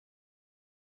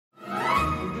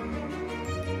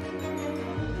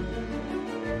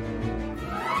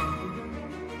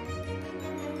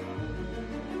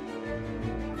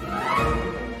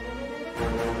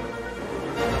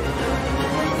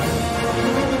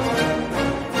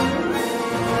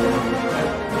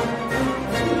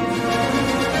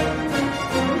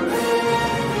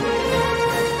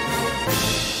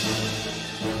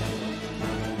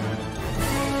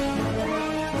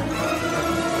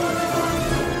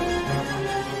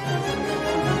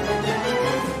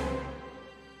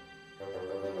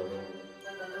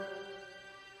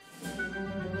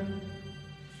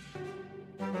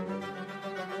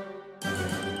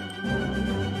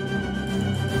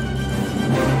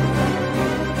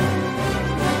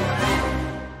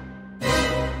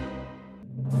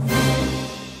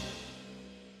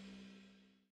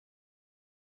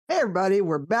everybody,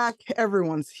 we're back.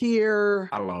 Everyone's here.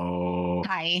 Hello.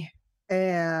 Hi.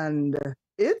 And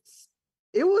it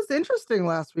was interesting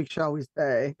last week, shall we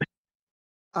say.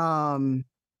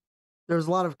 There was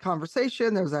a lot of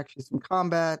conversation, there was actually some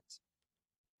combat.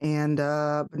 And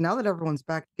but now that everyone's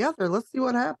back together, let's see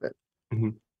what happened.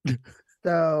 Mm-hmm.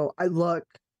 So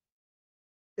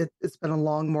it's been a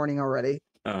long morning already.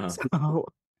 So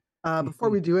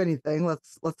before we do anything,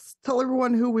 let's tell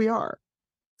everyone who we are.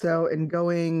 So in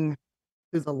going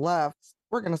to the left,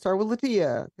 we're going to start with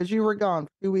LaTia, because you were gone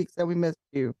for 2 weeks and we missed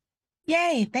you.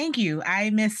 Yay, thank you. I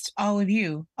missed all of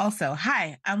you. Also,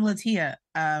 hi, I'm LaTia.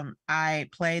 I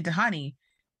play Dahani,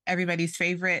 everybody's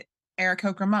favorite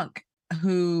Arakockra monk,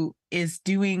 who is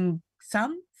doing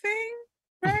something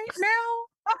right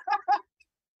now.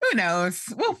 Who knows?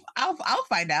 Well, I'll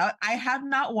find out. I have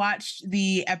not watched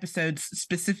the episodes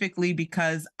specifically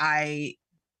because I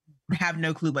have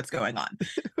no clue what's going on.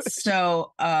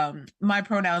 So my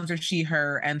pronouns are she,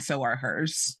 her, and so are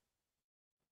hers.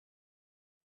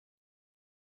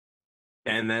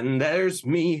 And then there's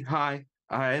me. Hi,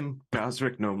 I'm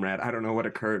Gazrick Nomrad. I don't know what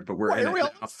occurred, but Why are we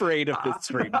all afraid of this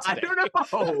stream today? I don't know.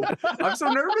 I'm so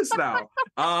nervous now.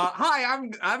 Hi,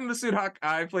 I'm Masood Haque.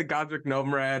 I play Gazrick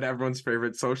Nomrad, everyone's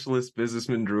favorite socialist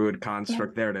businessman druid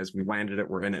construct. There it is. We landed it.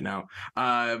 We're in it now.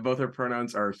 Both our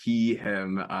pronouns are he,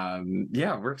 him.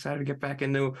 Yeah, we're excited to get back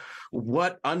into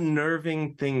what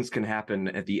unnerving things can happen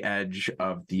at the edge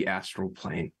of the astral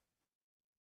plane.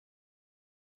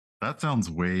 That sounds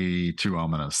way too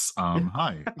ominous.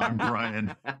 Hi, I'm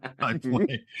Brian. I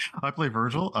play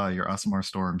Virgil, your Aasimar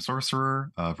Storm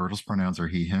Sorcerer. Virgil's pronouns are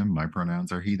he, him. My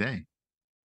pronouns are he, they.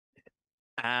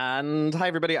 And hi,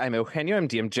 everybody. I'm Eugenio. I'm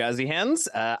DM Jazzy Hands.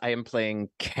 I am playing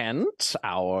Kent,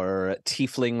 our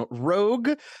Tiefling rogue.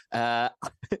 I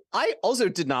also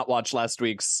did not watch last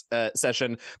week's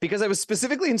session because I was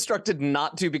specifically instructed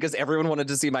not to, because everyone wanted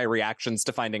to see my reactions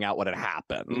to finding out what had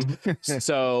happened.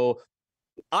 So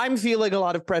I'm feeling a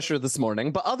lot of pressure this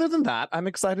morning, but other than that, I'm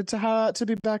excited to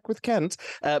be back with Kent.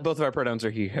 Both of our pronouns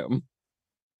are he, him.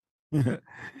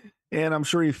 And I'm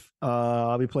Shareef.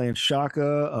 I'll be playing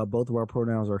Shaka. Both of our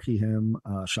pronouns are he, him.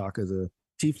 Shaka is a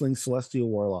Tiefling Celestial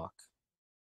Warlock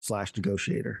 /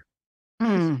 negotiator.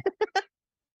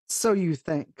 So you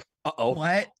think. Uh-oh.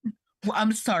 What? Well,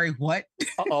 I'm sorry, what?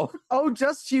 Uh-oh. Oh,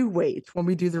 just you wait when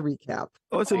we do the recap.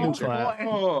 Oh, it's a new class.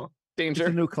 Oh, danger.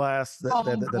 It's a new class that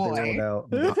they rolled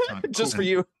out. Just for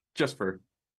you. Just for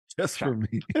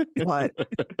me. But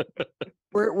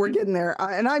we're getting there.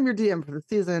 And I'm your DM for the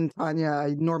season, Tanya.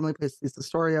 I normally play Lisa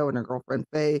Storio and her girlfriend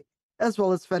Faye, as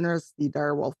well as Fenris, the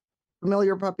direwolf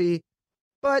familiar puppy.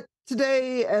 But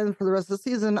today and for the rest of the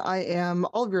season, I am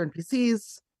all of your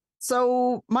NPCs.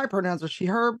 So my pronouns are she,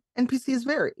 her. NPCs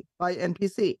vary by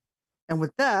NPC. And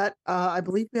with that, I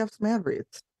believe we have some ad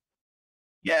reads.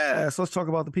 Yes, let's talk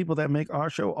about the people that make our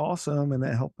show awesome and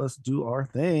that help us do our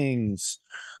things.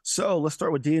 So let's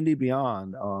start with D&D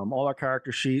Beyond. All our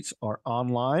character sheets are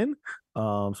online.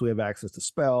 So we have access to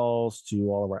spells,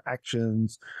 to all of our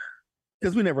actions.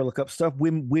 Because we never look up stuff,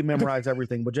 we memorize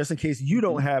everything. But just in case you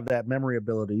don't have that memory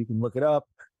ability, you can look it up.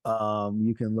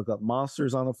 You can look up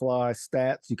monsters on the fly,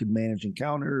 stats. You can manage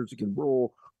encounters. You can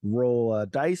roll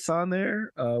dice on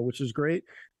there, which is great.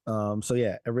 So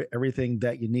yeah, everything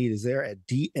that you need is there at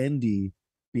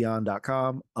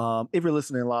dndbeyond.com. If you're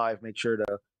listening live, make sure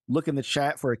to look in the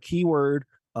chat for a keyword,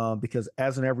 because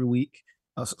as in every week,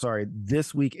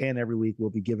 this week and every week,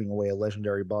 we'll be giving away a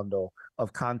legendary bundle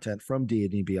of content from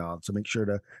D&D Beyond. So make sure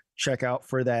to check out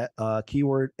for that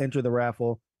keyword, enter the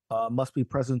raffle. Must be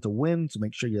present to win, so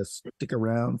make sure you stick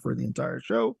around for the entire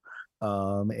show,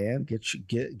 and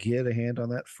get a hand on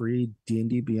that free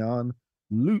D&D Beyond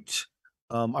loot.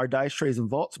 Our dice trays and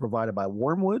vaults are provided by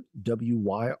Wormwood,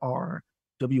 WYRM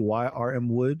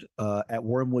Wood, at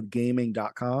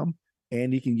wormwoodgaming.com.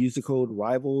 And you can use the code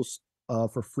RIVALS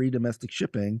for free domestic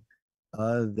shipping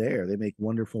there. They make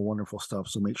wonderful, wonderful stuff.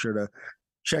 So make sure to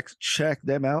check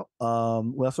them out.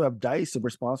 We also have dice, and we're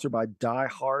sponsored by Die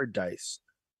Hard Dice.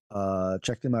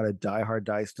 Check them out at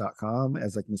dieharddice.com,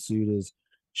 as like Masood is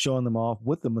showing them off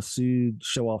with the Masood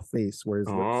show off face, where his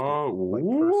lips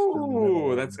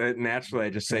that's naturally I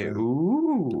just say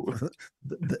ooh.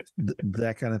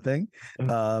 that kind of thing.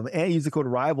 And use the code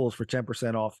RIVALS for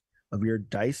 10% off of your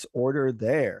dice order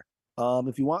there.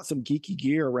 If you want some geeky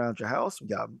gear around your house, we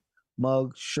got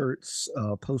mugs, shirts,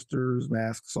 posters,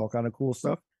 masks, all kind of cool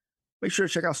stuff. Make sure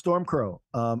to check out Stormcrow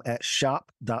at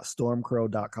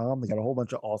shop.stormcrow.com. They got a whole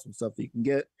bunch of awesome stuff that you can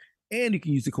get. And you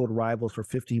can use the code RIVALS for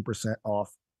 15%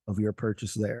 off of your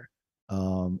purchase there.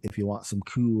 If you want some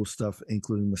cool stuff,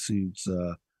 including Masood's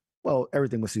well,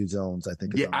 everything Masood owns, I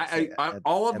think. Is Yeah,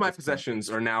 all of at my this point. possessions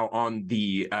are now on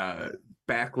the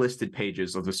backlisted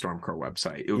pages of the Stormcrow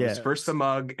website. It was Yes. first the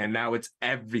mug, and now it's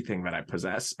everything that I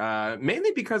possess.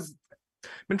 Mainly because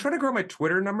I've been trying to grow my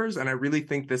Twitter numbers, and I really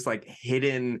think this like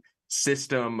hidden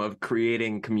system of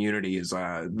creating community is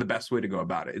the best way to go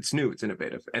about it. It's new, it's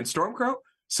innovative, and Stormcrow,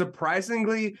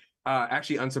 surprisingly,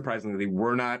 actually unsurprisingly,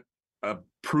 were not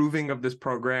approving of this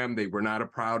program. They were not a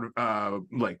proud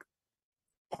like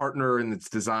partner in its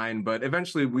design, but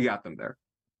eventually we got them there.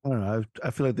 I don't know.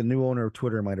 I feel like the new owner of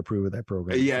Twitter might approve of that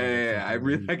program. Yeah. I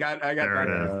got There it that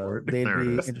is. for it. They'd There it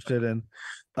be is. interested in.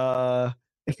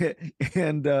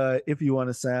 And if you want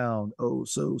to sound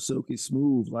so silky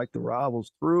smooth like the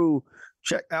Rivals crew,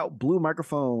 check out Blue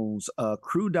Microphones,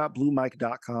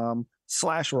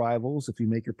 crew.bluemic.com/rivals. If you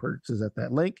make your purchases at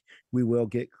that link, we will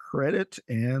get credit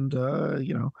and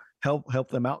help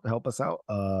them out to help us out.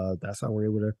 That's how we're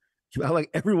able to. I like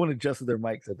everyone adjusted their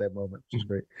mics at that moment, which is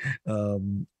great.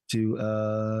 To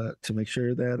make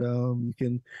sure that you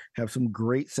can have some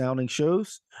great sounding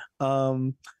shows.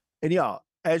 And y'all,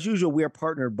 as usual, we are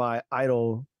partnered by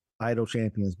Idle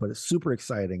Champions, but it's super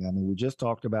exciting. I mean, we just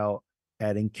talked about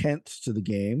adding Kent to the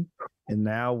game, and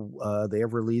now they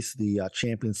have released the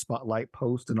champion spotlight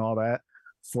post and all that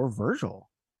for Virgil.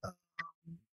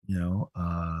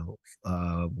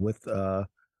 With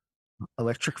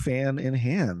electric fan in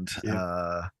hand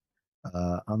on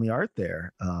the art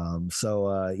there. So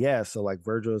like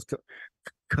Virgil is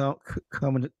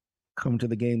coming to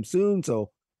the game soon.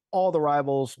 So all the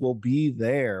Rivals will be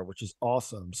there, which is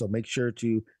awesome. So make sure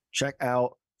to type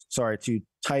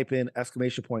in !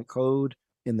 code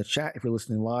in the chat if you're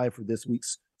listening live for this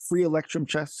week's free Electrum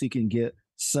chest, so you can get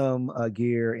some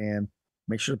gear, and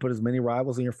make sure to put as many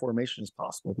Rivals in your formation as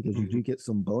possible, because you do get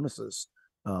some bonuses.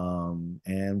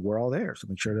 And we're all there, so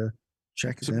make sure to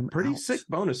check them pretty out. sick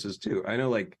bonuses too. I know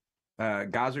like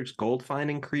Gazrick's gold find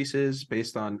increases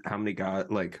based on how many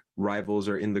Rivals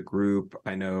are in the group.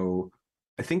 I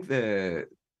think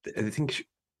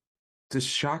does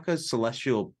Shaka's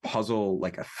celestial puzzle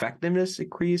like effectiveness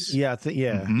increase? Yeah,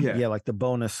 Mhm. yeah, like the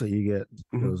bonus that you get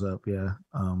goes up. Yeah.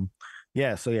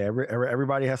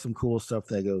 Everybody has some cool stuff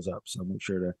that goes up, so make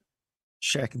sure to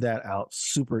check that out.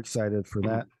 Super excited for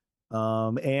that.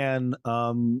 And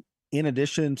in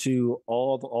addition to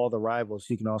all the Rivals,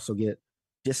 you can also get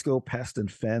Disco, Pest,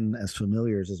 and Fen as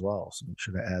familiars as well. So make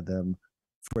sure to add them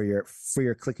for your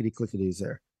clickety-clickities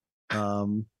there.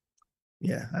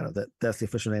 Yeah, I know that's the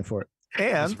official name for it.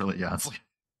 And It's really, it's like,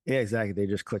 yeah, exactly. They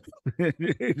just click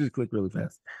they just click really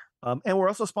fast. And we're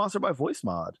also sponsored by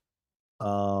Voicemod. I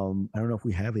don't know if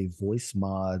we have a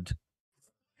Voicemod.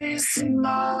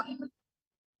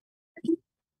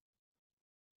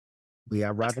 We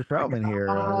have Roger Troutman here.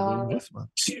 Voicemod.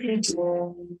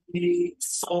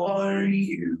 For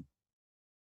you.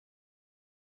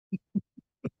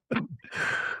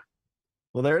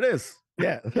 Well, there it is.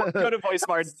 Yeah. Go to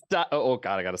voicemod. Oh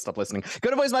God, I gotta stop listening. Go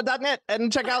to voicemod.net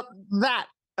and check out that.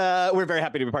 We're very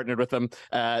happy to be partnered with them.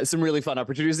 Some really fun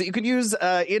opportunities that you can use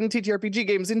in TTRPG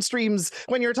games, in streams,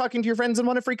 when you're talking to your friends and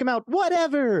want to freak them out,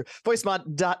 whatever.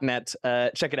 Voicemod.net.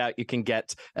 Check it out. You can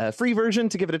get a free version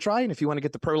to give it a try. And if you want to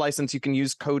get the pro license, you can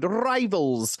use code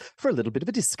RIVALS for a little bit of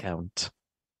a discount.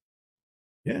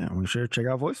 Yeah, I'm sure check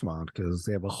out Voicemod, because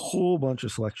they have a whole bunch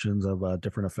of selections of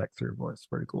different effects through your voice.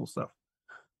 Pretty cool stuff.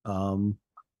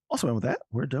 Also, and with that,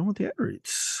 we're done with the ad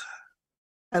reads.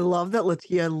 I love that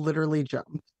LaTia literally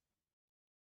jumped.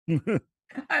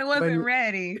 I wasn't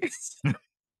ready.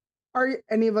 Are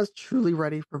any of us truly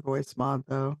ready for Voicemod,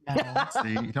 though? No.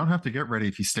 see, you don't have to get ready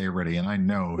if you stay ready, and I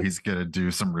know he's gonna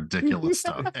do some ridiculous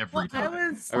stuff every time.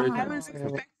 I was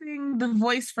expecting the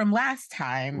voice from last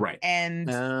time, Right. And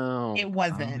it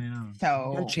wasn't. yeah.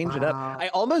 So Change it up. I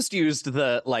almost used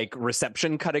the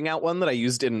reception cutting out one that I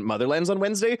used in Motherlands on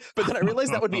Wednesday, but then I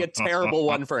realized that would be a terrible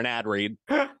one for an ad read.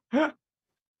 I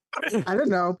don't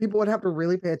know. People would have to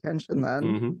really pay attention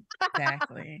then.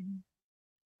 exactly.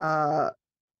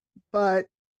 But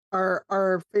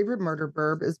our favorite murder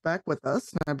burb is back with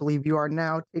us, and I believe you are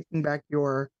now taking back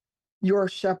your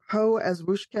chapeau as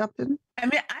Whoosh Captain. I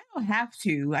mean, I don't have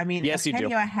to. I mean, Yes, you do.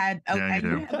 Eugenio, I had. Yeah, you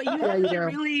do. But you had such a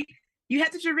really. You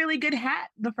had such a really good hat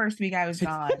the first week I was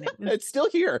gone. It's still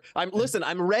here.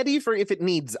 I'm ready for if it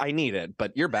needs. I need it,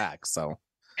 but you're back, so.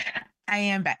 I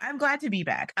am back. I'm glad to be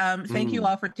back. Thank you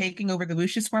all for taking over the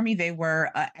Whooshes for me. They were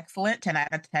excellent. 10 out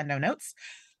of 10, no notes.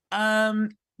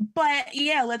 But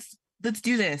yeah, let's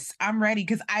do this. I'm ready,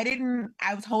 because I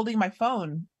was holding my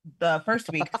phone the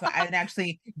first week, so I didn't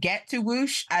actually get to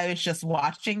whoosh. I was just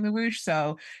watching the whoosh,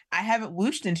 so I haven't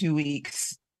whooshed in 2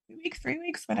 weeks. 3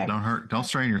 weeks, whatever. Don't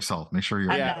strain yourself. Make sure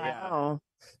you're. I'm Yeah. not. Oh.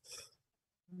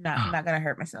 I'm not gonna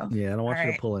hurt myself. Yeah, I don't want All you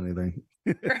right. to pull anything.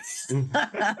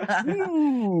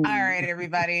 All right,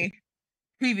 everybody.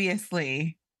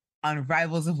 Previously on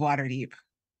Rivals of Waterdeep.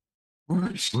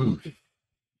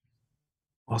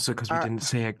 Also, because we didn't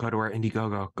say it, go to our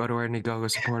Indiegogo. Go to our Indiegogo,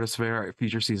 support us for our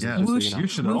future seasons. Yeah, just so you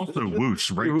should also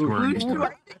whoosh right to our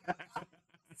Indiegogo.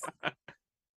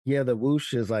 Yeah, the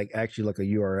whoosh is like actually like a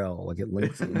URL, like it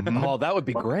links. Mhm. Oh, that would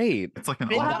be great. It's like an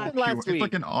What audio happened last it's like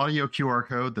week? an audio QR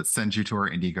code that sends you to our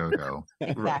Indiegogo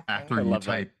Exactly. after I you love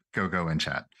that. type go in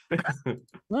chat.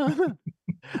 All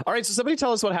right, so somebody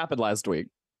tell us what happened last week.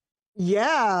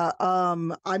 Yeah.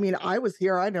 I mean, I was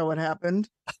here. I know what happened.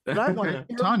 But I want to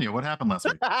hear. Tanya, what happened last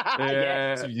week?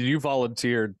 Yeah, so you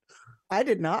volunteered. I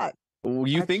did not. Well,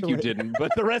 you think you Actually. didn't,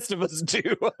 but the rest of us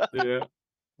do. Yeah.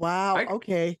 Wow.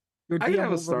 Okay. Your I can DM have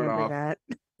will us start remember off. that.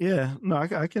 Yeah, no,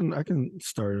 I can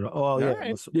start it. Oh yeah,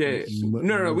 Alright. Yeah.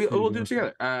 No, we'll do it let's-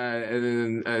 together.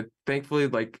 And then thankfully,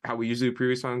 like how we usually do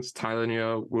previous ones, Tyler and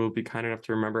Yo will be kind enough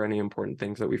to remember any important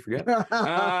things that we forget.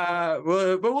 But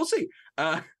we'll see.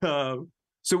 So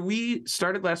we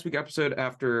started last week episode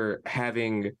after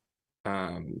having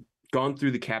gone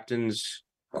through the captain's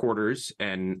quarters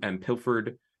and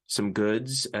pilfered some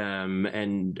goods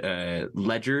and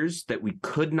ledgers that we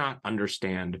could not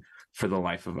understand for the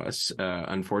life of us.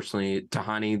 Unfortunately,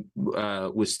 Tahani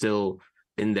was still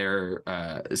in their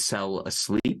cell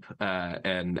asleep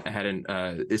and hadn't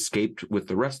escaped with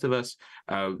the rest of us.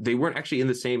 They weren't actually in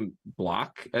the same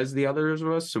block as the others of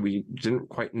us, so we didn't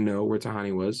quite know where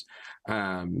Tahani was.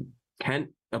 Kent,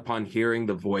 upon hearing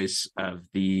the voice of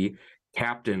the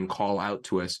captain call out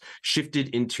to us, shifted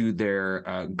into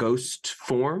their ghost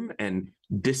form and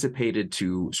dissipated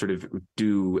to sort of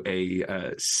do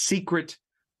a secret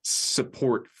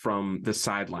support from the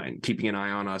sideline, keeping an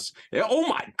eye on us. Oh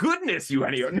my goodness,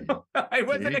 Eugenio! No, I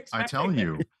wasn't I expecting tell it.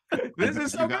 you, This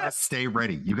is so you gotta good. stay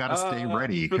ready. You gotta stay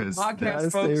ready For the because podcast Gotta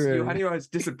stay folks, ready. Eugenio has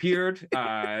disappeared.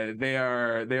 They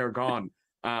are gone.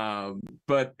 So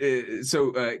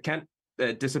Kent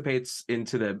dissipates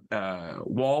into the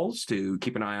walls to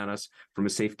keep an eye on us from a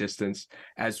safe distance,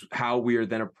 as how we are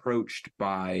then approached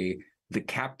by the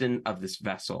captain of this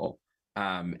vessel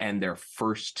and their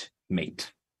first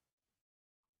mate.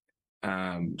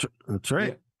 That's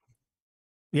right.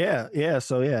 Yeah.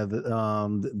 So yeah,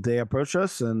 they approached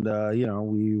us, and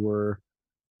we were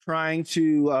trying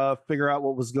to figure out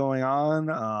what was going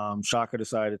on. Shaka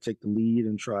decided to take the lead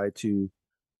and try to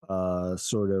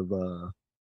sort of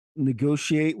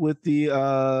negotiate with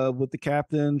the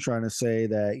captain, trying to say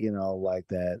that like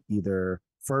that either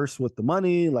first with the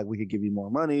money, like we could give you more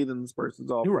money than this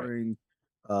person's offering.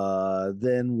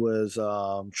 Then was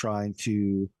trying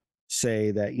to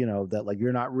say that that like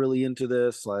you're not really into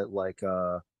this,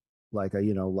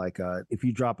 if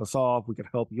you drop us off, we could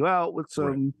help you out with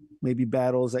some maybe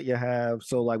battles that you have.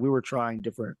 So like we were trying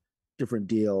different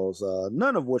deals,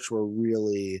 none of which were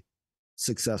really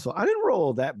successful. I didn't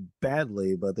roll that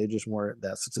badly, but they just weren't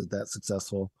that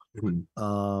successful.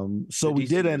 So we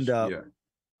did end up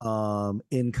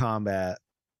in combat,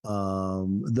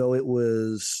 though it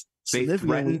was They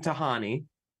significantly. threatened Tahani.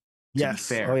 Yes.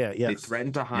 Fair. Oh yeah. They Yes.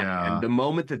 threatened Tahani, Yeah. and the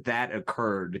moment that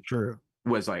occurred True.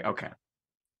 was like, okay.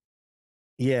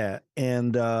 Yeah,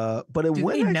 and but it Do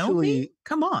went they know actually. me?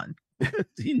 Come on. Do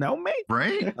you know me?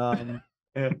 right?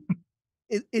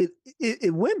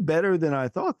 It went better than I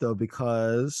thought though,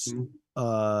 because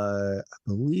I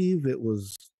believe it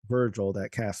was Virgil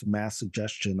that cast mass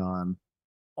suggestion on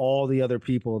all the other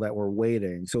people that were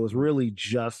waiting. So it was really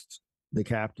just the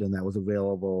captain that was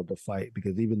available to fight,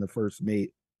 because even the first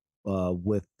mate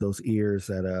with those ears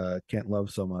that Kent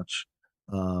loves so much,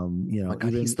 Oh my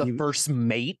God, he's the first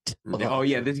mate. Oh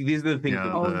yeah, these are the things.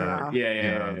 Yeah,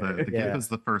 Yeah. the Gib is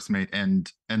the first mate, and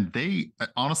they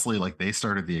honestly, like, they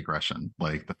started the aggression.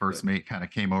 Like the first mate kind of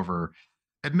came over.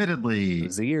 Admittedly,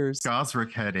 His ears.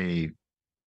 Gazrick had a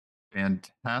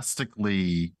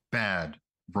fantastically bad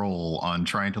roll on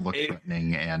trying to look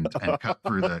threatening and cut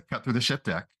through the ship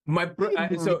deck.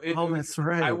 That's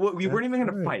right. We weren't even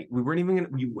gonna fight. We weren't even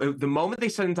gonna. The moment they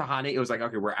sent Tahani, it was like,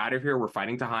 okay, we're out of here. We're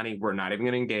fighting Tahani. We're not even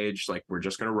gonna engage. Like, we're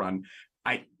just gonna run.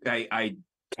 I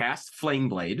cast Flame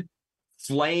Blade.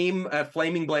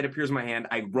 Flaming blade appears in my hand.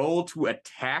 I roll to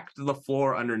attack the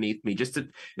floor underneath me. It's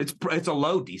a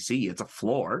low DC. It's a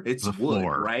floor. It's a wood,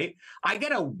 floor. right? I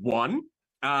get a 1.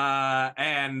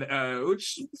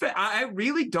 Which I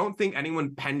really don't think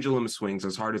anyone pendulum swings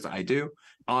as hard as I do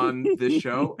on this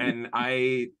show. And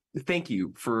I thank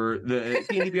you for the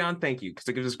D&D Beyond. Thank you, because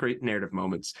it gives us great narrative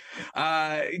moments.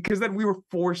 Because then we were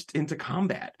forced into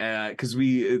combat. Because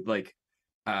we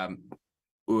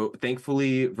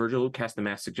Thankfully, Virgil cast the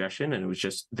mass suggestion, and it was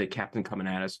just the captain coming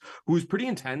at us, who was pretty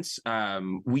intense.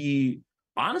 We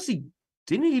honestly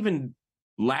didn't even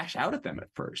lash out at them at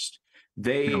first.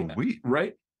 They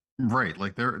right.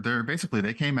 Like they're basically,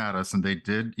 they came at us and they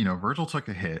did, Virgil took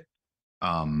a hit.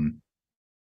 And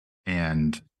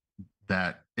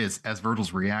that is, as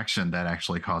Virgil's reaction, that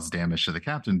actually caused damage to the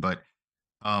captain. But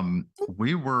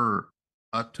we were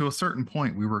up to a certain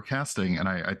point, we were casting, and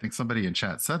I think somebody in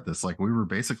chat said this, like we were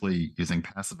basically using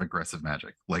passive aggressive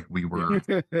magic. Like we were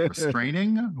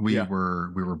restraining, we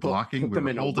were blocking, we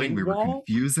were holding, we were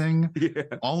confusing.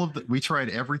 We tried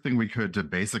everything we could to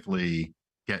basically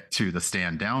get to the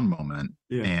stand down moment,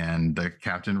 and the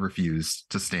captain refused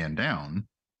to stand down,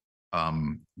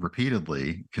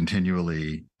 repeatedly,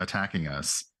 continually attacking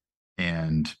us.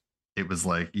 And it was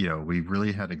like, we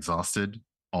really had exhausted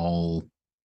all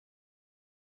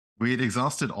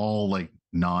like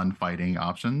non-fighting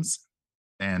options.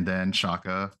 And then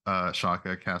Shaka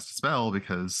cast a spell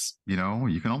because you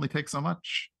can only take so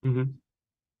much. Mm-hmm.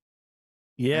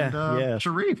 And,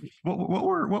 Shareef,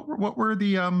 what were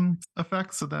the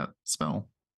effects of that spell?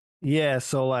 Yeah,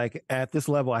 so like at this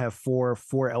level, I have four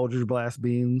Eldritch Blast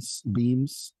beams.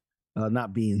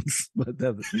 Not beans, but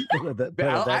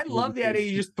I love the idea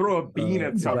you just throw a bean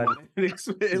at someone.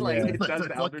 It does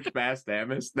an Eldritch Blast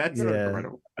damage. That's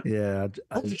incredible. Yeah,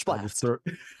 I just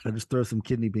throw some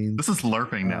kidney beans. This is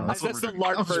LARPing now. That's the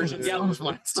LARP version.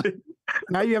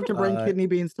 Now you have to bring kidney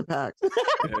beans to PAX.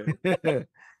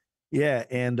 Yeah,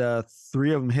 and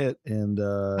 3 of them hit, and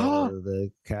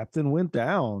the captain went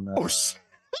down.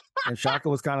 And Shaka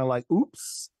was kind of like,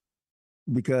 "Oops."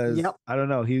 Because I don't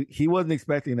know, he wasn't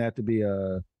expecting that to be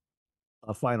a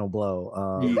final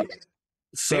blow.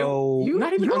 So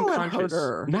not even unconscious,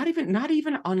 not even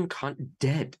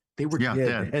dead. They were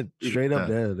dead. Straight up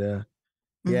dead.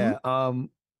 Yeah. Mm-hmm.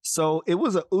 So it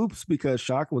was a oops because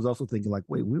Shaka was also thinking like,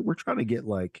 wait, we're trying to get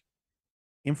like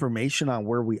information on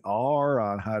where we are,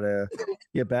 on how to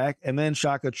get back, and then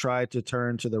Shaka tried to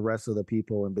turn to the rest of the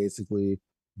people and basically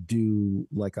do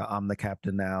like a I'm the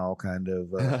captain now kind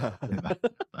of and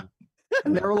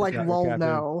they were like, well,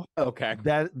 no. Okay.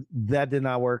 That did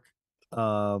not work.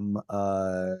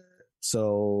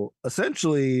 So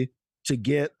essentially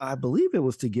I believe it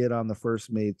was to get on the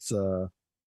first mate's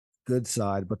good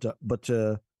side, but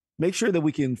to make sure that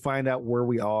we can find out where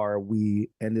we are, we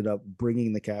ended up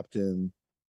bringing the captain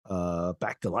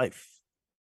back to life.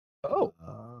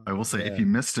 I will say, if you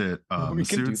missed it, we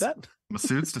can do that.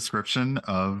 Masood's description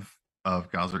of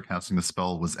Gazrick casting the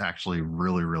spell was actually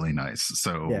really, really nice.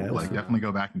 So definitely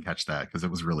go back and catch that because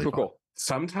it was really cool.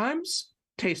 Sometimes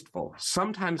tasteful, this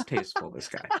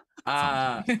guy.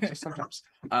 Just sometimes.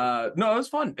 No, it was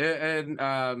fun.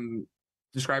 And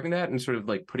describing that and sort of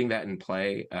like putting that in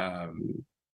play.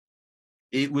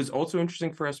 It was also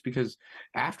interesting for us because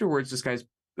afterwards, this guy's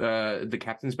the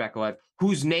captain's back alive,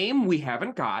 whose name we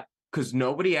haven't got because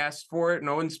nobody asked for it.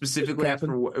 No one specifically asked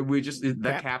for. We just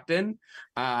captain.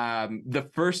 The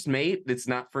first mate. It's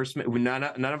not first mate. None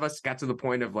of us got to the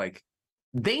point of like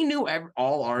they knew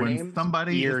all our names. When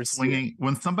somebody is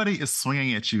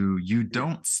swinging at you, you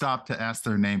don't stop to ask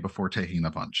their name before taking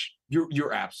the punch.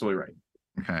 You're absolutely right.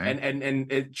 Okay.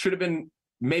 And it should have been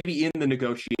maybe in the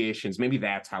negotiations. Maybe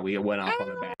that's how we went off on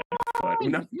a bad foot.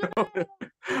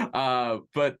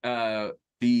 But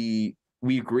we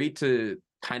agreed to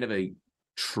kind of a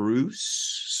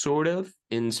truce sort of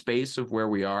in space of where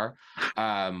we are.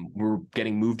 We're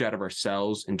getting moved out of our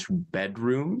cells into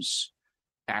bedrooms,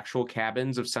 actual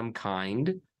cabins of some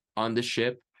kind on the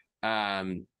ship.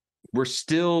 We're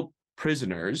still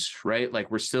prisoners, right?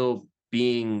 Like we're still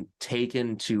being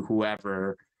taken to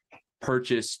whoever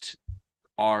purchased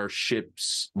our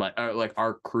ships, like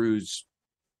our crews,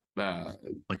 I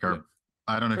don't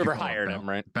know if you hired him,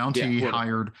 right? Bounty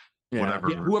hired. Whatever.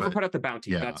 Yeah, whoever put out the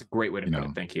bounty. That's a great way to put it.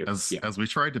 Thank you. As we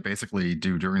tried to basically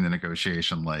do during the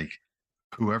negotiation, like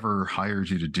whoever hired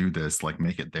you to do this, like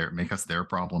make us their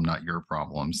problem, not your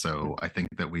problem. So I think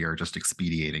that we are just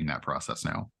expediting that process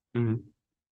now.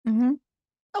 Mm-hmm. Mm-hmm.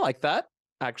 I like that,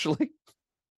 actually.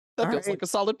 That feels like a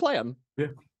solid plan. Yeah.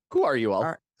 Who are you all?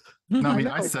 Right. No, I mean,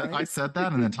 I said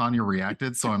that, and then Tanya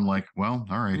reacted. So I'm like, well,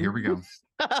 all right, here we go.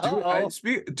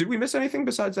 Did we miss anything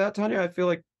besides that, Tanya? I feel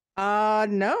like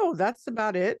no, that's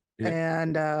about it. Yeah.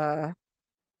 And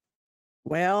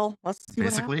well, let's see.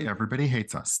 Basically, everybody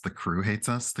hates us. The crew hates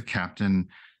us. The captain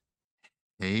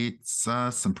hates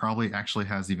us, and probably actually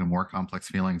has even more complex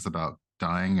feelings about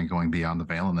dying and going beyond the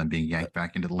veil and then being yanked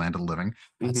back into the land of the living.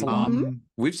 That's a lot.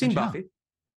 We've seen Buffy.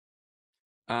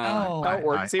 Oh. How it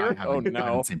works here? I Oh, haven't, I no.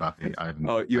 haven't seen Buffy. I haven't,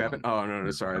 Oh, you haven't? Oh, no,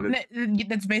 sorry.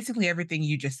 That's basically everything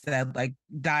you just said. Like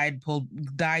died, gone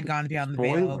beyond the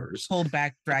veil, Spoilers. pulled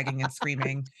back, dragging and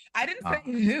screaming. I didn't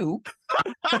say who.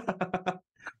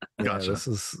 Yeah, Gotcha. this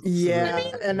is Yeah,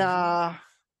 and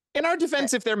In our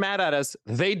defense, if they're mad at us,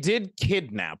 they did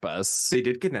kidnap us. They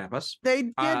did kidnap us they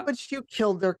did, but you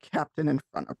killed their captain in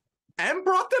front of and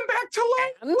brought them back to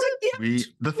life. And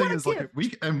The thing What a is, like, gift.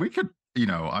 we could, you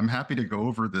know, I'm happy to go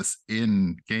over this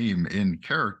in game, in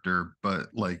character, but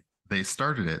like they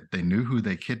started it, they knew who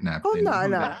they kidnapped. Oh, they knew no, I who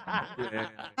know. Yeah.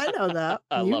 I know that.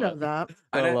 I You love know it. that.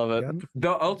 I love it.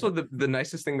 Also, the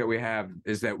nicest thing that we have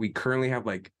is that we currently have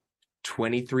like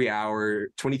 23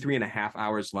 and a half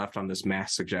hours left on this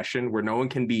mass suggestion where none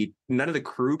of the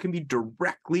crew can be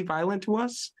directly violent to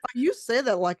us. You say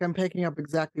that like I'm picking up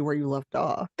exactly where you left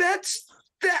off.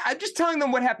 I'm just telling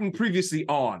them what happened previously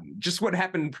on. Just what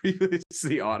happened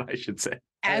previously on, I should say.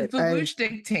 As the I- wish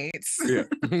dictates. Yeah.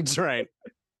 That's right.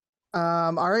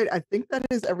 All right. I think that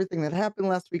is everything that happened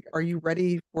last week. Are you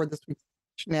ready for this week's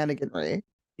shenaniganry?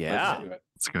 Yeah.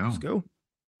 Let's go. let's go.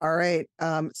 All right.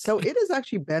 So it has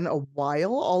actually been a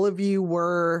while. All of you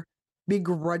were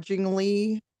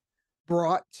begrudgingly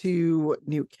brought to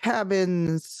new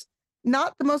cabins.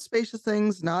 Not the most spacious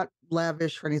things, not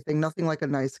lavish or anything, nothing like a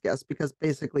nice guest, because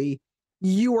basically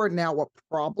you are now a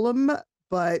problem,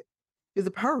 but through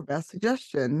the power of best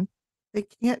suggestion, they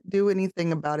can't do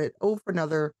anything about it for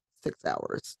another 6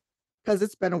 hours. Because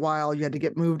it's been a while. You had to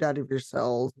get moved out of your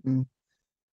cells.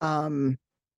 And,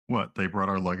 What, they brought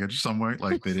our luggage somewhere?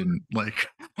 Like they didn't like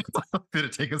did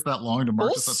it take us that long to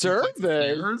march Full us up these flights of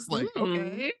service. stairs? Like, Mm.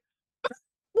 okay.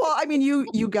 well, I mean, you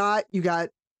got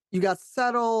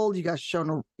settled, you got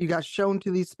shown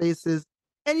to these spaces,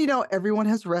 and you know everyone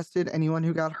has rested. Anyone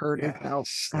who got hurt is now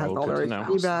has Oh, all good their to know.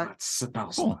 HP back.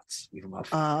 Slots. We love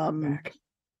back.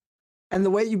 And the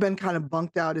way you've been kind of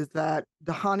bunked out is that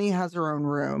Dahani has her own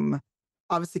room.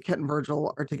 Obviously, Kent and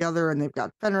Virgil are together, and they've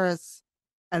got Fenris,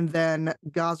 and then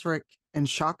Gazrick and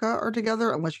Shaka are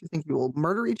together. Unless you think you will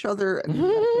murder each other, and in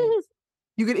that case,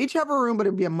 you could each have a room, but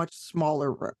it'd be a much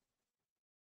smaller room.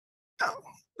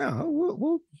 No,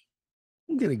 we'll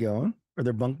get it going. Are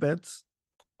there bunk beds?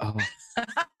 Oh.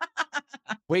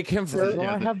 Wait, can Virgil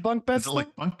Yeah, have bunk beds? Is it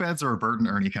like bunk beds or a Bert and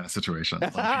Ernie kind of situation?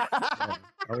 Like, Yeah,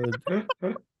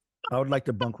 I would like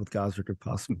to bunk with Gazrick if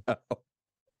possible.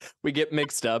 We get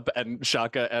mixed up, and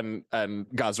Shaka and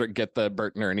Gazrick get the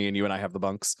Bert and Ernie, and you and I have the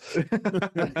bunks.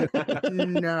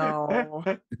 No,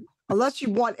 unless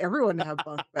you want everyone to have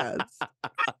bunk beds.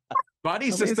 Body I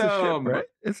mean, system.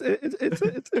 it's a ship,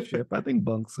 right? It's a ship. I think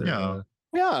bunks are. Yeah.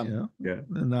 Yeah. You know, Yeah.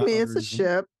 they're I not mean, it's a unreasonable.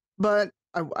 ship, but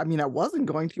I mean, I wasn't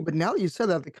going to, but now that you said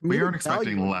that, the we community aren't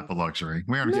expecting a lap of luxury.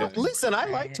 We aren't No, expecting listen, I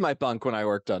liked my bunk when I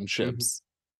worked on ships.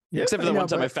 Yeah, Except for the I know, one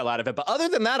time I but- fell out of it. But other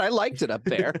than that, I liked it up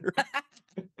there.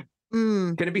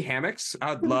 Mm, Can it be hammocks?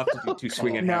 I'd love to do two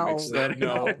swinging No. hammocks. No.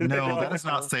 No, that is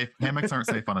not safe. Hammocks aren't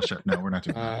safe on a ship. No, we're not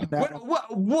doing that. no.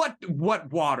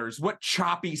 What waters? What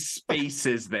choppy space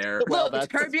is there? Well, Well, that's-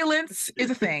 turbulence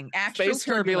is a thing. Actual Space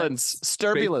turbulence.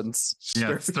 Sturbulence.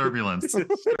 Yeah, it's turbulence.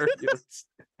 Turbulence.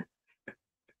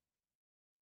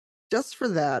 Just for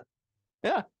that,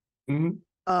 Mhm.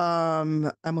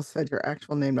 I almost said your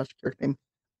actual name, not your character name.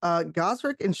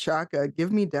 Gazrick and Shaka,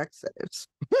 give me deck saves.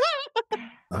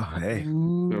 Oh, hey,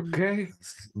 Okay.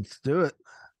 let's do it.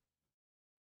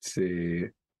 Let's see.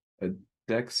 A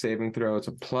deck saving throw. It's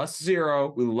a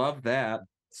 +0. We love that.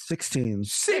 16.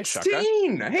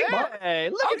 16. Hey, Mark. Hey,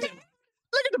 look at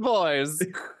the boys.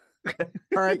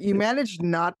 All right, you managed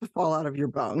not to fall out of your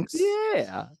bunks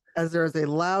Yeah. as there is a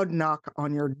loud knock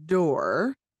on your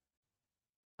door.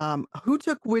 Who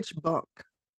took which bunk?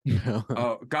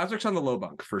 Oh, Gazrick's on the low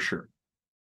bunk for sure.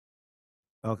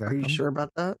 Okay. Are you sure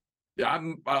about that? Yeah,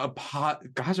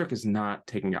 Gazrick is not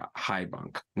taking a high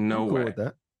bunk. No I'm cool way. with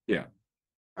that.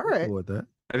 All right. Cool with that.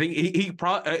 I think he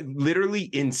probably literally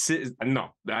insists.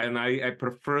 No, and I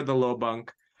prefer the low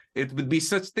bunk. It would be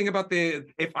such thing about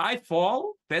if I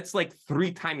fall, that's like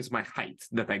 3 times my height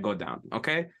that I go down.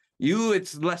 Okay,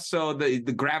 it's less so the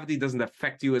gravity doesn't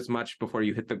affect you as much before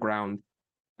you hit the ground.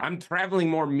 I'm traveling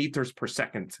more meters per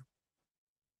second.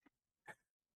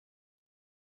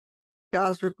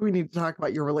 Gazrick, we need to talk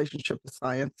about your relationship to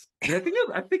science. And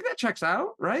I think that checks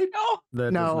out, right? Oh,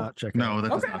 That No. does not check No, out. that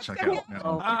does Okay, not check okay. out. No.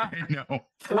 Oh. Okay,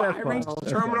 no. I reached fine.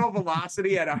 terminal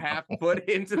velocity at a half foot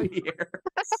into the air.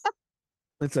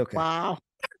 It's okay. Wow.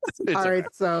 It's All okay. right.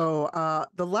 So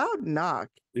the loud knock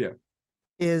Yeah.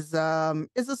 is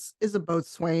a boat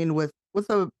swaying with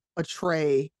a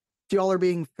tray. You all are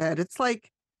being fed. It's like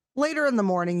later in the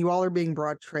morning, you all are being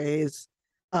brought trays.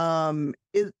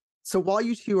 So while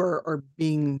you two are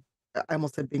being, I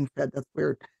almost said being fed. That's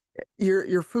weird.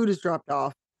 Your food is dropped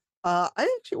off. I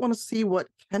actually want to see what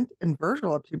Kent and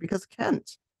Virgil are up to, because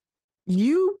Kent,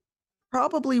 you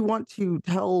probably want to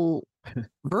tell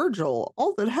Virgil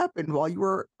all that happened while you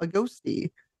were a ghosty.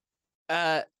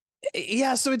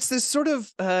 Yeah, so it's this sort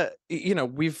of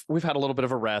we've had a little bit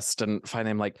of a rest, and finally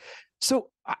I'm like,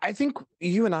 so I think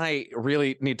you and I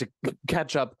really need to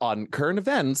catch up on current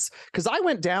events, because I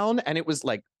went down and it was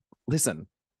like, listen,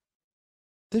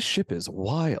 this ship is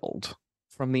wild.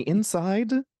 From the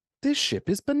inside, this ship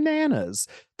is bananas.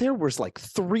 There was like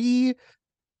 3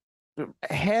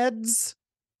 heads.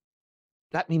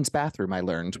 That means bathroom, I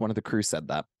learned. One of the crew said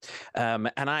that.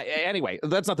 Anyway,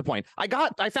 that's not the point. I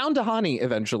found Tahani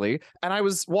eventually, and I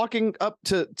was walking up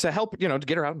to help, to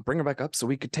get her out and bring her back up so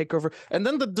we could take over. And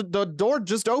then the door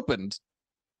just opened.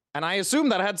 And I assume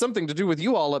that had something to do with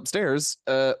you all upstairs.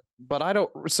 But I don't,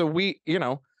 so we,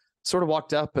 sort of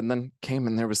walked up and then came,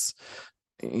 and there was,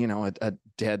 a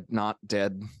dead, not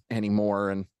dead anymore.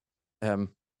 And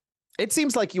it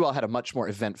seems like you all had a much more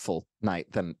eventful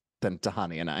night than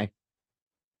Tahani and I.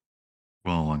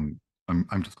 Well,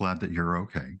 I'm just glad that you're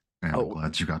okay, and I'm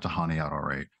glad you got Tahani out all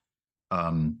right.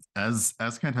 As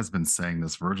Kent has been saying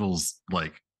this, Virgil's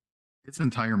like, its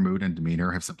entire mood and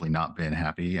demeanor have simply not been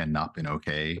happy and not been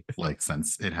okay, like,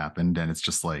 since it happened. And it's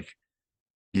just like,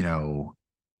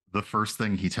 the first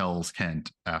thing he tells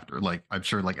Kent after, like, I'm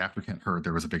sure, like, after Kent heard,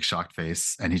 there was a big shocked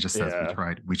face, and he just says,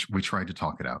 we tried to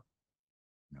talk it out.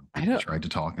 We tried to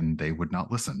talk, and they would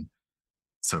not listen,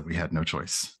 so we had no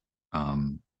choice.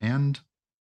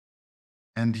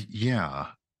 And yeah,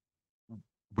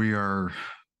 we are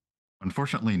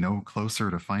unfortunately no closer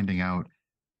to finding out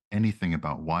anything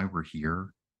about why we're here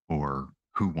or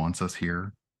who wants us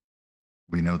here.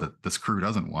 We know that this crew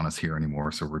doesn't want us here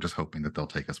anymore, so we're just hoping that they'll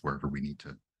take us wherever we need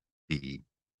to be.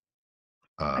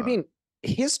 I mean,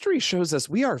 history shows us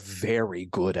we are very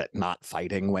good at not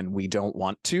fighting when we don't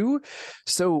want to.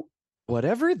 So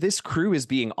whatever this crew is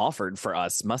being offered for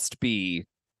us must be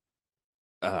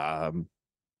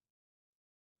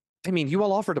I mean, you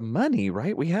all offered him money,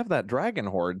 right? We have that dragon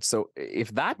horde. So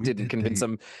if that didn't convince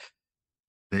them,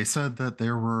 they said that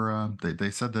there were.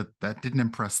 They said that didn't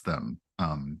impress them.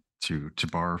 To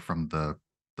borrow from the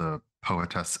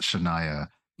poetess Shania,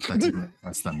 that didn't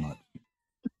impress them much.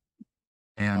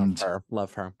 And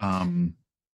love her.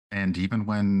 And even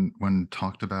when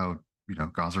talked about,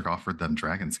 Gazrick offered them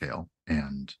dragon scale,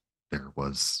 and there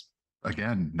was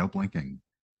again no blinking.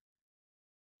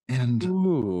 And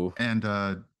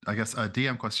I guess a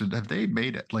DM question: have they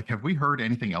made it? Like, have we heard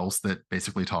anything else that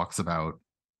basically talks about,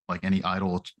 like, any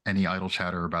idle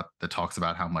chatter that talks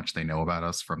about how much they know about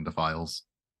us from the files,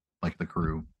 like the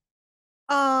crew?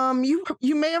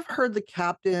 You may have heard the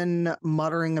captain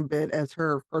muttering a bit as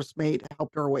her first mate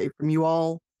helped her away from you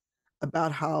all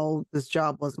about how this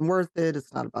job wasn't worth it.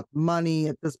 It's not about the money.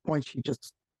 At this point,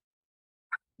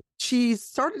 she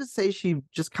started to say she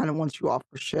just kind of wants you off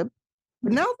her ship.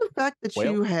 But now the fact that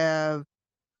you have,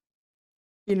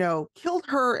 killed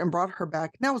her and brought her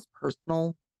back, now it's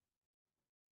personal.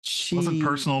 Wasn't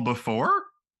personal before?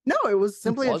 No, it was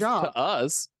simply a job. To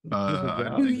us.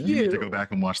 I think you need to go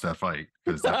back and watch that fight,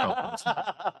 because that felt personal.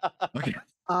 Okay.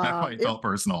 That fight felt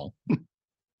personal.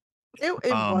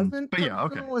 It wasn't but yeah,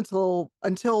 okay.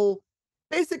 Until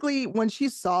basically when she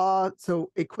saw, so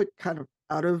a quick kind of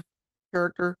out of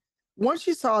character, once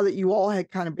she saw that you all had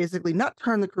kind of basically not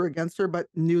turned the crew against her, but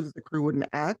knew that the crew wouldn't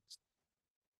act.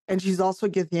 And she's also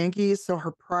Githyanki, so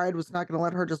her pride was not going to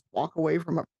let her just walk away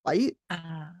from a fight.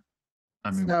 I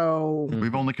mean, so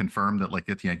we've only confirmed that, like,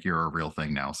 Githyanki are a real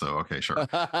thing now. So okay, sure.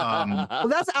 Well,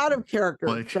 that's out of character.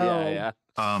 Like, so. Yeah.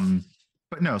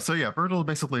 But no, so yeah, Virgil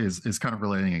basically is kind of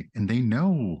relating it, and they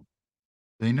know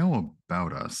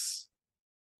about us.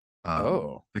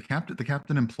 The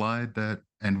captain implied that,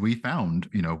 and we found,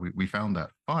 we found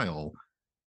that file,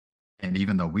 and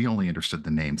even though we only understood the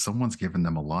name, someone's given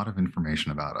them a lot of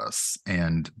information about us.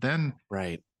 And then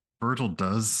Virgil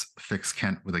does fix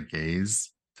Kent with a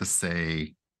gaze to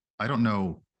say, I don't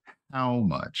know how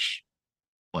much,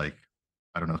 like,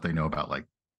 I don't know if they know about, like,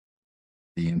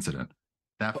 the incident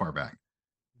that far back,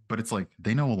 but it's like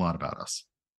they know a lot about us.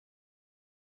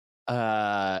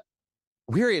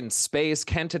 We're in space.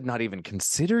 Kent had not even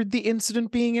considered the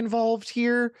incident being involved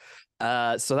here.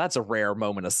 So that's a rare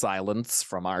moment of silence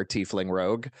from our tiefling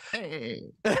rogue.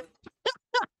 Hey.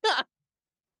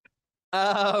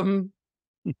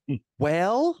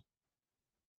 Well,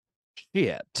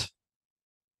 shit.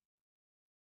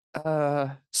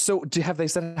 So have they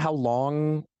said how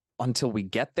long until we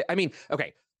get there? I mean,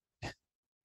 okay,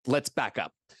 let's back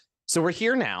up. So we're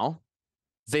here now.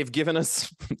 they've given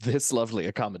us this lovely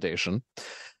accommodation,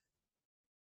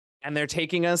 and they're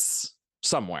taking us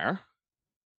somewhere.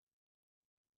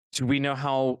 Do we know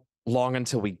how long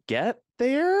until we get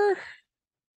there?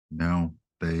 No,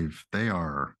 they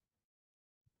are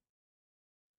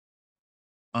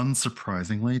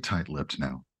unsurprisingly tight-lipped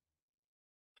now.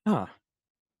 Huh.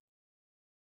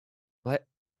 What?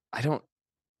 I don't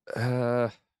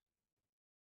I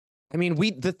mean,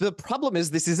 the problem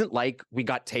is this isn't like we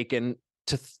got taken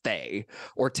to Thay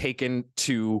or taken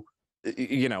to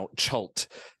Chult,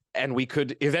 and we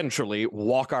could eventually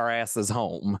walk our asses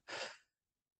home.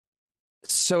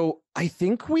 So I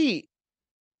think we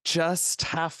just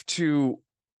have to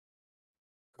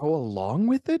go along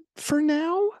with it for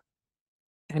now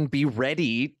and be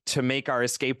ready to make our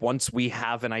escape once we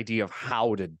have an idea of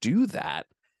how to do that.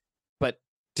 But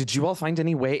did you all find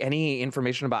any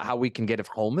information about how we can get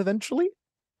home eventually?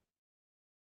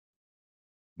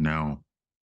 No,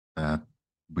 that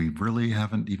we really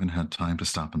haven't even had time to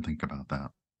stop and think about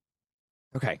that.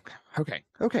 Okay.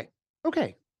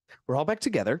 We're all back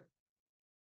together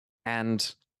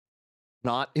and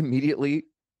not immediately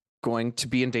going to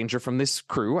be in danger from this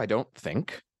crew, I don't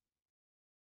think.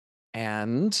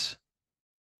 And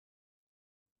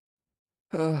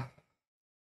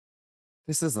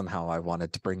this isn't how I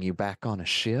wanted to bring you back on a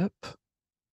ship.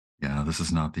 Yeah, this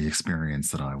is not the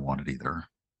experience that I wanted either.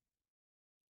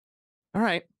 All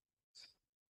right.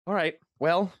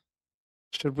 Well,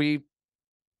 should we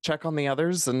check on the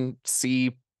others and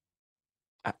see?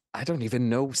 I don't even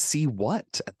know. See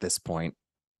what at this point?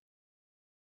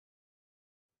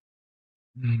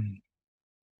 No,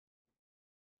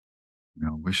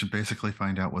 we should basically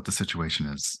find out what the situation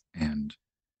is. And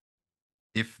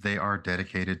if they are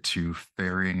dedicated to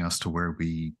ferrying us to where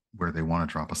they want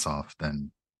to drop us off,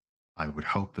 then I would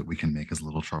hope that we can make as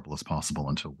little trouble as possible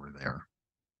until we're there.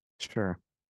 Sure.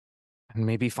 And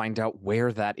maybe find out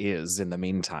where that is in the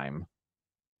meantime.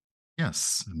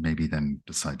 Yes, maybe then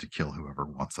decide to kill whoever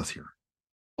wants us here.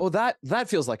 Oh, that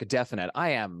feels like a definite.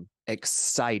 I am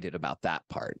excited about that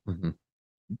part. Mm-hmm.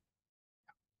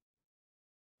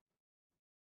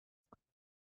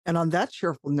 And on that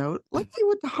cheerful note, let's see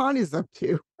what Dahani's up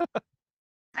to.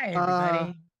 Hi,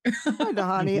 everybody. Hi,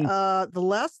 Dahani. The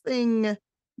last thing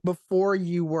before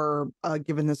you were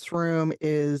given this room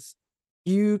is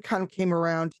you kind of came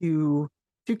around to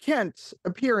Kent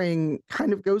appearing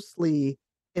kind of ghostly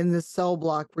in this cell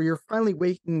block where you're finally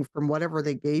waking from whatever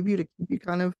they gave you to keep you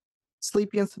kind of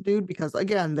sleepy and subdued, because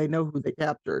again, they know who they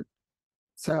captured.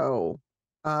 So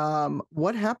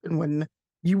what happened when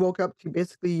you woke up to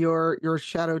basically your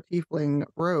shadow tiefling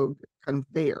rogue kind of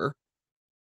there?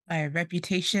 My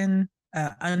reputation,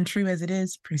 untrue as it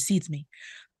is, precedes me.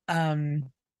 I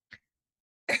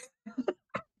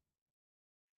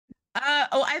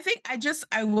think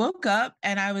I woke up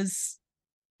and I was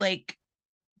like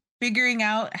figuring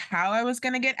out how I was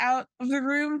going to get out of the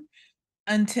room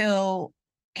until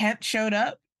Kent showed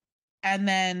up, and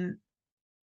then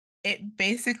it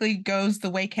basically goes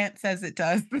the way Kent says it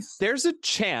does. There's a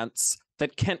chance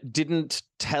that Kent didn't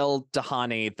tell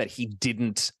Dahani that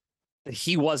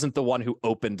he wasn't the one who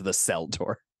opened the cell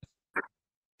door.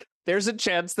 There's a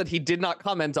chance that he did not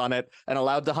comment on it and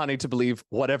allowed Dahani to believe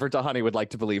whatever Dahani would like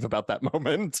to believe about that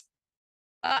moment.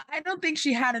 I don't think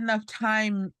she had enough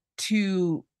time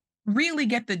to really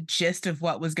get the gist of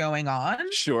what was going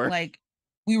on. Sure. Like,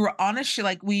 we were on a ship,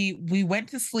 like we went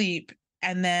to sleep,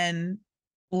 and then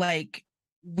like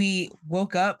we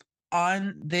woke up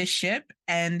on this ship,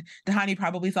 and Dahani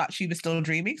probably thought she was still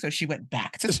dreaming, so she went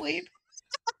back to sleep.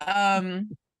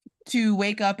 To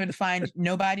wake up and find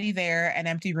nobody there, an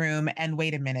empty room, and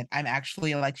wait a minute, I'm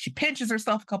actually like, she pinches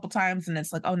herself a couple times, and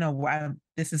it's like, oh no,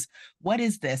 what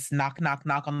is this? Knock, knock,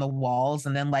 knock on the walls,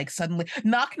 and then like suddenly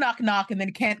knock, knock, knock, and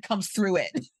then Kent comes through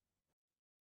it.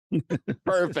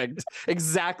 Perfect.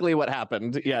 Exactly what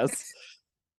happened. Yes.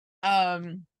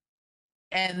 And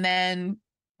then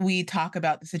we talk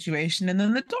about the situation, and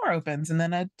then the door opens, and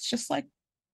then it's just like,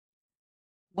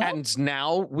 well, and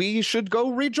now we should go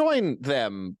rejoin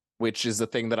them, which is the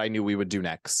thing that I knew we would do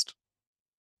next.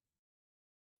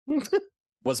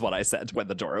 Was what I said when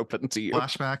the door opened to you.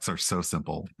 Flashbacks are so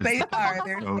simple. They are.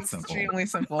 They're so extremely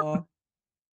simple. All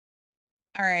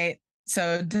right.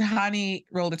 So Dahani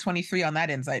rolled a 23 on that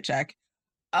insight check.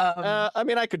 I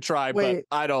mean, I could try, wait.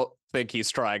 but I don't think he's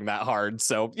trying that hard.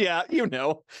 So yeah,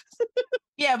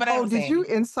 Yeah, but did you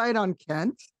insight on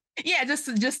Kent? Yeah, just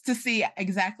to see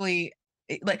exactly.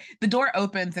 Like, the door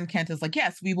opens and Kent is like,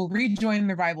 yes, we will rejoin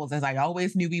the rivals, as I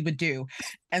always knew we would do.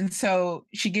 And so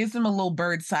she gives him a little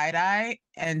bird side eye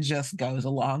and just goes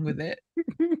along with it.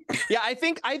 Yeah, I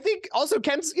think also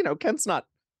Kent's not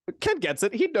Ken gets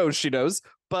it. He knows she knows.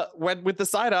 But when with the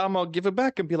sidearm, I'll give it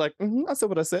back and be like, I said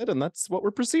what I said, and that's what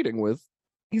we're proceeding with.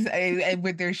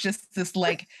 There's just this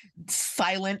like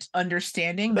silent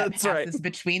understanding that That's right. passes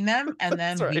between them, and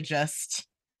then That's we right. just,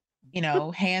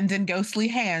 hand in ghostly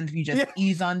hand, we just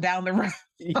ease on down the road.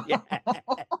 Yes.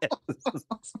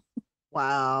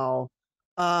 Wow.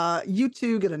 You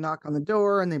two get a knock on the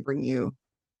door and they bring you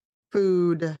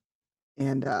food.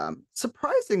 And not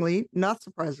surprisingly,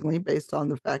 based on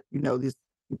the fact these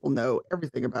people know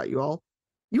everything about you all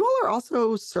are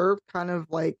also served kind of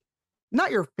like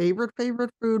not your favorite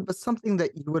food, but something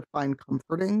that you would find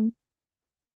comforting.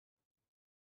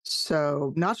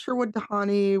 So not sure what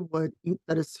Dahani would eat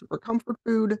that is super comfort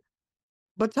food,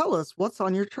 but tell us what's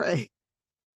on your tray.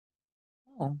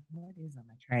 Oh, what is on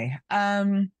my tray?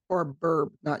 Or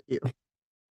Burb, not you.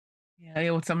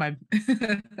 Yeah, what's on my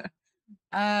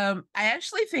I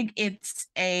actually think it's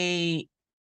and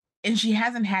she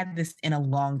hasn't had this in a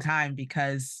long time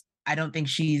because I don't think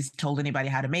she's told anybody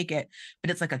how to make it, but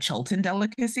it's like a Chultan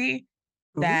delicacy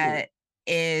that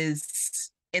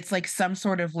it's like some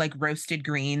sort of like roasted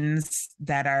greens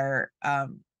that are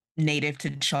native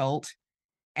to Chult,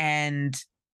 and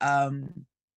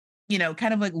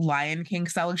kind of like Lion King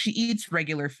style. Like, she eats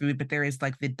regular food, but there is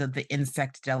like the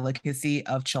insect delicacy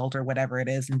of Chult or whatever it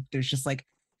is, and there's just like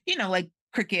like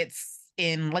crickets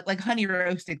in like honey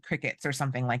roasted crickets or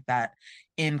something like that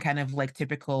in kind of like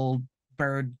typical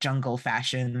bird jungle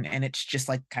fashion, and it's just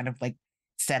like kind of like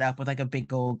set up with like a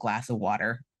big old glass of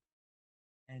water.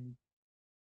 And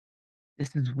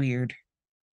this is weird.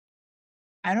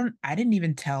 I didn't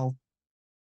even tell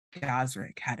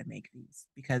Gazrick how to make these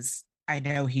because I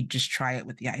know he'd just try it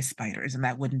with the ice spiders, and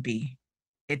that wouldn't be.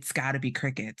 It's got to be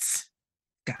crickets.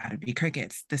 Got to be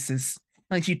crickets. This is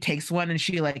like, she takes one and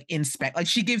she like like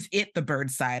she gives it the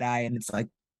bird side eye, and it's like,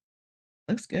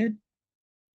 looks good.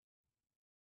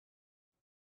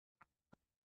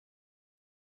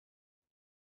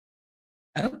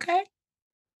 Okay,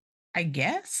 I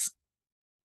guess.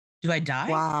 Do I die?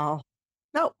 Wow.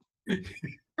 No.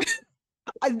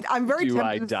 I'm very Do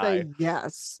I tempted to die? say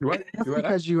yes. Do I Just die?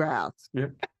 because you asked. Yeah.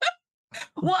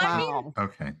 Well, I mean, Wow.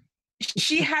 Okay.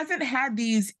 she hasn't had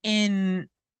these in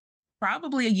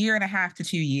probably 1.5 to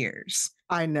 2 years.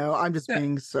 I know. I'm just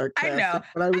being sarcastic. I know.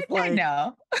 But I was I like,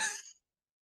 know.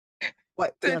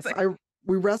 what? So Yes, it's like,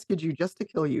 we rescued you just to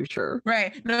kill you, sure.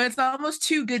 right. No, it's almost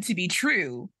too good to be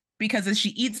true, because as she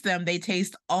eats them, they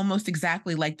taste almost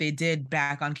exactly like they did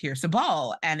back on Kier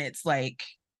Sabal. And it's like,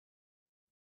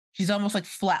 she's almost like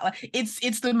flat. Like,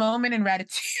 it's the moment in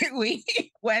Ratatouille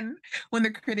when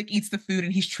the critic eats the food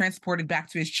and he's transported back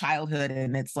to his childhood,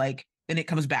 and it's like, then it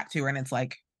comes back to her and it's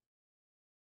like,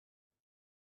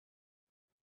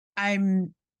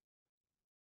 I'm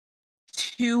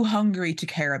too hungry to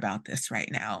care about this right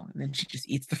now. And then she just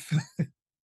eats the food.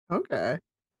 Okay.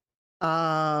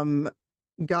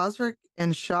 Gazrick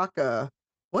and Shaka,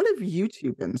 what have you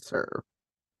two been served?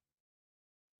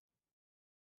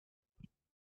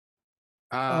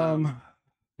 No,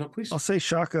 please. I'll say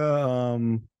Shaka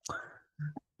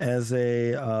as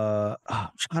a I'm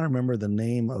trying to remember the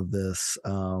name of this.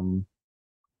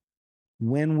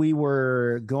 When we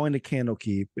were going to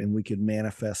Candlekeep and we could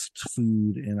manifest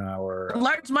food in our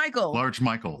Large Michael. Large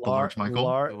Michael. The large Michael. The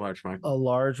large Michael. A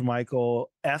large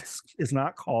Michael-esque is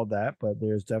not called that, but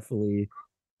there's definitely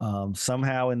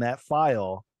somehow in that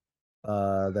file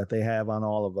that they have on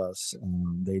all of us,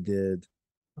 they did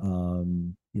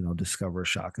discover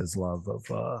Shaka's love of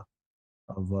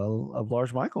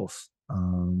large Michaels.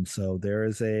 So there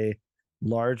is a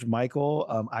large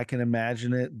Michael. I can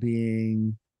imagine it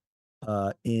being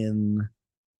in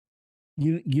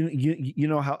you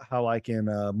know how like in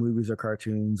movies or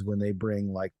cartoons when they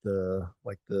bring like the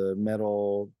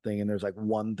metal thing and there's like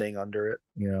one thing under it,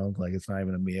 like it's not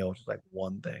even a meal, it's just like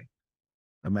one thing.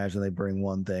 Imagine they bring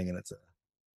one thing and it's a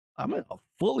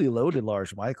fully loaded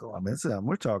large Michael. I mean,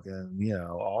 we're talking,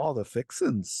 all the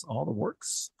fixins, all the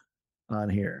works on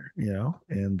here,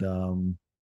 and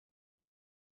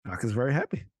Doc is very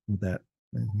happy with that.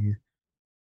 And he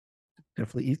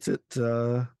definitely eats it.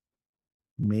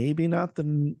 Maybe not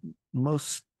the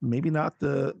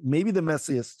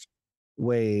messiest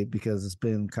way, because it's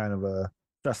been kind of a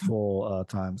stressful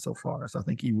time so far. So I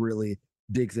think he really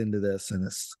digs into this, and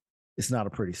it's not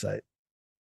a pretty sight.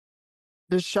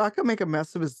 Does Shaka make a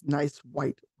mess of his nice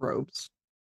white robes?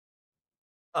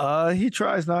 He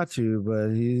tries not to, but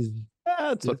he's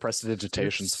that's what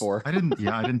prestidigitation's for. I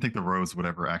didn't think the rows would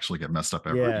ever actually get messed up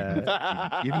ever.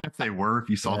 Yeah. Even if they were, if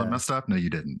you saw them messed up, no, you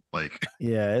didn't. Like,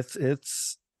 yeah,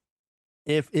 it's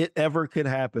if it ever could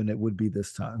happen, it would be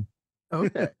this time.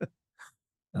 Okay.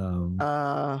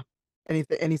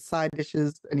 Anything, any side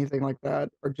dishes, anything like that,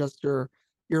 or just your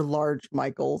large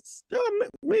Michaels?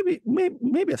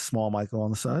 Maybe a small Michael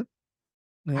on the side.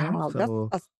 Yeah, so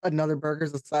That's another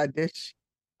burger's a side dish.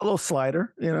 a little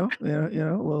slider, a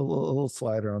little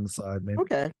slider on the side, maybe.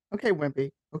 Okay,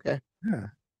 Wimpy. Okay. Yeah.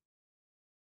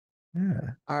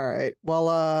 All right.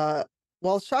 Well,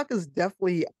 while Shock is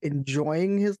definitely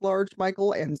enjoying his large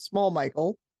Michael and small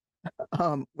Michael,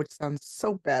 which sounds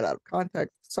so bad out of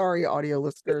context. Sorry, audio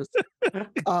listeners.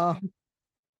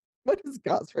 What is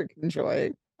Gazrick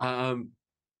enjoying?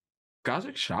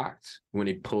 Gazrick's shocked when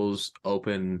he pulls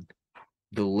open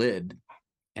the lid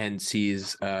and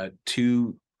sees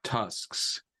two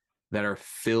tusks that are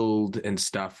filled and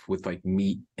stuffed with like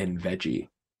meat and veggie.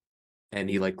 And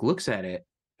he like looks at it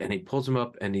and he pulls them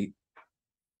up and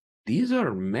these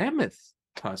are mammoth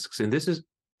tusks. And this is,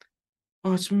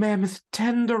 it's mammoth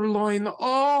tenderloin.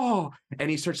 Oh, and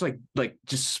he starts like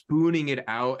just spooning it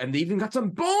out. And they even got some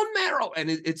bone marrow. And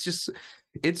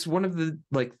it's one of the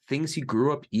like things he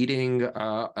grew up eating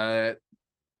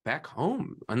back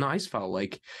home on the Icefell.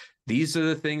 Like these are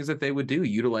the things that they would do,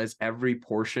 utilize every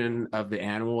portion of the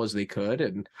animal as they could.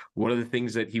 And one of the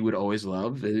things that he would always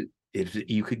love, if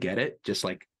you could get it, just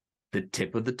like the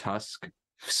tip of the tusk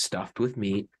stuffed with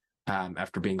meat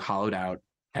after being hollowed out.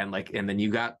 And then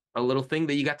you got a little thing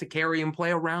that you got to carry and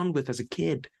play around with as a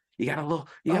kid. You got a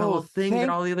little thing that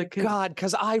all the other kids. God,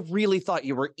 because I really thought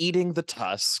you were eating the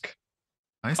tusk.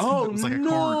 I assumed it was like a corn.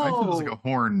 I thought it was like a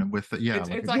horn with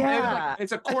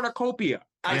it's a cornucopia.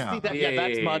 I see that. Yeah,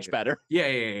 that's much better. Yeah.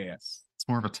 It's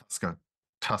more of a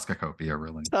Tuscacopia,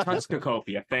 really.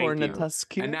 Tuscacopia. Thank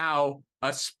you. And now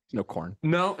no corn.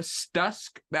 No,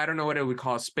 Stusk. I don't know what it would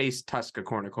call, space Tusca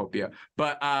cornucopia,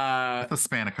 but the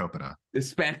Spanakopita. The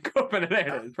Spanakopita.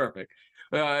 There it is. Perfect.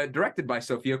 Directed by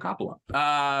Sofia Coppola.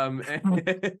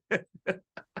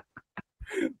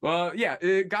 Well, yeah,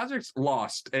 Gazrick's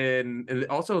lost, and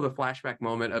also the flashback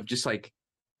moment of just like,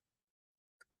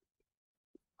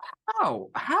 how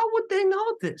would they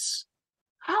know this?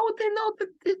 How would they know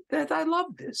that I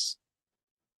love this?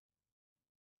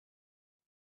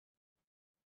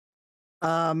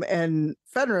 And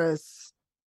Fenris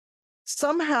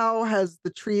somehow has the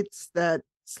treats that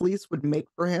Sleece would make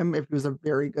for him if he was a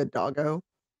very good doggo.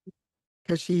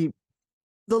 Because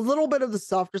the little bit of the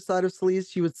softer side of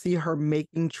Sleece, you would see her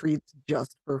making treats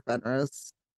just for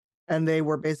Fenris. And they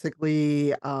were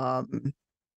basically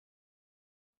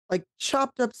like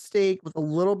chopped up steak with a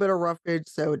little bit of roughage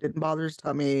so it didn't bother his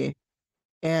tummy.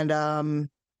 And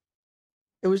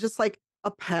it was just like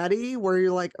a patty where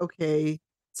you're like, okay,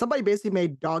 somebody basically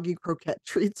made doggy croquette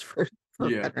treats for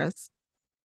Fenris.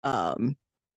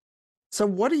 So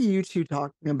what are you two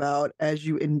talking about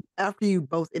after you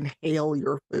both inhale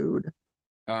your food?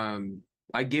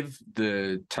 I give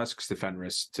the tusks to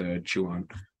Fenris to chew on.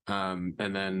 And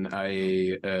then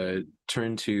I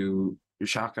turn to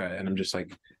Shaka and I'm just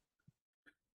like,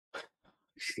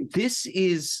 this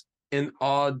is an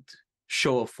odd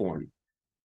show of form.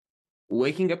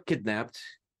 Waking up kidnapped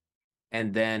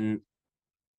and then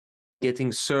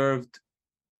getting served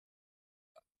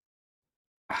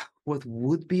what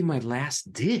would be my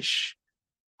last dish.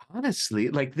 Honestly,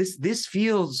 like this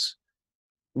feels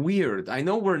weird. I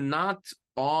know we're not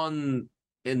in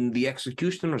the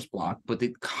executioner's block, but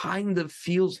it kind of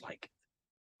feels like it.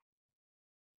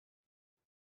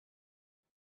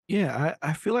 Yeah,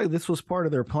 I feel like this was part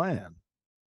of their plan,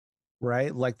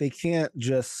 right? Like they can't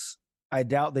just, I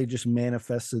doubt they just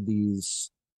manifested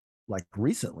these like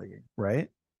recently, right?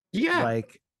 Yeah.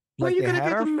 Like well, they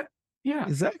had our, yeah,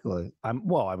 exactly.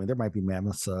 There might be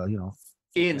mammoths,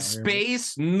 in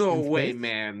space. No way, space?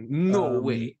 Man. No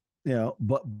way.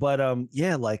 But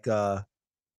yeah, like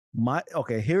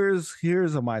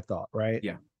here's my thought, right?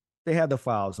 Yeah. They had the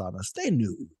files on us. They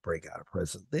knew we would break out of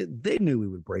prison. They knew we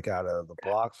would break out of the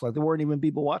blocks. Like there weren't even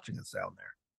people watching us down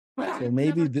there. Well, so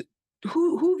maybe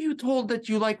who have you told that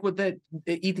you like with that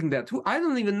eating that? I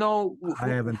don't even know. I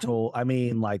haven't told. I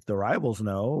mean, like the rivals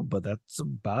know, but that's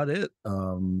about it.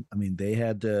 I mean, they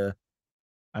had to.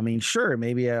 I mean, sure,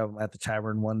 maybe at the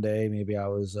tavern one day, maybe I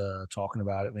was talking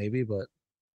about it, maybe, but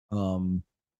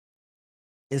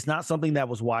it's not something that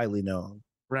was widely known.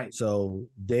 Right. So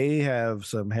they have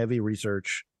some heavy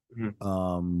research.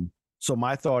 Mm-hmm. So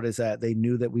my thought is that they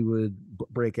knew that we would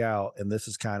break out, and this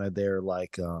is kind of their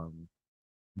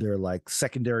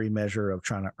secondary measure of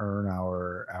trying to earn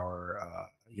our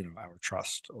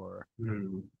trust or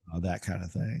that kind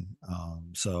of thing.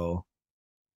 So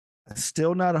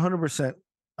still not 100%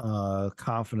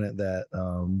 confident that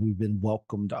we've been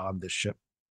welcomed on this ship,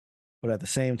 but at the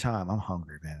same time, I'm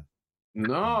hungry, man.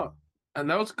 No. And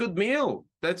that was a good meal.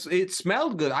 It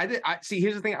smelled good. I see.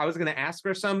 Here's the thing. I was gonna ask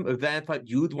for some, but then I thought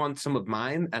you'd want some of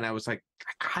mine, and I was like,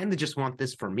 I kind of just want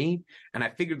this for me. And I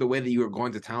figured the way that you were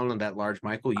going to town on that large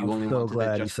Michael, you I'm only so wanted it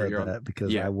glad you just for said your that own.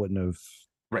 because Yeah. I wouldn't have.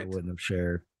 Right. I wouldn't have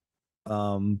shared.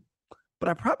 But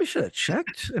I probably should have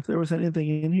checked if there was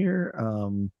anything in here.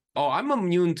 Oh, I'm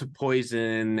immune to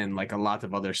poison and like a lot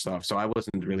of other stuff, so I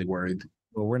wasn't really worried.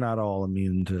 Well, we're not all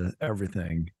immune to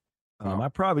everything. I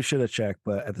probably should have checked,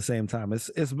 but at the same time,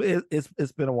 it's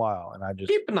been a while, and I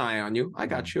just Keep an eye on you. I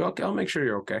got you. Okay, I'll make sure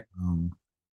you're okay.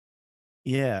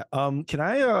 Yeah. Can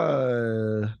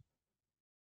I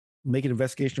make an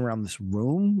investigation around this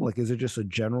room? Like, is it just a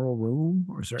general room,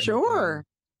 or is there? Sure.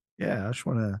 Anything? Yeah, I just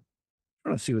want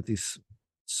to see what these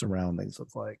surroundings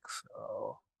look like.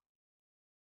 So,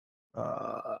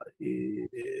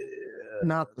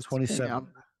 Not the 27. spam.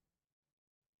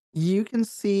 You can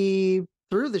see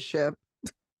through the ship.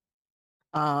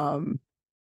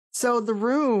 So the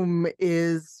room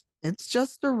it's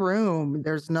just a room.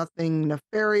 There's nothing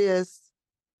nefarious.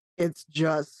 It's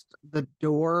just the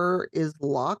door is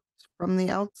locked from the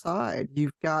outside.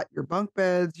 You've got your bunk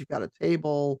beds, you've got a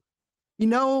table.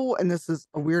 And this is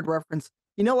a weird reference.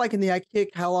 Like in the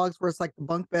IKEA catalogs where it's like the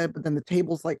bunk bed, but then the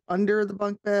table's like under the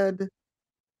bunk bed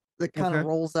that kind of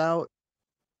rolls out.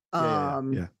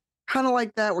 Yeah. Kind of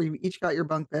like that, where you each got your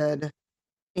bunk bed,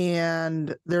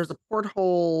 and there's a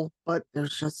porthole, but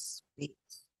there's just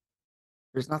space.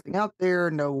 There's nothing out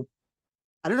there. No,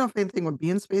 I don't know if anything would be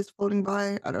in space floating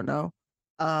by. I don't know.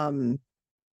 But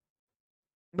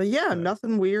yeah,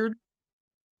 nothing weird.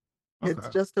 It's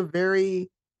just a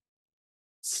very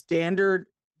standard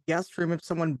guest room if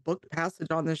someone booked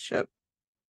passage on this ship.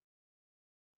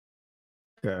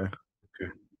 Okay.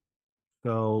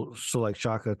 So like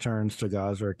Shaka turns to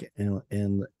Gazrick and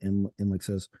like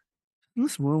says, "Doesn't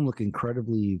this room look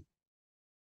incredibly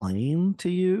plain to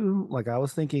you? Like I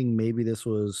was thinking maybe this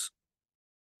was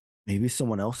maybe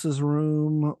someone else's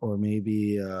room, or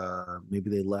maybe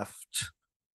they left,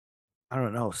 I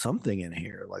don't know, something in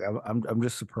here. Like I'm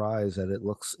just surprised that it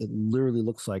literally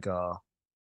looks like a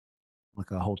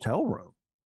hotel room,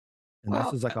 and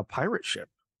this is like a pirate ship."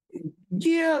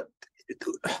 Yeah,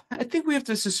 I think we have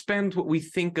to suspend what we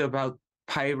think about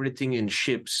pirating in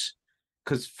ships,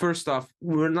 because first off,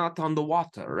 we're not on the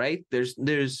water, right?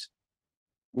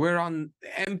 We're on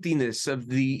emptiness of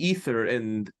the ether,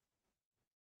 and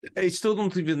I still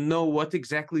don't even know what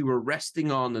exactly we're resting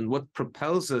on and what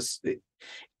propels us.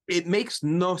 It makes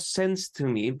no sense to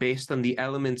me based on the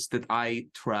elements that I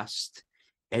trust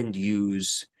and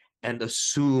use and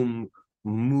assume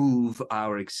move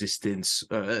our existence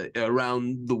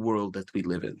around the world that we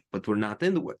live in, but we're not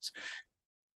in the woods.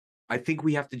 I think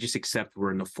we have to just accept we're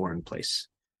in a foreign place.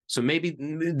 So maybe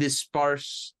this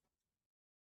sparse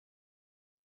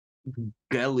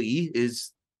gully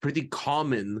is pretty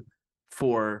common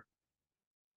for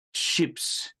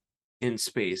ships in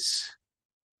space.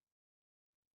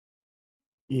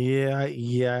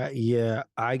 Yeah.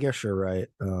 I guess you're right.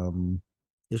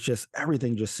 It's just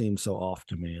everything just seems so off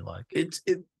to me. Like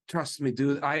trust me,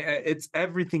 dude. It's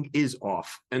everything is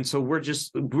off, and so we're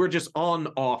just on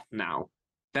off now.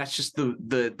 That's just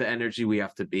the energy we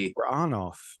have to be. We're on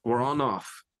off. We're on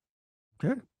off.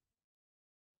 Okay.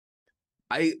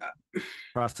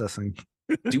 Processing.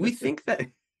 Do we think that?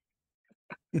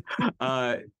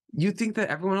 You think that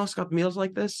everyone else got meals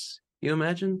like this? You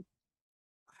imagine?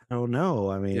 I don't know.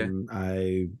 I mean,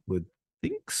 I would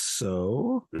think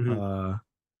so. Mm-hmm.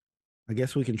 I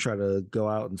guess we can try to go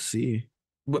out and see.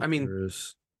 Well, I mean,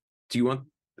 do you want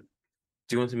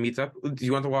to meet up? Do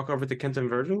you want to walk over to Kent and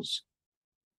Virgil's?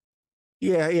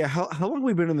 Yeah. How long have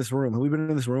we been in this room? Have we been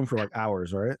in this room for like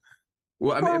hours, right?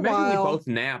 Well, I mean, imagine we both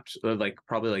napped,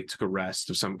 probably took a rest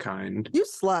of some kind. You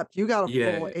slept. You got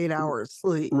a full 8 hours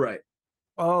sleep. Right.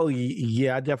 Oh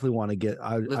yeah, I definitely want to get.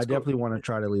 I definitely want to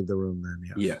try to leave the room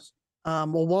then. Yes.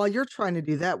 Well, while you're trying to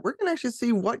do that, we're gonna actually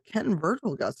see what Kent and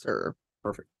Virgil got served.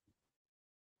 Perfect.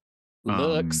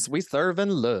 Looks, we serve in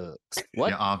looks.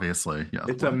 What? Yeah, obviously. Yeah.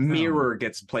 It's a mirror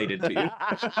gets plated to you.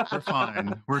 We're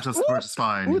fine. We're just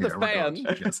fine. Who the here. fan?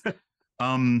 Yes.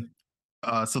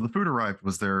 So the food arrived.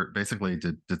 Was there basically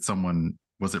did someone,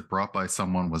 was it brought by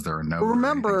someone? Was there a note?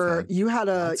 Remember, you had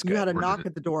a Or knock did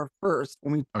at the door first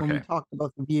when we talked to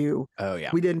both of you. Oh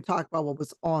yeah. We didn't talk about what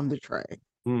was on the tray.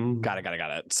 Got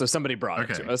it. So somebody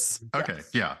brought it to us. Okay. Yes.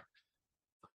 Yeah.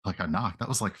 Like a knock. That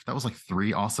was like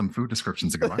 3 awesome food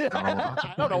descriptions ago. I forgot all about that.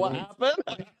 I don't know what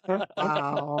happened.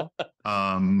 Wow.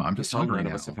 I'm just hungry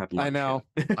now. I know.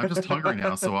 I'm just hungry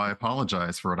now, so I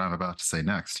apologize for what I'm about to say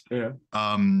next. Yeah.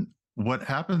 What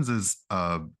happens is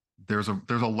there's a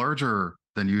larger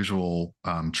usual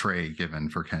tray given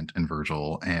for Kent and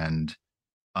Virgil, and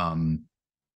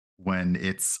when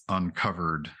it's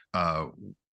uncovered,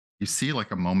 you see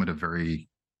like a moment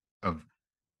of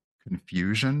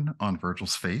confusion on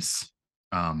Virgil's face,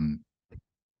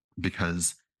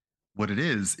 because what it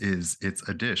is it's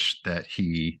a dish that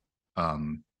he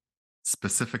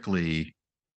specifically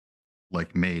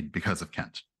like made because of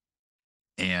Kent,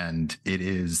 and it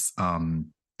is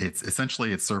it's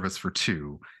essentially it's service for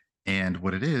two, and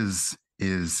what it is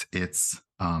it's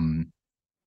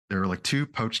there are like 2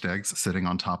 poached eggs sitting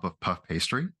on top of puff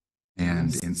pastry,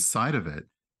 and inside of it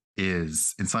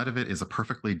is a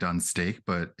perfectly done steak,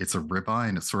 but it's a ribeye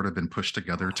and it's sort of been pushed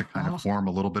together to kind of form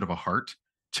a little bit of a heart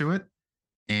to it.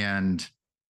 And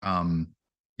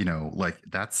like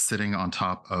that's sitting on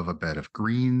top of a bed of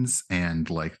greens, and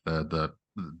like the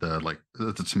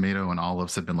tomato and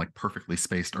olives have been like perfectly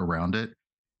spaced around it.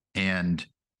 And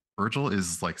Virgil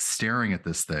is like staring at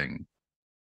this thing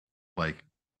like,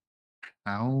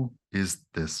 how is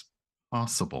this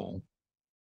possible?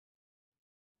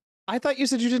 I thought you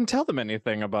said you didn't tell them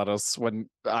anything about us when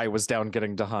I was down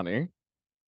getting Dahani.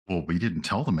 Well, we didn't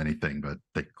tell them anything, but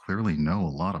they clearly know a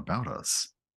lot about us.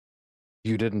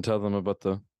 You didn't tell them about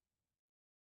the...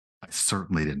 I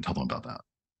certainly didn't tell them about that.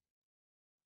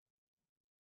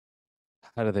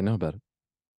 How do they know about it?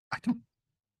 I don't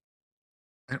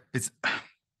it's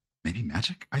maybe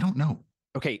magic? I don't know.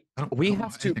 Okay, I don't we know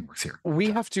have how to anything works here.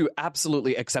 we have to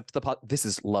absolutely accept the pot. This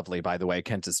is lovely, by the way.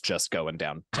 Kent is just going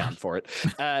downtown for it.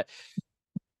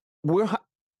 We're I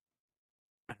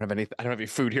don't have any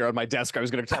food here on my desk. I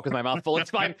was going to talk with my mouth full.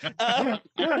 It's fine. I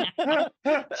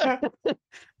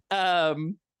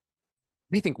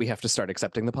think we have to start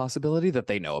accepting the possibility that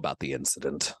they know about the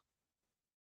incident.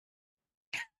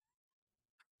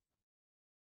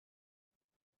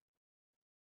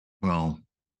 Well,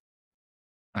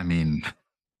 I mean,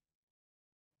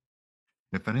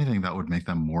 if anything, that would make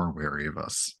them more wary of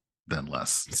us than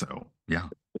less. So, yeah.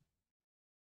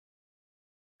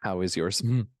 How is yours?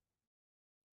 I'm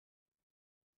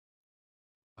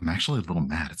actually a little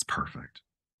mad. It's perfect.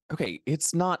 Okay,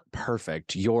 it's not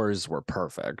perfect. Yours were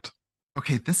perfect.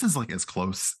 Okay, this is like as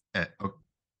close at. Oh,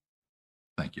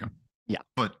 thank you. Yeah.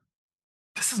 But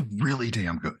this is really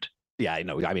damn good. Yeah, I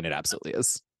know. I mean, it absolutely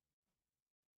is.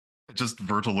 Just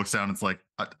Virgil looks down and it's like,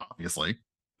 obviously.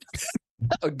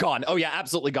 Gone. Oh, yeah,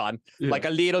 absolutely gone. Yeah. Like a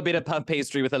little bit of puff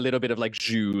pastry with a little bit of like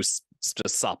juice,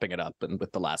 just sopping it up, and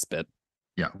with the last bit.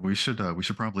 Yeah, we should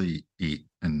probably eat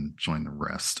and join the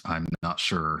rest. I'm not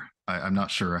sure. I'm not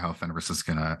sure how Fenris is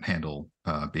gonna handle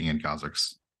being in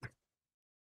Gazrick's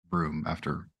room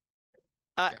after.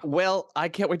 Well, I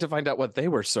can't wait to find out what they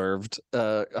were served.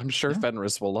 I'm sure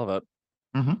Fenris will love it.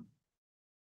 Mm-hmm.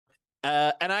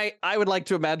 And I would like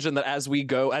to imagine that as we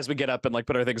get up and like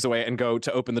put our things away and go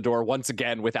to open the door once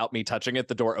again without me touching it,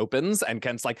 the door opens and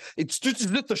Kent's like, "It's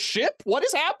just the ship? What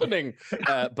is happening?"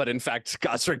 But in fact,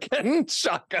 Gazrick and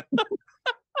Shaka.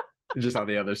 Just on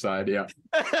the other side, yeah.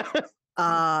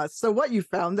 So what you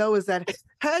found though is that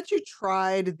had you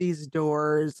tried these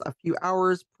doors a few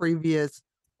hours previous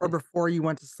or before you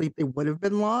went to sleep, they would have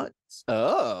been locked.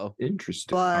 Oh,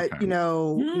 Interesting. But Okay.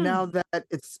 now that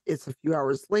it's a few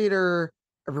hours later,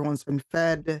 everyone's been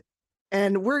fed,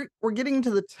 and we're getting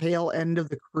to the tail end of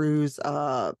the cruise,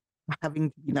 having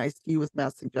to be nice to you with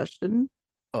mass suggestion.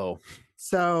 oh.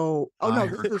 So, I no,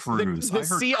 heard this is cruise. The I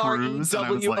heard cruise, and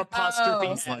I was CREW like, apostrophe I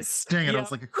was like, S. dang it! I Yep.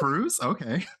 was like, a cruise?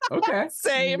 Okay. Okay.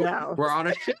 Same. no. We're on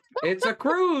a ship. It's a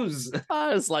cruise.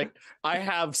 I was like, I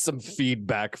have some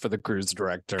feedback for the cruise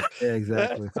director. Yeah,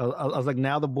 exactly. I was like,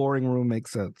 now the boring room makes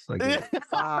sense. Like,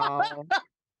 Wow.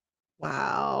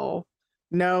 Wow.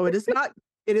 No, it is not.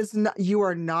 It is not. You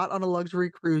are not on a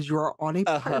luxury cruise. You are on a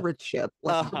pirate ship.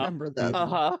 Let's remember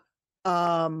that.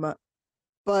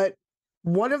 But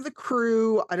one of the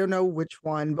crew, I don't know which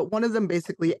one, but one of them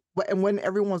basically, and when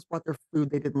everyone's brought their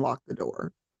food, they didn't lock the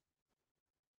door.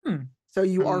 So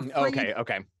you are free.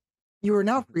 Okay. You are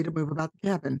now free to move about the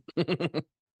cabin.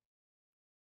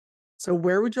 So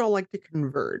where would y'all like to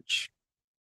converge?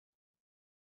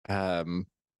 I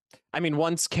mean,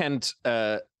 once Kent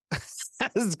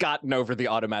has gotten over the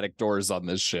automatic doors on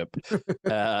this ship,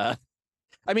 I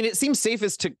mean, it seems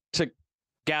safest to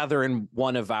gather in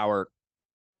one of our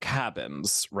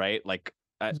cabins, right? Like,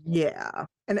 Yeah.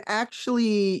 And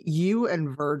actually, you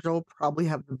and Virgil probably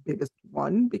have the biggest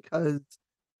one because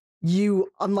you,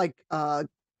 unlike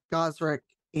Gazrick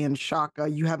and Shaka,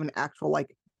 you have an actual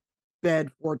like bed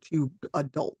for 2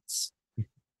 adults.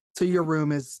 So your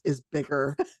room is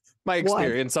bigger. My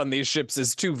experience on these ships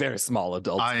is two very small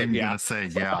adults. I'm gonna say,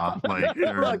 yeah, like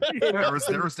there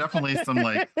was definitely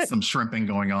some shrimping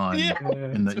going on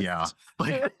in the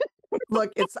like.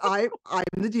 Look, I'm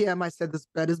the DM. I said this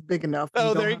bed is big enough.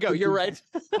 Oh, there you go. You're right.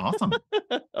 Awesome.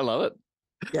 I love it.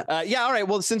 Yeah. Yeah. All right.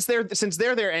 Well, since they're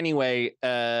there anyway,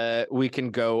 we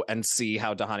can go and see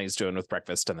how Dahani's doing with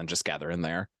breakfast, and then just gather in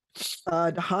there.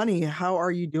 Dahani, how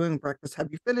are you doing breakfast? Have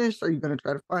you finished? Are you going to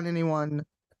try to find anyone?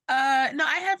 No,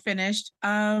 I have finished.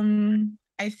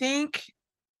 I think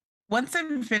once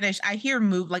I'm finished, I hear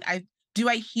do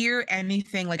I hear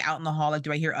anything like out in the hall? Like,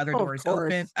 do I hear other doors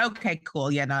open? Okay, cool.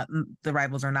 Yeah, the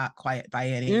rivals are not quiet by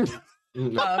any.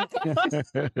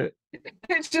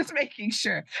 It's just making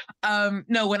sure.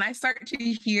 No, when I start to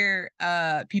hear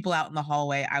people out in the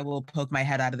hallway, I will poke my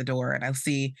head out of the door and I'll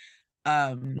see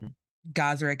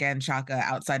Gazrick and Shaka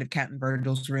outside of Kent and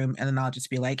Virgil's room, and then I'll just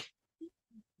be like,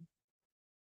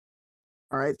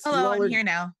 all right. So hello, I'm here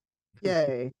now.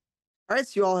 Yay. All right,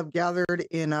 so you all have gathered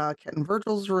in Kent and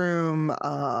Virgil's room,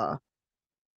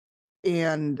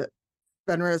 and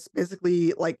Fenris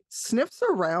basically like sniffs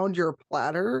around your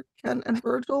platter, Kent and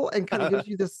Virgil, and kind of gives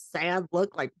you this sad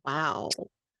look like, wow,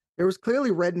 there was clearly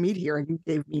red meat here and you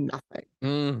gave me nothing.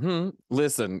 Mm-hmm.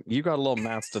 Listen, you got a little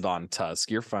mastodon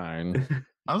tusk. You're fine.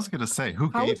 I was gonna say,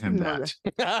 who gave him that?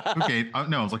 Who gave?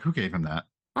 No, I was like, who gave him that?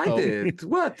 I did.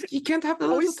 What? You can't have the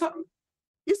little tongue.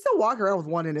 He's still walking around with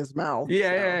one in his mouth.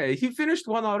 Yeah, he finished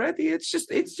one already. It's just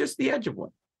the edge of one.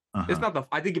 It's not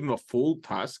I didn't give him a full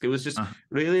tusk. It was just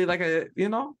really like a, Yeah.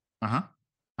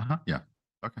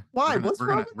 Okay. Why?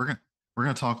 We're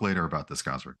gonna talk later about this,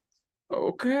 Gazrick.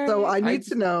 Okay. So I need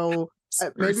to know.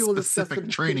 Maybe we'll discuss specific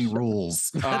training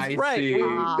rules. That's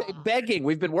right. Begging.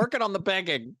 We've been working on the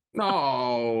begging.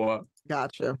 No.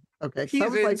 Gotcha. Okay. He's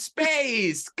in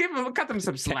space. Cut him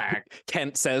some slack.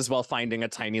 Kent says while finding a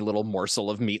tiny little morsel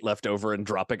of meat left over and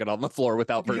dropping it on the floor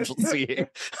without Virgil seeing.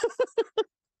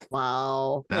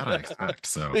 Wow. That I expect.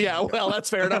 So yeah, well, that's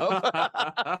fair enough.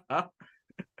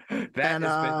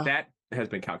 That has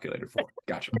been calculated for.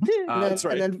 Gotcha. That's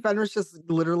right. And then Fenris just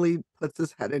literally puts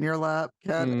his head in your lap,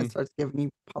 Ken, and starts giving you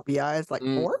puppy eyes like,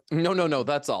 more? No,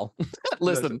 that's all.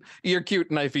 Listen, you're cute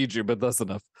and I feed you, but that's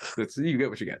enough. You get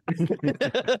what you get.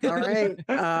 All right.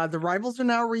 The rivals are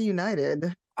now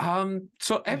reunited.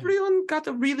 So everyone got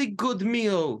a really good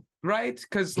meal, right?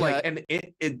 Because like an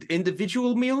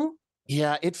individual meal.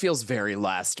 Yeah, it feels very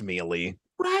last mealy.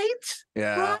 Right?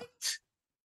 Yeah.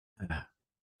 Right?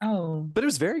 Oh. But it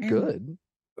was very good.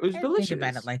 It was delicious. Think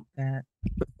about it like that.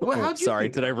 Well, sorry,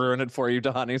 did I ruin it for you,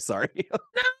 Dahani? Sorry. No,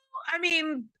 I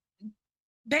mean,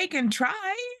 they can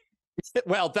try.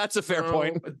 Well, that's a fair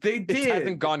point. They did. It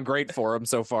hasn't gone great for them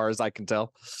so far as I can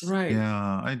tell. Right.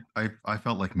 Yeah, I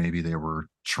felt like maybe they were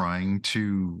trying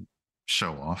to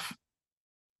show off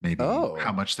maybe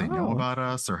how much they know about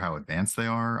us or how advanced they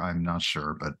are. I'm not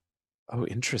sure, but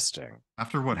interesting.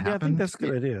 After what happened, I think that's a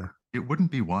good idea. It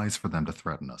wouldn't be wise for them to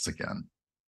threaten us again.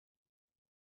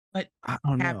 But I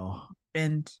don't know.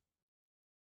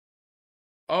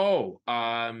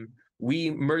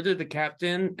 We murdered the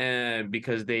captain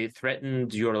because they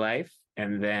threatened your life,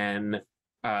 and then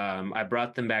I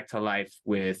brought them back to life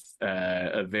with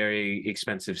a very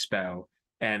expensive spell.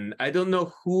 And I don't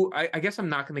know who. I guess I'm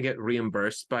not going to get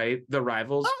reimbursed by the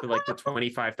rivals for like the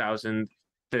 25,000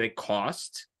 that it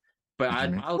cost. But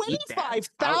I'll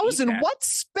 25,000. What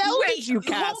spell did you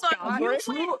cast?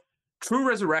 True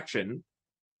Resurrection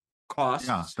costs.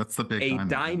 Yeah, that's the big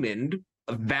diamond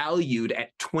valued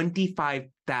at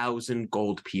 25,000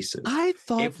 gold pieces. I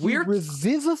thought you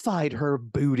revivified her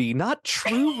booty, not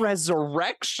True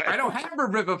Resurrection. I don't have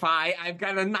Revivify. I've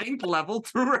got a 9th level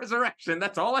True Resurrection.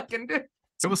 That's all I can do.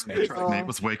 It was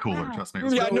way cooler. Trust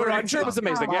me. I'm sure it was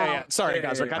amazing. Yeah. Sorry,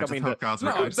 Gazrick. I don't mean to.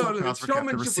 Gazrick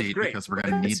kept the receipt because we're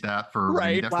going to need that for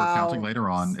counting later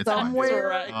on.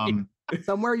 It's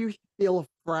somewhere you feel a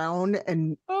frown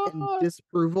and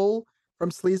disapproval from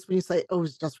Sleaze when you say, "Oh,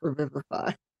 it's just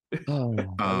Revivify." Oh,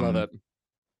 I love it.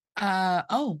 How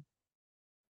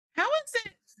is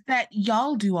it that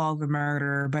y'all do all the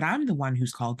murder, but I'm the one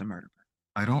who's called the murderer?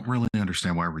 I don't really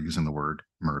understand why we're using the word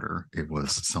murder. It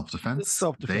was self-defense.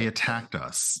 They attacked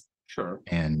us. Sure.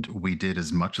 And we did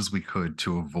as much as we could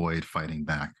to avoid fighting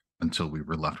back until we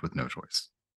were left with no choice.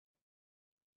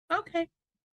 Okay.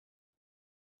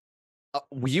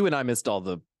 You and I missed all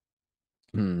the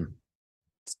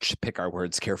let's pick our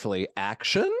words carefully.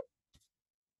 Action?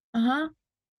 Uh-huh.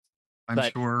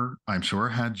 I'm sure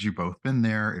had you both been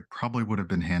there, it probably would have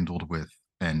been handled with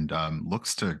and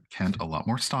looks to Kent a lot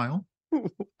more style.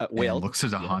 And looks to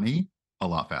Dahani a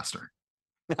lot faster.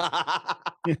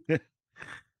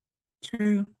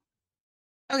 True.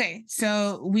 Okay,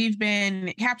 so we've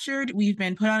been captured, we've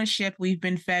been put on a ship, we've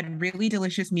been fed really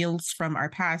delicious meals from our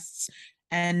pasts,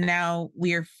 and now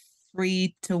we're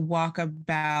free to walk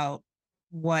about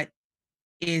what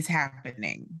is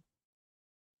happening.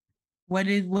 What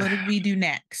did we do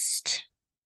next?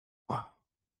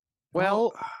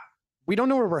 Well, we don't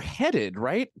know where we're headed,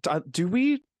 right? Do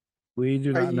we? We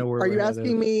do not know where Are we're you headed.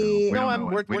 asking me? We No, don't know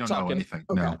we're we don't know talking. anything.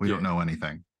 Okay. No, we don't know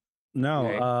anything. No,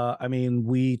 Okay. I mean,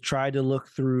 we tried to look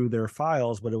through their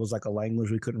files, but it was like a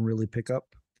language we couldn't really pick up.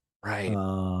 Right.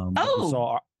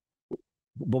 But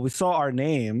we saw our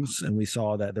names, and we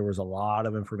saw that there was a lot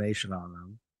of information on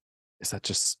them. Is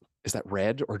that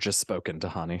read or just spoken to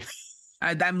Hani?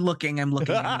 I'm looking. I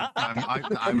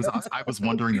was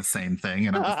wondering the same thing,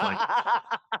 and I was like,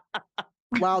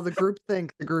 Wow, the group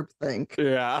think.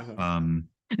 Yeah.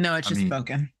 No, it's just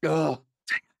spoken. Ugh.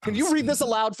 Can you read this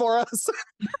aloud for us?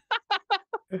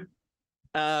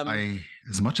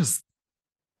 As much as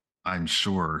I'm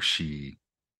sure she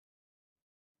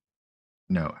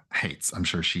hates. I'm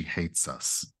sure she hates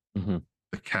us. Mm-hmm.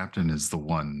 The captain is the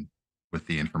one with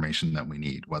the information that we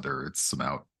need, whether it's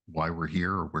about why we're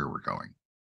here or where we're going.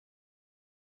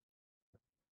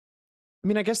 I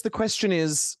mean, I guess the question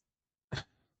is,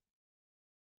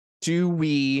 do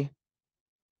we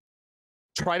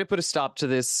try to put a stop to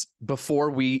this before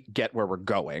we get where we're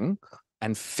going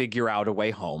and figure out a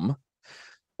way home?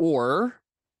 Or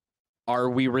are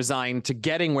we resigned to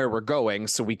getting where we're going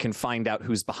so we can find out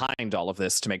who's behind all of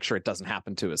this to make sure it doesn't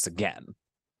happen to us again?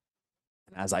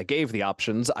 And as I gave the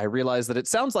options, I realized that it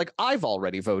sounds like I've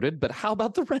already voted, but how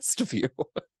about the rest of you?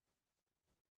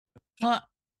 Well,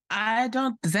 I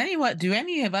don't. Do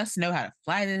any of us know how to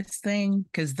fly this thing?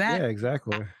 Because Yeah,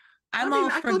 exactly. I'm all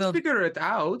for the. figure it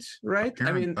out, right?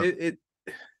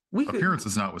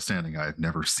 Appearances notwithstanding, I've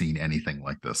never seen anything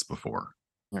like this before.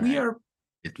 We are.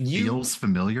 It feels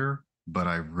familiar, but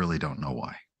I really don't know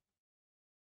why.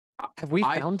 Have we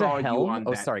found a saw you helm? on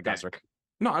Oh, that sorry, deck. Gazrick.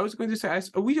 No, I was going to say,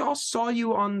 we all saw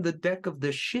you on the deck of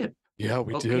the ship. Yeah,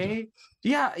 we Okay.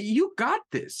 Yeah, you got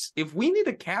this. If we need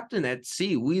a captain at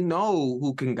sea, we know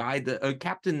who can guide a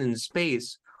captain in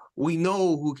space. We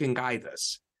know who can guide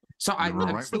us. So You were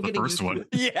I'm right still with the getting first used to one.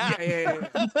 it. Yeah.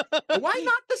 Why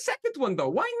not the second one though?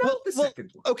 Why not the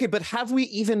second one? Okay, but have we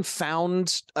even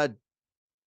found a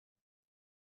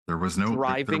There was no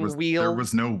driving wheel? There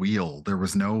was no wheel. There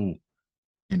was no,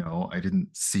 I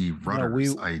didn't see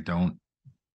rudders.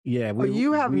 Yeah,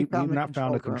 you haven't we've found the not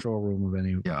found a control control room of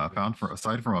any. Yeah, I found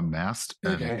aside from a mast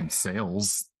and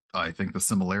sails, I think the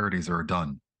similarities are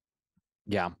done.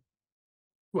 Yeah.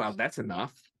 Well, that's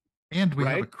enough. And we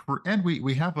have Right? a crew, and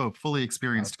we have a fully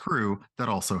experienced crew that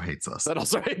also hates us. That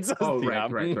also hates us. Oh, yeah.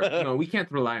 right. No, we can't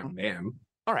rely on them.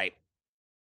 All right.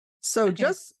 So Okay.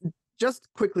 just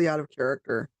quickly out of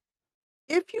character,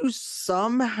 if you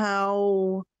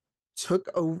somehow took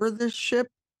over this ship,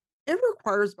 it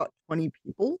requires about 20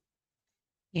 people,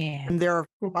 Yeah. and there are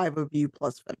 5 of you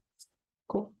plus Fenris.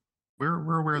 Cool.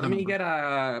 We're aware of Let the me number.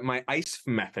 get my ice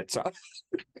methods up.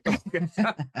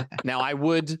 Now, I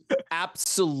would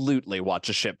absolutely watch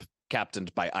a ship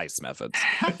captained by ice methods.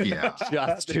 Yeah.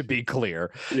 Just to be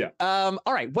clear. Yeah. All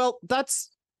right. Well,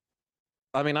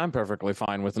 I'm perfectly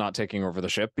fine with not taking over the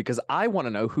ship because I want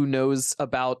to know who knows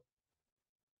about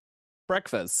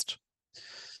breakfast.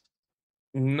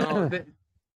 No,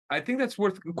 I think that's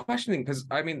worth questioning because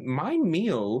my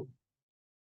meal,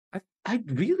 I've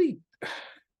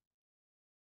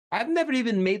never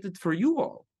even made it for you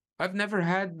all. I've never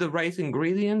had the right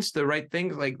ingredients, the right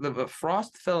things. Like the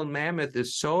Frostfell mammoth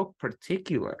is so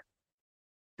particular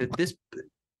that this,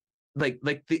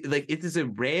 it is a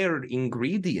rare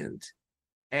ingredient,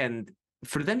 and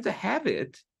for them to have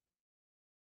it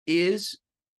is,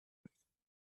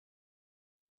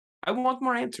 I want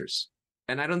more answers.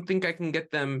 And I don't think I can get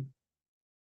them.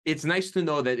 It's nice to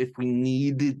know that if we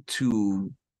needed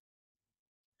to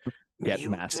Get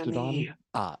Mastodon?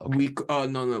 Okay. we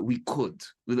could.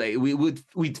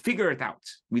 We'd figure it out.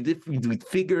 We'd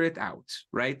figure it out,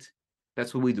 right?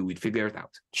 That's what we do. We'd figure it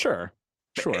out. Sure.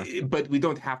 But we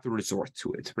don't have to resort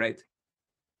to it, right?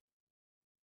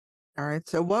 All right.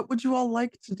 So what would you all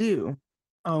like to do?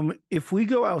 If we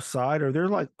go outside, are there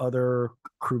like other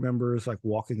crew members like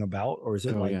walking about, or is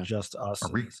it just us?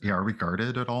 Are we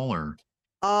guarded at all, or?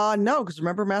 No, because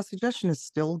remember, mass suggestion is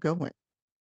still going.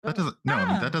 That doesn't. No, I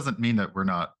mean, that doesn't mean that we're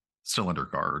not still under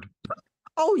guard.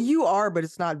 Oh, you are, but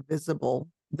it's not visible.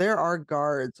 There are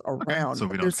guards around. So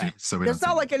we don't see. So we There's don't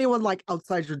not see like anyone like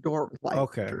outside your door with like.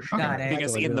 Okay. Got it.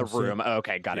 Because in the room.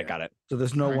 Okay, got it. So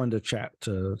there's no one to chat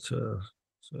to.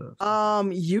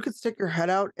 You could stick your head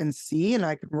out and see, and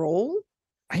I could roll.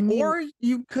 I mean, Or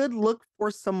you could look for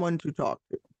someone to talk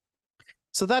to.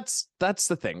 so that's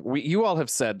the thing. You all have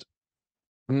said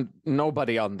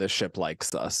nobody on this ship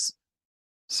likes us.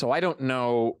 So I don't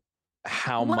know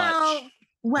how much. Well,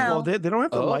 Well, they don't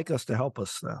have to Oh. like us to help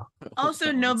us, though. also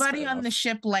That's nobody fair on the enough.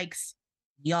 ship likes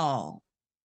y'all.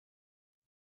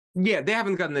 Yeah, they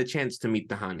haven't gotten the chance to meet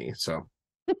the honey, so.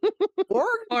 Or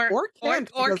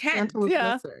Kent. or because Kent. was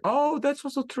Yeah. missing. Oh, that's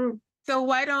also true. So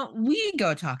why don't we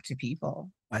go talk to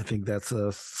people? I think that's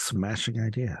a smashing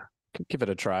idea. Give it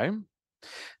a try.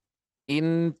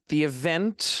 In the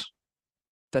event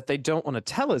that they don't want to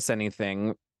tell us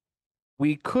anything,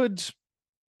 we could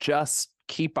just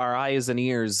keep our eyes and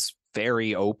ears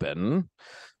very open.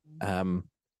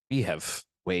 We have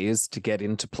ways to get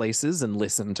into places and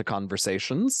listen to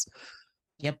conversations.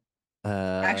 Yep.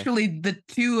 Uh, Actually, the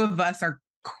two of us are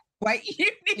quite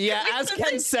unique. yeah, as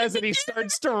Ken says it, he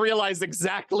starts to realize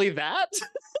exactly that.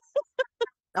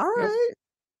 All right.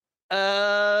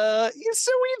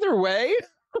 So either way,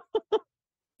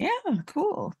 Yeah,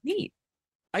 cool. Neat.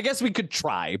 I guess we could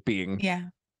try being, Yeah.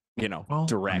 Well, I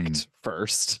direct mean-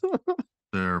 first.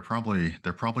 They're probably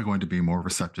going to be more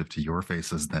receptive to your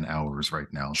faces than ours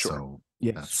right now. Sure. So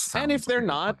Yes. that And sounds if they're like a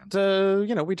not, good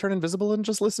plan. we turn invisible and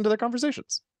just listen to their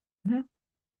conversations. I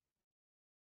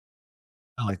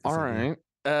like this All idea.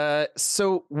 right.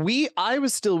 So I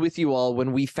was still with you all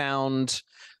when we found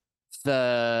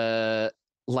the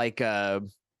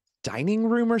dining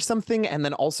room or something, and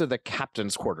then also the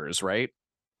captain's quarters, right?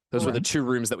 Those were the two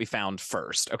rooms that we found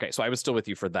first. Okay, so I was still with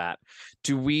you for that.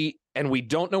 We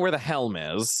don't know where the helm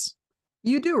is.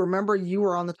 You do. Remember, you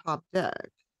were on the top deck.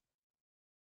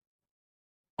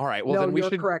 All right, well no, then we you're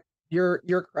should. correct. You're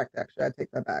correct, actually. I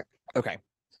take that back. Okay.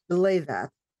 Delay that.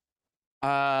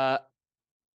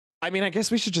 I mean, I guess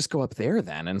we should just go up there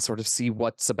then and sort of see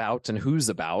what's about and who's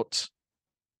about.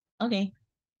 Okay.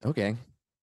 Okay.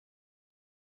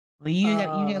 Well, you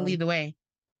gotta lead the way.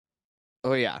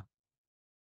 Oh yeah.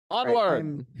 Right,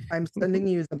 Onward. I'm sending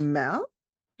you the map.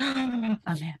 Oh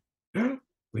man.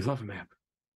 We love a map.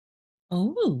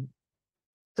 Oh.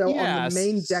 So on Yes. the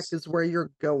main deck is where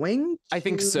you're going. I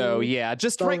think so, to yeah.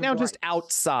 Just the right now, just right.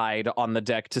 outside on the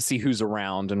deck to see who's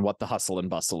around and what the hustle and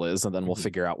bustle is, and then we'll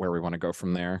figure out where we want to go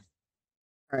from there.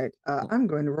 All right. I'm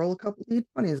going to roll a couple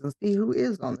D20s and see who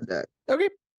is on the deck. Okay.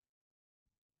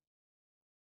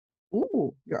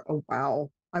 Ooh, oh wow.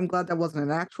 I'm glad that wasn't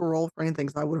an actual roll for anything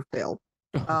because I would have failed.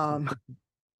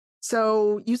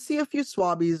 So you see a few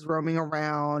swabbies roaming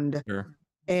around, Sure.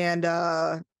 and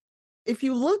if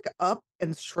you look up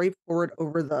and straight forward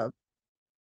over the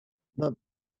bow,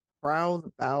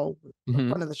 the Mhm.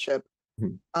 front of the ship,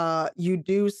 Mhm. you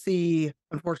do see,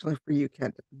 unfortunately for you,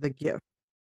 Kent, the gift.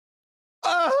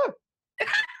 Ah!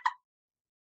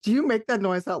 Do you make that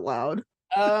noise out loud?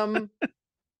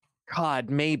 God,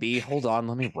 maybe. Hold on,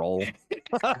 let me roll.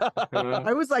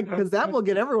 I was like, because that will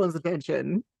get everyone's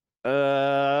attention.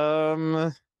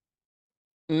 Nah,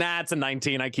 it's a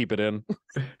 19. I keep it in.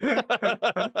 All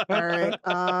right.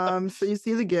 So you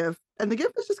see the gift, and the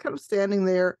gift is just kind of standing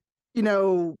there.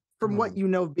 From what you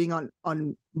know, being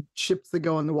on ships that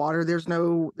go in the water, there's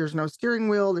no steering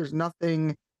wheel. There's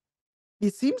nothing. He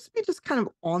seems to be just kind of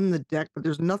on the deck, but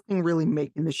there's nothing really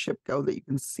making the ship go that you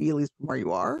can see, at least from where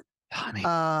you are. Honey.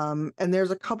 And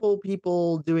there's a couple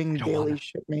people doing don't daily wanna-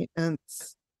 ship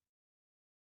maintenance.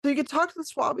 So you could talk to the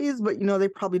swabbies, but they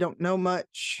probably don't know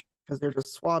much because they're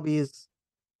just swabbies.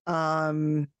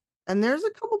 And there's a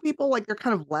couple people like they're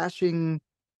kind of lashing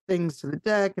things to the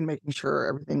deck and making sure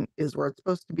everything is where it's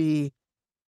supposed to be.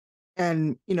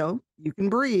 And you can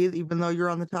breathe even though you're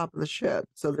on the top of the ship.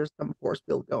 So there's some force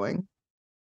field going.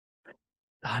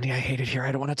 Honey, I hate it here.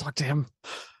 I don't want to talk to him.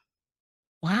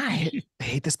 Why? I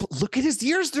hate this. But look at his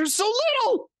ears. They're so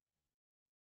little.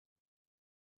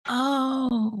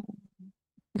 Oh.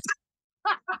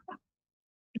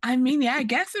 I mean, yeah, I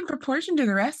guess in proportion to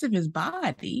the rest of his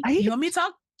body. I- You want me to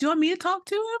talk? Do you want me to talk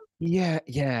to him?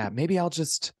 Yeah. Maybe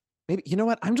you know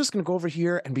what? I'm just going to go over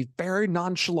here and be very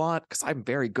nonchalant because I'm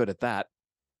very good at that.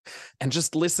 And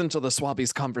just listen to the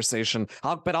swabbies' conversation.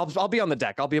 I'll be on the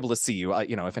deck. I'll be able to see you.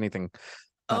 If anything,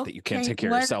 not that you can't Okay, take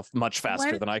care of yourself much faster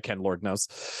what- than I can, Lord knows.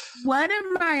 What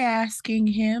am I asking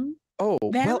him? Oh,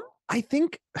 Them? well, I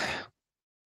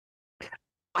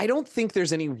don't think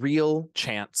there's any real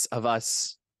chance of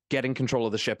us getting control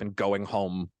of the ship and going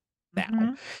home now.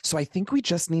 Mhm. So I think we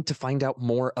just need to find out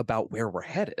more about where we're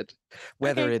headed,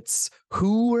 whether Okay. it's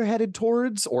who we're headed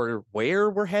towards or where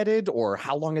we're headed or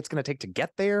how long it's going to take to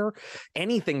get there,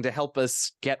 anything to help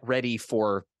us get ready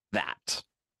for that.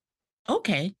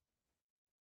 Okay.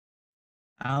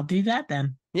 I'll do that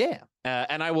then. Yeah.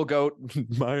 And I will go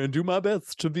do my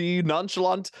best to be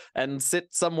nonchalant and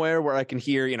sit somewhere where I can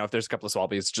hear, if there's a couple of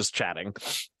swabbies just chatting,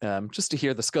 just to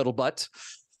hear the scuttlebutt.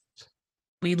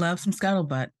 We love some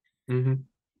scuttlebutt. Mm-hmm.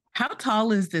 How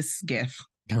tall is this GIF?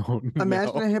 Oh,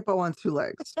 Imagine a hippo on 2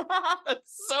 legs.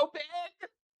 It's so big.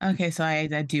 Okay, so I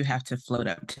do have to float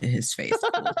up to his face.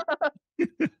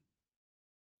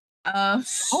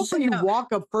 Also, you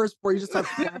walk up first before you just start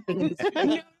flapping in his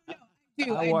face.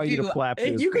 I want you to flap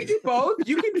this. You can do both.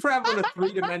 You can travel in a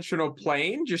 3-dimensional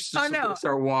plane, just no.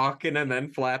 start walking and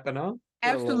then flapping up.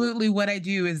 Absolutely. What I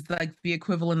do is like the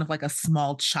equivalent of like a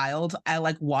small child. I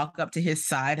like walk up to his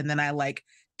side and then I like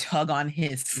tug on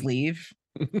his sleeve.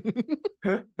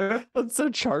 That's so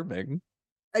charming.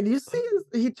 And you see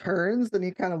he turns and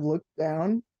he kind of looks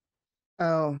down.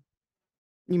 Oh,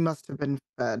 you must have been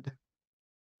fed.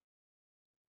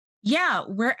 Yeah,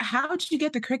 how'd you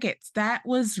get the crickets? That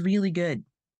was really good.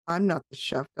 I'm not the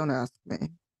chef. Don't ask me.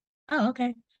 Oh,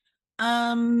 okay.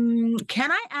 Can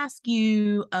I ask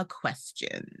you a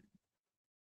question?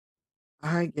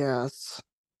 I guess.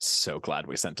 So glad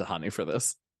we sent Tahani for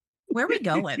this. Where are we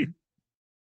going?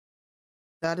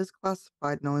 That is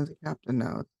classified and only the captain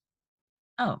knows.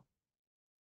 Oh.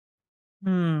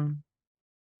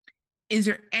 Is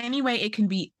there any way it can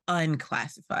be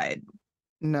unclassified?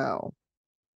 No.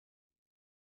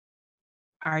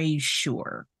 Are you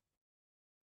sure?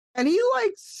 And he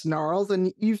like snarls,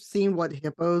 and you've seen what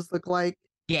hippos look like.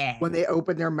 Yeah. When they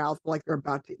open their mouth like they're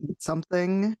about to eat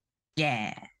something.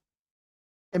 Yeah.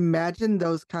 Imagine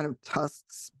those kind of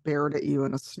tusks bared at you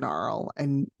in a snarl,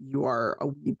 and you are a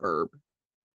wee burb.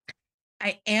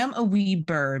 I am a wee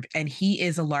bird, and he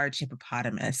is a large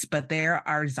hippopotamus, but there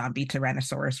are zombie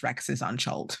Tyrannosaurus Rexes on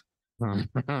Chult. All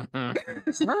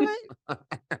right.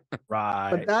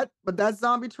 Right. But that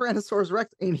zombie Tyrannosaurus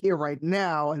Rex ain't here right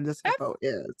now, and this hippo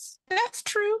is. That's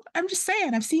true. I'm just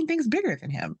saying, I've seen things bigger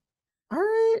than him. All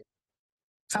right.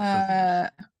 Yeah.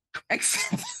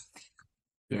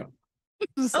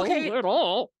 So Okay.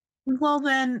 little. Well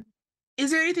then, is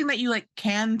there anything that you like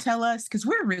can tell us? Because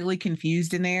we're really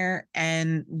confused in there,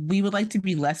 and we would like to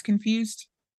be less confused.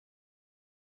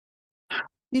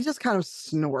 He just kind of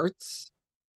snorts.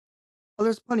 Well,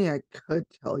 there's plenty I could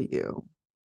tell you.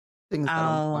 Things I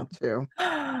don't want to.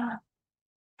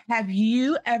 Have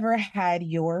you ever had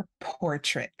your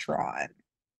portrait drawn?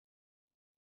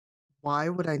 Why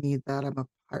would I need that? I'm a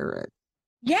pirate.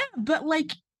 Yeah, but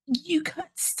like you cut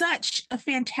such a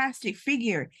fantastic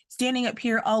figure standing up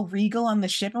here all regal on the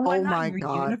ship and whatnot my in your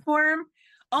God. uniform.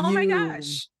 Oh my You-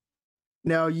 gosh.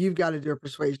 No, you've got to do a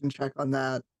persuasion check on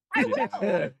that. I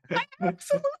will. I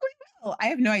absolutely will. I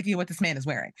have no idea what this man is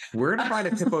wearing. We're gonna find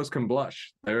if hippos can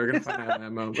blush. We're gonna find out in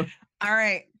that moment. All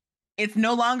right. It's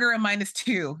no longer a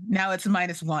 -2. Now it's a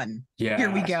 -1. Yeah.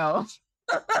 Here we go.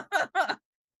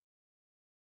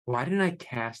 Why didn't I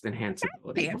cast enhance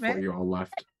ability Damn before it. you all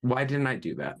left? Why didn't I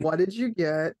do that? What did you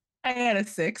get? I had a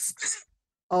 6.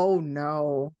 Oh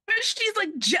no. She's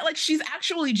like she's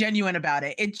actually genuine about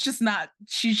it. It's just not,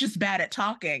 she's just bad at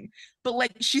talking. But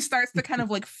like she starts to kind of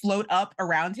like float up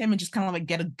around him and just kind of like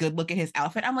get a good look at his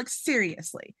outfit. I'm like,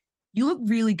 seriously, you look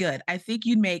really good. I think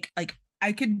you'd make like,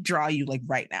 I could draw you like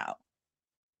right now.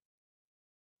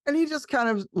 And he just kind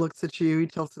of looks at you. He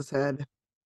tilts his head.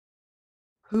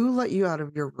 Who let you out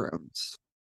of your rooms?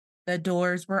 The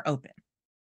doors were open.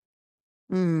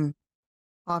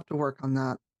 I'll have to work on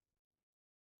that.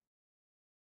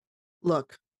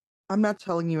 Look, I'm not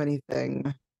telling you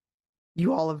anything.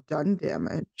 You all have done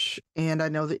damage, and I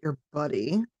know that your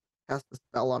buddy cast a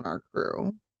spell on our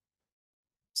crew.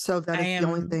 So that is the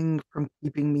only thing from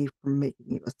keeping me from making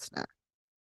you a snack.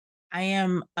 I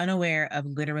am unaware of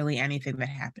literally anything that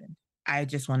happened. I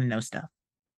just want to know stuff.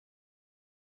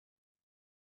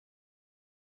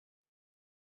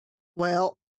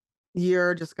 Well,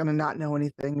 you're just going to not know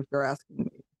anything if you're asking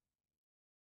me.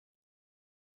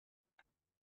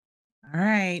 All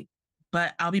right.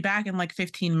 But I'll be back in like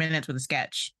 15 minutes with a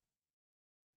sketch.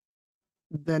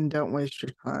 Then don't waste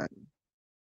your time.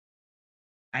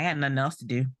 I got nothing else to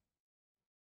do.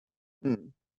 He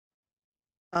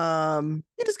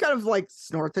just kind of like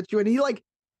snorts at you, and he like,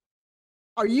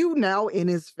 are you now in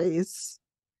his face?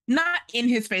 Not in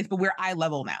his face, but we're eye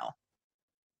level now.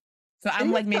 So And I'm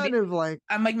he's like maybe kind of like,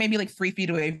 I'm like maybe like 3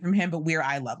 feet away from him, but we're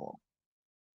eye level.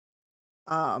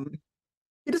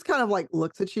 he just kind of like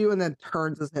looks at you and then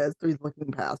turns his head so he's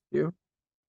looking past you.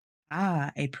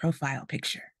 Ah, a profile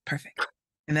picture. Perfect.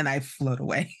 And then I float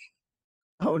away.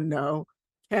 Oh no.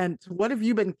 Kent, what have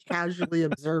you been casually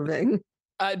observing?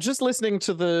 Just listening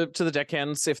to the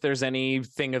deckhands if there's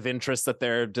anything of interest that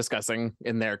they're discussing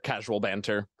in their casual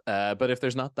banter. But if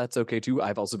there's not, that's okay too.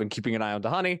 I've also been keeping an eye on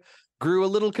Dahani. Grew a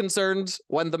little concerned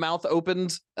when the mouth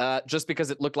opened, just because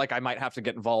it looked like I might have to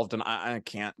get involved, and I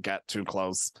can't get too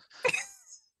close.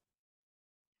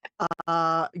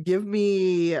 Give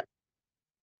me.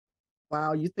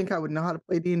 Wow, you think I would know how to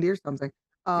play D&D or something?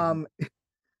 Can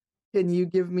you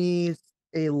give me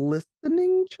a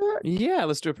listening check? Yeah,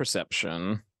 let's do a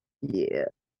perception. Yeah.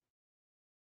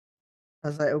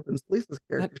 As I open Lisa's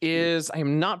character. I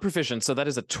am not proficient, so that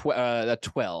is a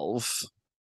 12.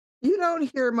 You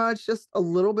don't hear much, just a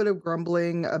little bit of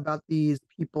grumbling about these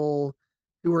people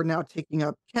who are now taking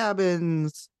up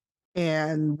cabins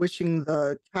and wishing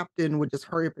the captain would just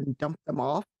hurry up and dump them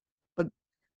off. But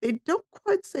they don't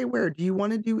quite say where. Do you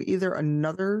want to do either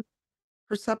another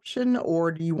perception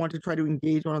or do you want to try to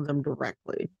engage one of them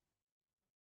directly?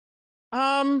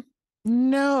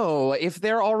 No, if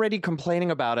they're already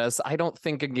complaining about us, I don't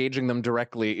think engaging them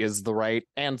directly is the right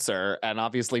answer. And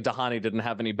obviously, Dahani didn't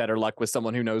have any better luck with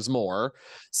someone who knows more.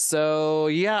 So,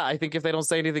 yeah, I think if they don't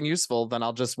say anything useful, then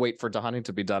I'll just wait for Dahani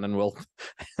to be done and we'll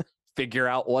figure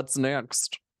out what's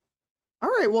next. All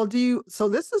right. Well, so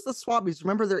this is the Swabbies.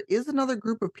 Remember, there is another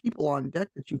group of people on deck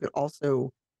that you could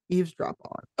also eavesdrop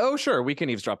on. Oh, sure. We can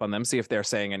eavesdrop on them, see if they're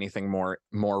saying anything more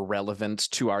relevant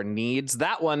to our needs.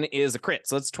 That one is a crit,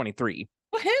 so that's 23.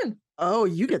 Woohoo! Oh,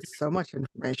 you get so much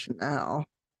information now.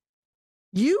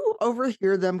 You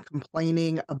overhear them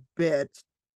complaining a bit,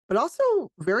 but also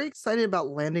very excited about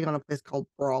landing on a place called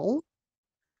Brawl.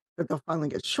 That they'll finally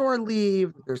get shore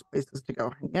leave. There's places to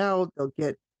go hang out. They'll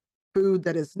get food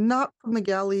that is not from the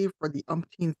galley for the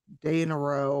umpteenth day in a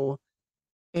row.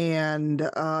 And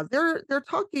they're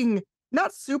talking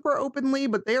not super openly,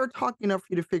 but they are talking enough for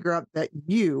you to figure out that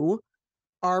you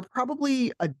are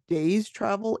probably a day's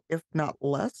travel, if not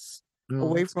less,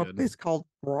 away from a place called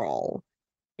Brawl.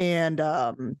 And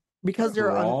because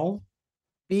they're on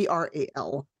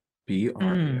BRAL.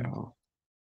 BRAL.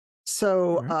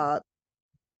 So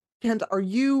Kent, are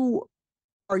you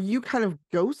kind of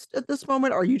ghost at this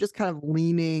moment? Or are you just kind of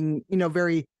leaning,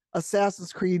 very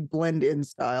Assassin's Creed blend-in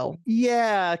style?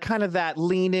 Yeah, kind of that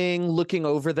leaning, looking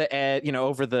over the edge,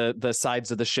 over the sides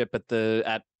of the ship at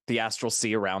the astral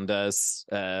sea around us.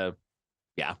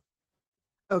 Yeah.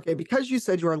 Okay, because you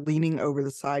said you are leaning over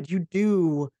the side, you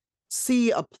do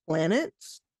see a planet.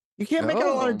 You can't make out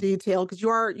a lot of detail because you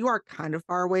are kind of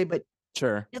far away, but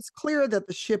sure, it's clear that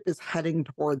the ship is heading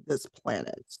toward this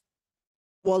planet.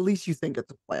 Well, at least you think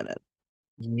it's a planet.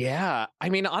 Yeah, I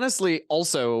mean, honestly,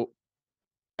 also,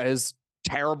 as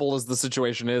terrible as the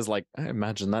situation is, like, I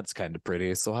imagine that's kind of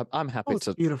pretty. So I'm happy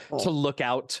to look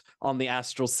out on the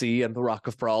astral sea and the Rock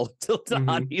of Brawl until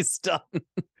Dahani's done.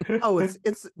 Oh, it's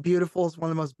beautiful. It's one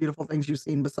of the most beautiful things you've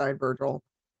seen beside Virgil.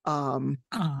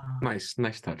 Nice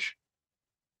touch.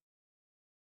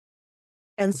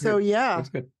 And so, yeah, that's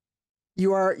good.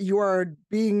 You are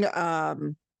being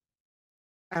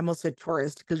I almost said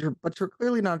tourist but you're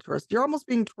clearly not a tourist. You're almost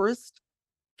being tourist,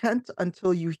 Kent,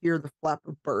 until you hear the flap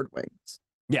of bird wings.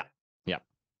 Yeah.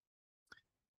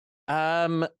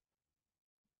 I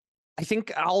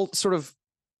think I'll sort of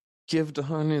give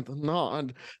Dahani the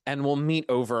nod and we'll meet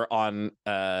over on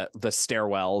the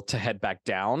stairwell to head back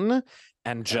down,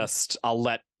 and just I'll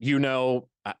let you know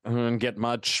get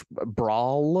much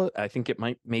Brawl. I think it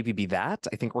might maybe be that.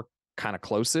 I think we're kind of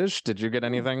close-ish. Did you get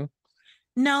anything?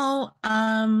 No,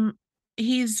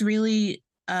 he's really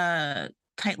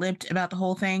tight-lipped about the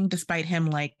whole thing, despite him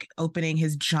like opening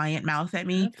his giant mouth at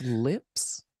me.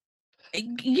 Lips?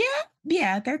 Yeah,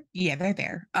 they're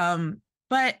there.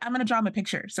 But I'm gonna draw him a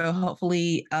picture, so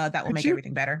hopefully that will make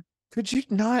everything better. Could you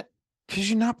not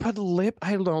put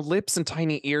lips and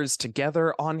tiny ears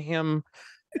together on him?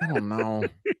 I don't know.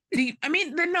 I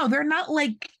mean, they're not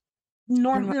like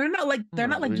normal. They're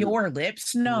not like your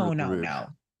lips. No.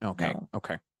 Okay. No.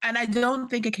 Okay. And I don't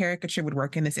think a caricature would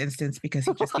work in this instance because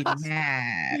he'd just be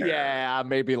mad. Yeah,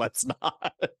 maybe let's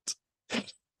not.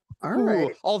 All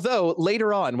right. Although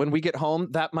later on, when we get home,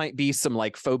 that might be some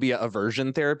like phobia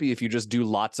aversion therapy if you just do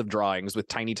lots of drawings with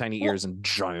tiny ears and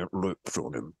giant lips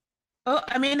on him. Oh,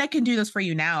 I mean, I can do this for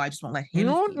you now. I just won't let him.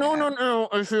 No.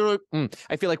 I feel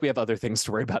like we have other things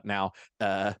to worry about now.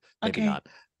 Maybe not.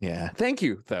 Yeah. Thank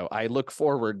you, though. I look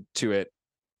forward to it.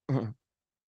 All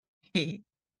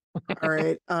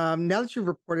right. Now that you've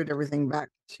reported everything back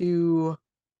to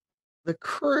the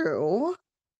crew,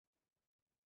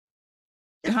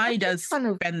 Dahani does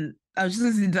spend. I was just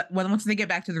listening to, once they get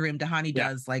back to the room, Dahani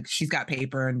does like she's got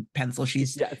paper and pencil. She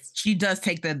does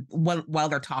take while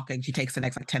they're talking, she takes the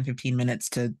next like 10-15 minutes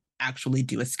to actually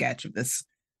do a sketch of this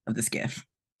GIF.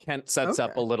 Kent sets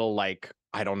up a Okay. little, like,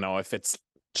 I don't know if it's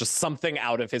just something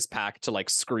out of his pack to like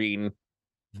screen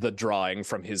the drawing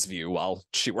from his view while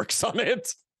she works on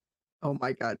it. Oh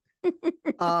my god.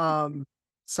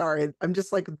 Sorry, I'm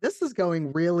just like, this is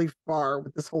going really far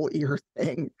with this whole ear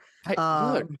thing. Look,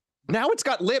 Um, now it's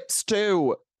got lips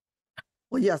too.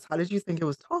 well, yes. How did you think it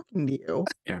was talking to you?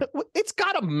 It's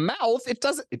got a mouth. It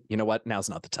doesn't. You know what? Now's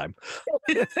not the time.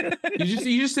 You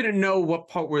just didn't know what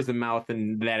part was the mouth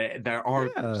and that there are.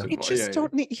 Yeah. You just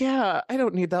don't need. Yeah, I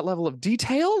don't need that level of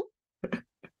detail.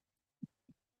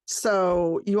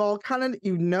 So you all kind of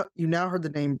you now heard the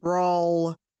name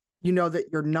Brawl. You know that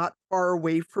you're not far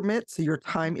away from it, so your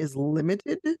time is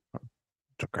limited.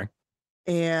 Okay.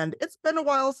 And it's been a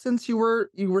while since you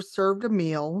were served a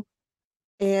meal.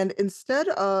 And instead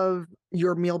of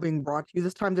your meal being brought to you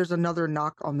this time, there's another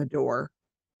knock on the door.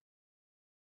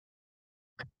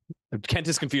 Kent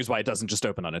is confused why it doesn't just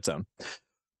open on its own.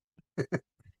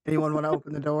 Anyone want to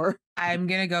open the door? I'm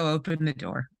gonna go open the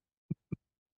door.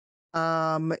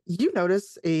 You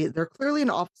notice they're clearly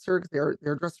an officer. They're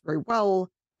dressed very well.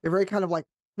 They're very kind of like,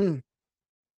 the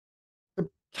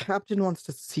captain wants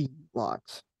to see you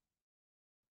lot.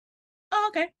 Oh,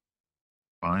 okay.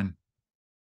 Fine.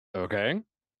 Okay.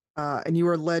 And you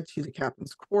are led to the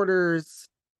captain's quarters.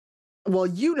 Well,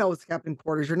 you know it's the captain's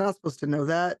quarters. You're not supposed to know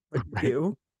that, but you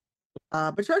do.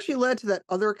 But you're actually led to that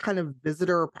other kind of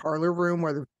visitor parlor room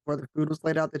where the food was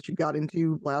laid out that you got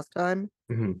into last time.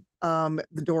 Mm-hmm.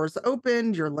 The doors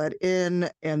opened, you're led in,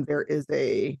 and there's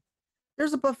a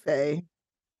buffet.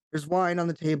 There's wine on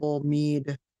the table,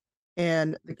 mead,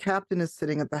 and the captain is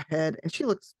sitting at the head, and she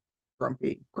looks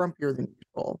grumpier than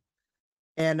usual.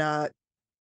 And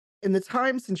in the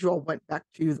time since you all went back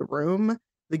to the room,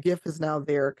 the GIF is now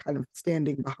there, kind of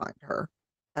standing behind her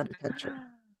at attention.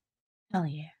 Hell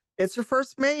yeah. It's her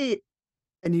first mate,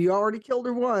 and you already killed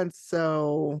her once,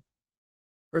 so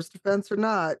first defense or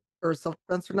not, or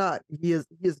self-defense or not, he is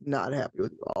not happy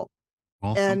with you all.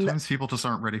 Well, And- sometimes people just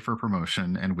aren't ready for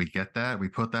promotion, and we get that. We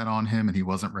put that on him, and he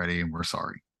wasn't ready, and we're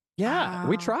sorry. Yeah,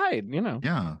 we Wow. tried.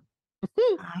 Yeah.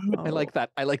 I like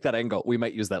that. I like that angle. We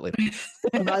might use that later.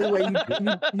 And by the way,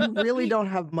 you really don't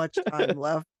have much time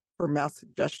left for mass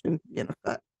suggestion to be in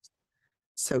effect.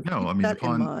 So No, keep I mean, that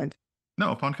in mind.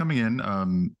 upon coming in,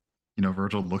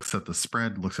 Virgil looks at the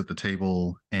spread, looks at the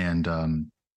table, and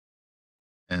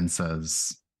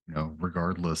says,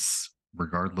 regardless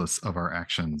of our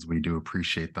actions, we do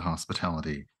appreciate the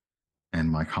hospitality, and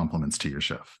my compliments to your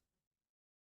chef.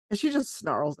 And she just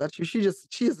snarls at you. She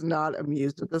is not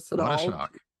amused at this at What a all.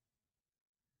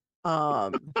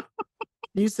 shock.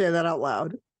 You say that out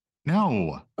loud.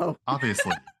 No, Oh,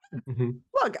 obviously. Mm-hmm.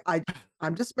 look,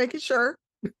 I'm just making sure.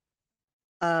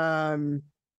 And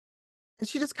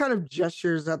she just kind of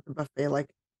gestures at the buffet like,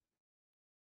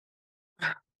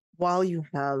 while you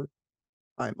have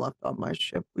time left on my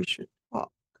ship, we should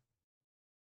talk.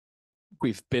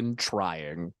 We've been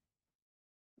trying.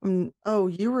 Oh,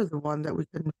 you were the one that we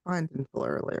couldn't find until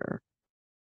earlier.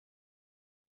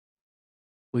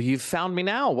 Well, you've found me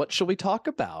now. What shall we talk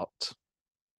about?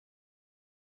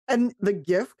 And the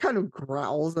GIF kind of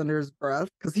growls under his breath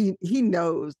because he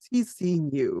knows he's seen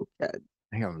you, Ken.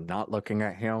 I am not looking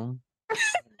at him.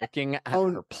 Looking at Oh.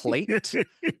 her plate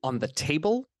on the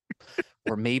table,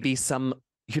 or maybe some,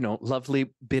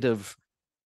 lovely bit of,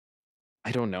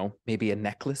 I don't know, maybe a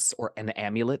necklace or an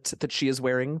amulet that she is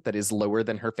wearing that is lower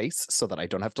than her face so that I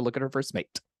don't have to look at her first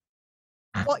mate.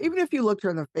 Well, even if you looked her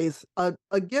in the face, a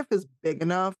GIF is big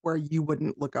enough where you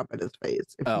wouldn't look up at his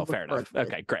face. If you Oh, looked fair enough. further.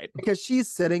 Okay, great. Because she's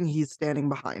sitting, he's standing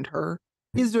behind her.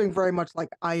 He's doing very much like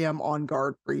I am on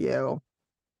guard for you.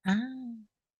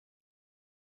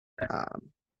 Okay.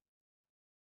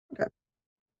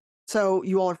 So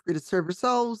you all are free to serve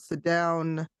yourselves, sit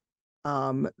down.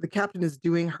 The captain is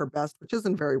doing her best, which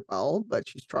isn't very well, but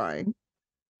she's trying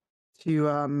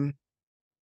to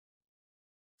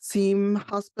seem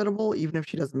hospitable, even if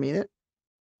she doesn't mean it.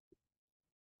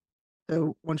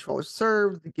 So once you all are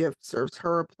served, the gift serves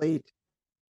her a plate,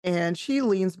 and she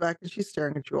leans back and she's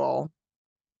staring at you all.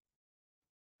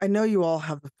 I know you all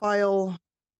have the file.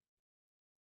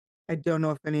 I don't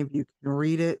know if any of you can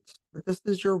read it, but this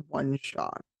is your one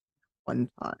shot, one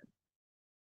time.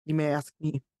 You may ask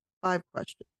me 5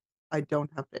 questions. I don't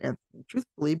have to answer them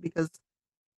truthfully because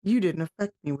you didn't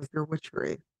affect me with your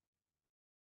witchery.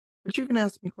 But you can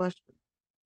ask me questions.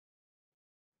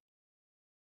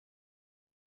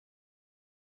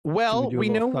 Well, Should we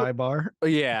do a know. little sidebar.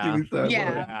 Yeah. Should we sidebar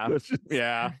Yeah. questions?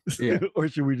 Yeah. Yeah. Or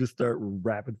should we just start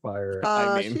rapid fire?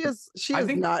 I mean, She I is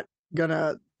think- not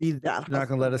gonna be that. You're not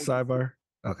gonna let us hospitable. sidebar?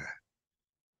 Okay.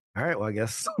 All right. Well, I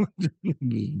guess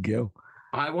go.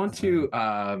 I want to.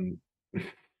 I'm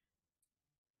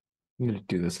going to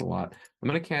do this a lot. I'm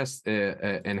going to cast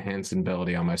enhance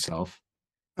ability on myself.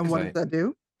 And what does that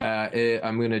do?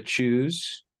 I'm going to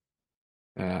choose.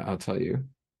 I'll tell you.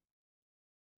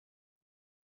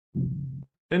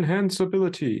 Enhance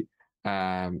ability.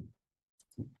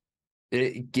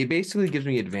 It basically gives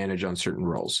me advantage on certain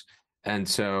rolls, and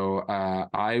so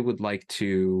I would like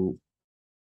to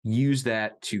use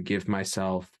that to give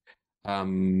myself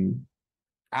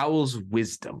Owl's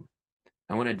wisdom.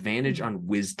 I want advantage on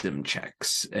wisdom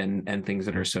checks and things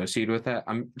that are associated with that.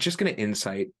 I'm just going to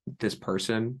insight this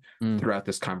person throughout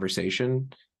this conversation,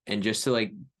 and just to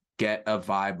like get a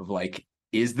vibe of like,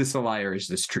 is this a lie or is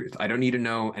this truth? I don't need to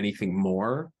know anything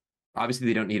more. Obviously,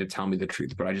 they don't need to tell me the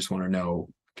truth, but I just want to know,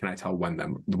 can I tell when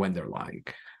they're lying?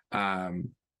 So I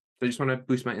just want to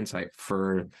boost my insight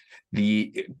for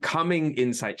the coming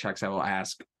insight checks I will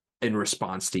ask in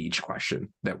response to each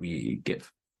question that we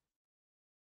give.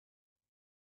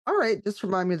 All right, just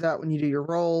remind me of that when you do your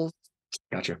rolls.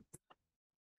 Gotcha.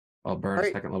 I'll burn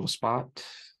a second level spot.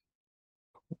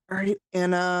 All right,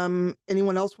 and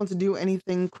anyone else want to do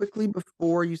anything quickly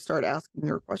before you start asking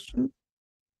your question?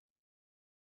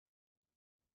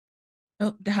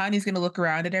 Oh, Dahani's going to look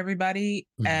around at everybody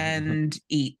and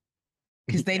eat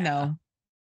because they know.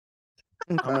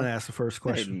 I'm going to ask the first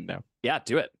question. No. Yeah,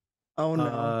 do it. Oh,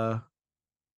 no.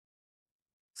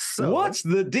 So what's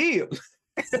the deal?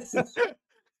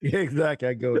 Yeah, exactly.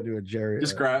 I go do a Jerry.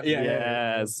 Describe.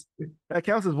 Yes. That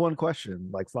counts as one question,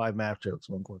 like 5 math jokes,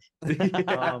 one question.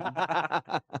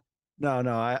 No.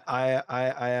 I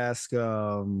ask.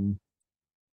 I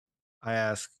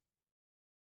ask.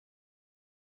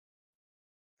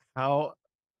 How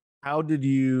did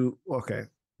you? Okay.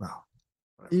 No.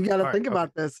 You got to All think right,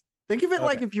 about this. Think of it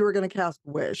like if you were going to cast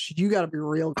Wish. You got to be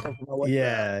real careful about what.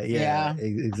 Yeah.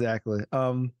 Exactly.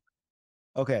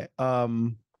 Okay.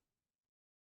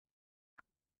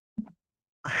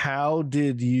 How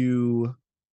did you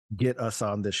get us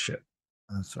on this ship?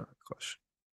 That's our question.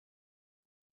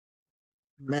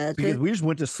 Magic. Because we just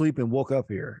went to sleep and woke up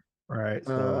here, right?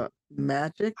 So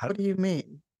magic. What do you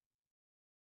mean?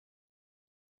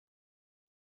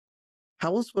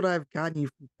 How else would I have gotten you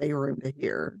from Faerun to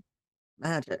here?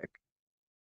 Magic.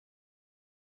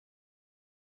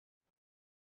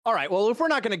 All right. Well, if we're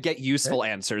not going to get useful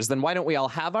answers, then why don't we all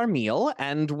have our meal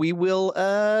and we will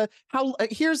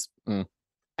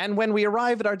And when we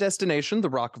arrive at our destination, the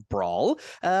Rock of Brawl,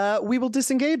 we will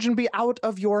disengage and be out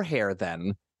of your hair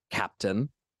then, Captain.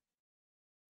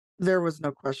 There was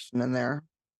no question in there.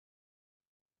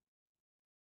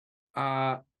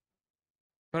 But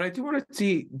I do want to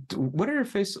see, what are her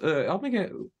face? I'll make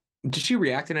it. Did she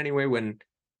react in any way when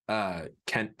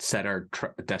Kent said our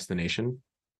destination?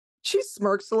 She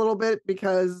smirks a little bit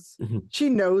because she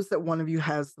knows that one of you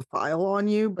has the file on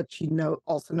you, but she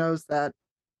also knows that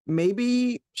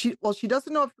maybe she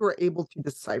doesn't know if you were able to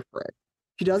decipher it.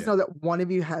 She does know that one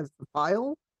of you has the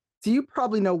file, so you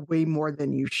probably know way more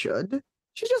than you should.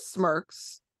 She just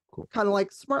smirks, kind of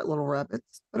like smart little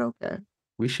rabbits, but okay.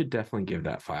 We should definitely give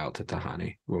that file to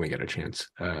Tahani when we get a chance,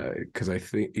 because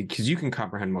you can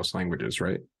comprehend most languages,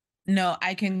 right? No,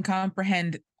 I can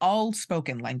comprehend all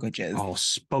spoken languages. All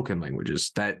spoken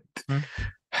languages. That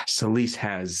Celise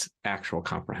has actual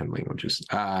comprehend languages.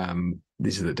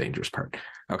 These are the dangerous part.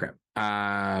 Okay.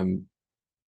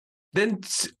 Then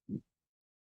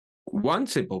one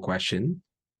simple question: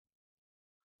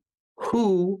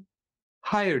 who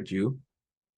hired you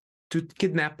to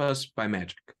kidnap us by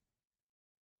magic?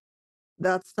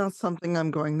 That's not something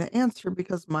I'm going to answer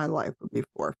because my life would be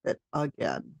forfeit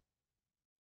again.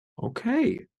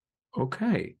 Okay.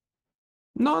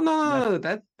 No.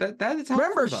 That is helpful.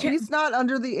 Remember, she's not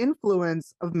under the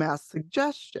influence of mass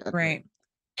suggestion. Right.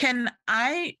 Can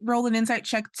I roll an insight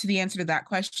check to the answer to that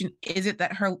question? Is it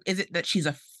that she's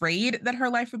afraid that her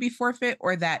life would be forfeit,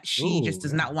 or that she just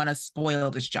does not want to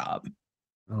spoil this job?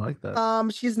 I like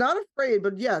that. She's not afraid,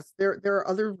 but yes, there are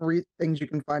other things you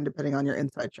can find depending on your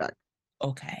insight check.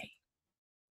 Okay.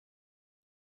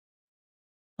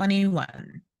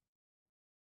 21.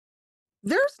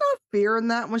 There's not fear in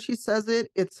that when she says it.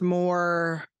 It's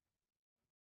more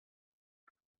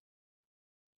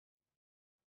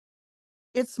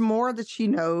that she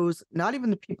knows not even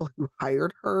the people who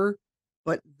hired her,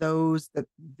 but those that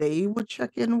they would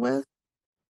check in with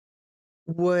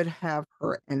would have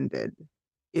her ended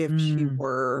if she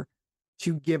were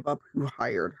to give up who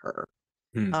hired her.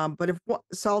 But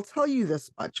so I'll tell you this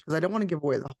much because I don't want to give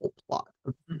away the whole plot.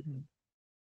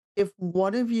 If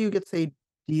one of you gets a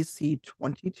DC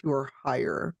 22 or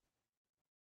higher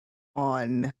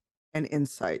on an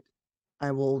insight,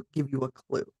 I will give you a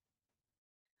clue.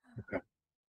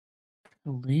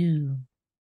 Blue.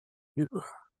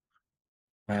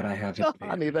 That I have.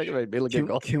 Honey, that made me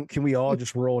look Can we all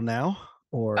just roll now?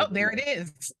 Or Oh, there it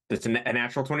is. It's a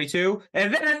natural 22,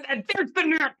 and then and there's the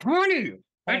nat 20.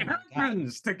 Oh It my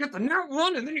happens to get the nat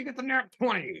 1, and then you get the nat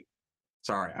 20.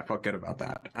 Sorry, I felt good about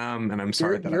that. And I'm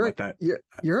sorry that I let that.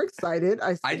 You're excited.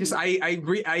 I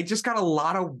agree. I just got a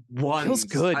lot of ones. Feels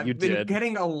good. I've You been did.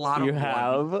 getting a lot You of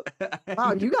have. ones.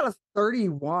 Wow, you got a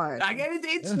 31. I get it.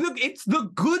 It's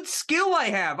the good skill I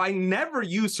have. I never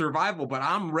use survival, but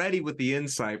I'm ready with the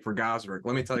insight for Gazrick.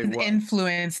 Let me tell you what.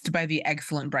 Influenced by the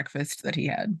excellent breakfast that he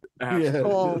had. yeah,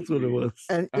 Well, that's what it was.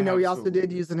 And we also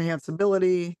did use enhance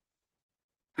ability.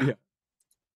 Yeah.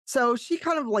 So she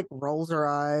kind of like rolls her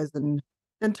eyes and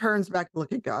then turns back to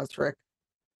look at Gazrick.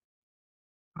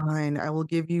 Fine, I will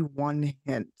give you one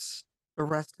hint. The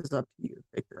rest is up to you to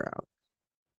figure out.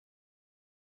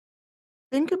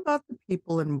 Think about the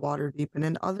people in Waterdeep and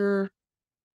in other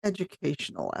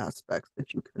educational aspects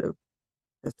that you could have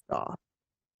pissed off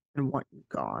and want you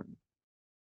gone.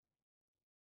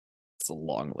 It's a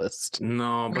long list.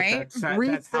 No, but Right?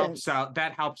 that helps out.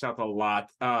 That helps out a lot.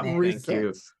 Thank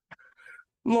you.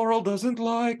 Laurel doesn't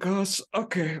like us.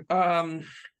 Okay. I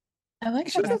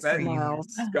like how Just that's smile.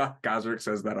 Gazrick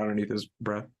says that underneath his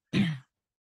breath.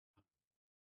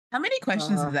 How many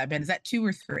questions has that been? Is that 2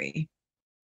 or 3?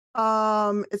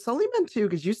 It's only been 2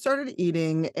 because you started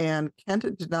eating and Kent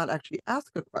did not actually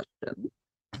ask a question.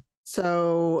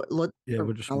 So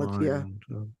We're just LaTia, lying,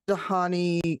 so.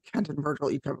 Dahani, Kent, and Virgil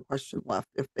each have a question left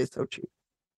if they so choose.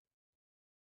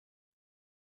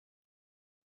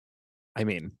 I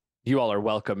mean, you all are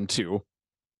welcome to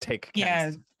take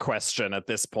Ken's Yes. question at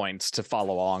this point to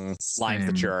follow along lines that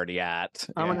Same. you're already at.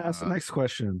 I'm gonna ask the next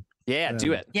question. Yeah,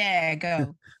 do it. Yeah,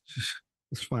 go.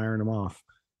 Just firing them off.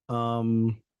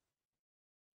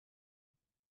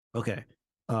 Okay.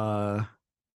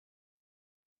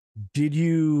 Did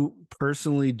you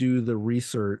personally do the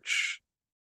research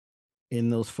in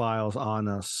those files on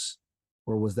us,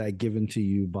 or was that given to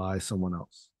you by someone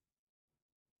else?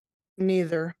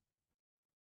 Neither.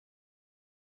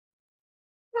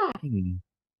 Hmm. And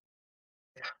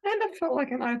I felt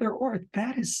like an either or.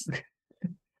 That is.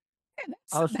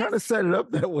 I was trying to set it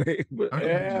up that way, but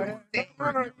Okay.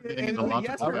 Getting a lot to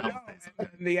Yes talk or about. no.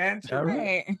 And the answer, All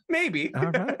right. maybe. All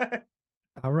right.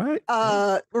 All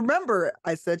right. Remember,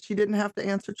 I said she didn't have to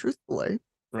answer truthfully.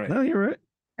 Right. No, you're right.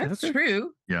 That's Okay.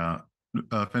 true. Yeah.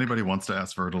 If anybody wants to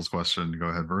ask Virgil's question, go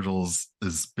ahead. Virgil's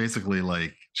is basically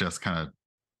like just kind of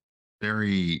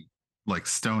very like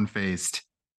stone faced,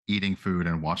 eating food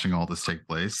and watching all this take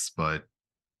place, but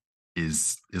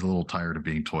is a little tired of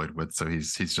being toyed with, so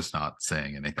he's just not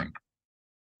saying anything.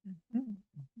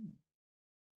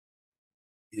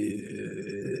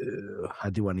 I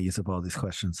do want to use up all these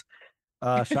questions.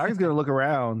 Shaka's gonna look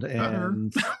around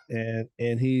and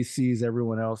he sees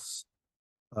everyone else.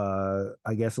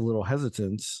 I guess a little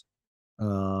hesitant.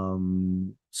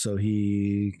 So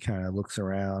he kind of looks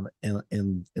around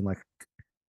and like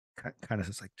kind of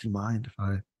says like, "Do you mind if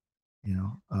I,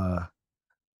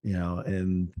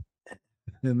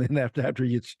 and then after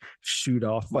you shoot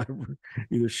off by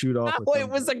either shoot off. Oh, it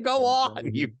was a go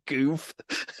on, you goof.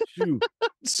 Shoot.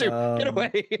 Shoot, get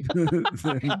away.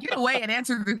 Get away and ask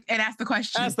the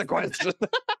question. Ask the question.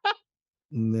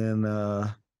 And then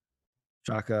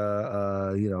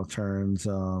Shaka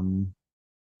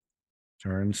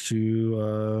turns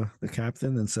to the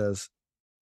captain and says,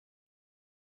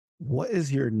 "What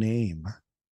is your name?"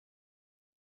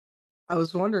 I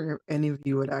was wondering if any of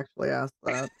you would actually ask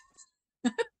that.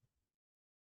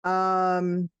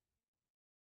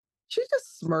 She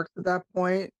just smirked at that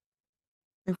point.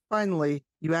 And finally,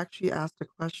 you actually asked a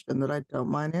question that I don't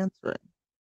mind answering.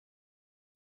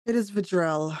 It is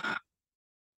Vidrell.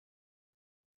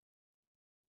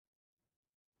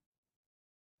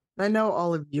 I know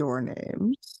all of your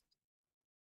names.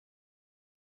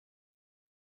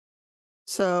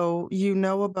 So you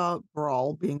know about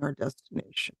Brawl being our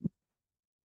destination.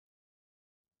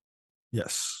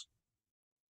 Yes.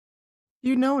 Do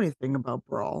you know anything about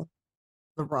Brawl?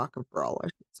 The Rock of Brawl, I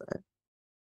should say.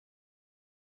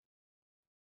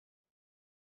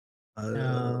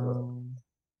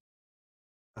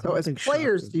 So as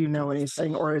players, do you know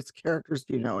anything? Or as characters,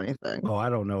 do you know anything? Oh, I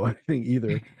don't know anything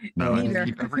either. No, Neither.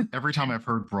 every time I've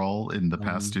heard Brawl in the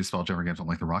past 2 Spelljammer games, I'm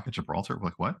like, the Rock of Gibraltar?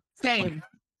 Like, what? Same.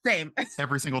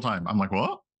 Every single time. I'm like,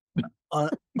 what?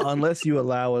 Unless you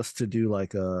allow us to do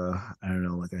like a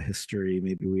history.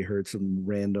 Maybe we heard some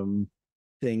random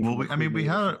thing. Well,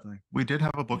 we did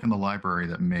have a book in the library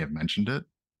that may have mentioned it.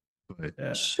 But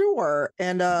Yeah. Sure.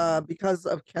 And because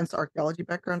of Kent's archaeology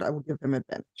background, I will give him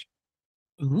advantage.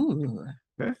 Ooh.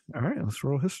 Okay. All right. Let's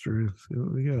roll history. Let's see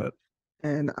what we got.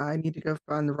 And I need to go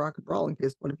find the rock and roll in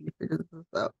case one of you figures this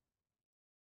out.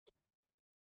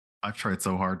 I've tried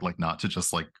so hard, like, not to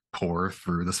just like pour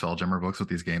through the Spelljammer books with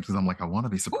these games because I'm like, I want to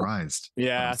be surprised.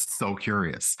 Yeah. I'm so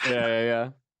curious. Yeah.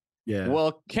 Yeah.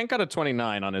 Well, Kent got a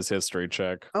 29 on his history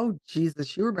check. Oh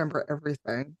Jesus, you remember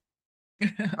everything.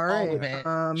 All All right. of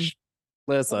it.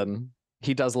 Listen,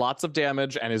 he does lots of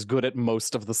damage and is good at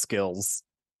most of the skills.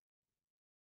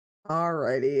 All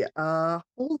righty.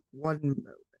 Hold one moment.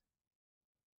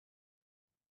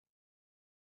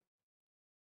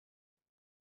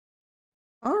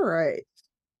 All right.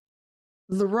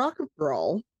 The Rock of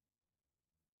Brawl.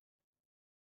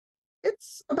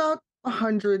 It's about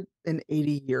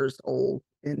 180 years old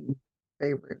in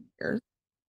favorite years.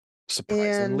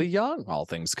 Surprisingly young, all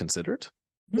things considered.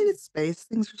 In its space,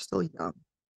 things are still young.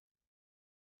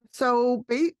 So,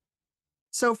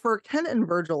 for Ken and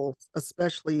Virgil,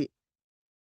 especially,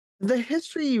 the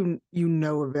history you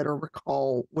know of it or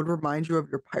recall would remind you of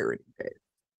your pirating days.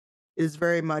 It is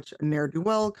very much a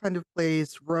ne'er-do-well kind of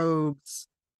place. Rogues,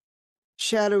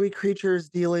 shadowy creatures,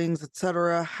 dealings,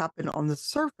 etc., happen on the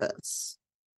surface.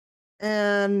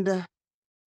 And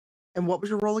what was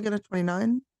your roll again at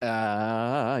 29?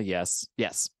 Yes.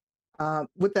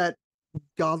 With that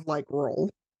godlike roll.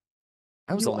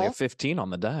 I was You only a also- 15 on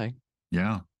the die.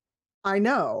 Yeah. I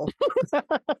know.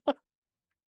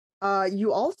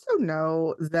 You also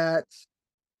know that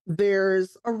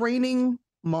there's a reigning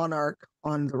monarch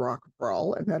on the Rock of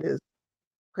Brawl, and that is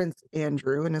Prince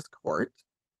Andrew and his court.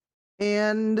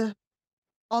 And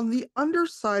on the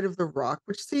underside of the rock,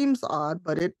 which seems odd,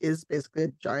 but it is basically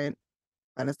a giant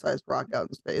planet-sized rock out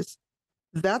in space,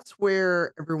 that's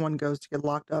where everyone goes to get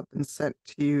locked up and sent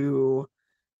to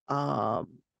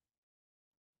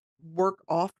work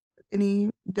off any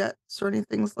debts or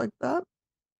anything like that.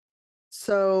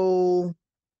 So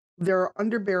there are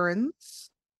underbarons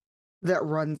that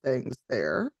run things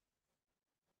there.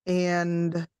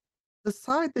 And the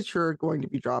side that you're going to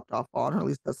be dropped off on, or at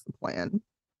least that's the plan,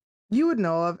 you would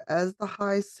know of as the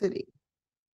High City.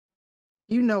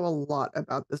 You know a lot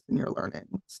about this in your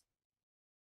learnings.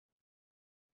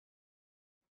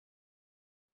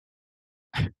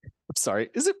 I'm sorry.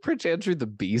 Is it Prince Andrew the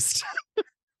Beast?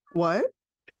 What?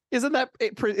 Isn't that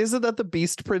the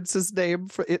Beast Prince's name?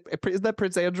 Isn't that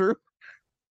Prince Andrew?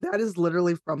 That is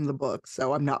literally from the book,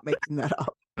 so I'm not making that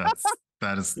up.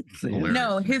 That is Yeah. hilarious.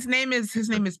 No, his name is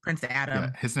Prince Adam.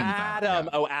 Yeah, his name is Adam. Yeah.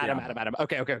 Oh, Adam.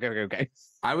 Okay.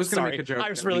 I was gonna Sorry, make a joke. I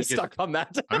was that really we just- stuck on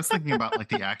that. I was thinking about like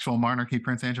the actual monarchy,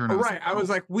 Prince Andrew. And Oh, I was right. like, I was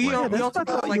like, we wait. all Yeah, we that's also what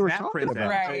I thought like you were that talking Prince.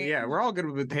 about. Andrew. Right. Yeah, we're all good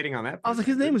with hating on that. I was like,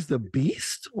 his name is the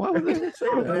Beast? Why would they say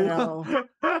I that?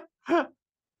 know.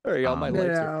 Sorry, all my Um,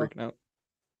 lights No. are freaking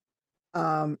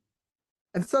out.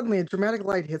 And suddenly a dramatic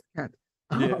light hits Kent.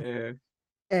 Yeah,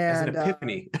 as an And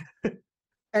epiphany.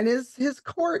 and his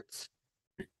court.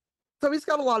 So he's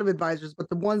got a lot of advisors, but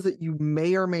the ones that you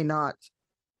may or may not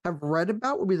have read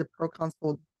about would be the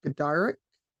proconsul Gazrick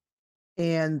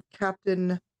and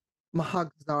Captain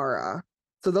Mahagzara.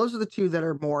 So those are the two that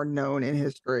are more known in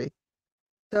history.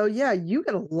 So yeah, you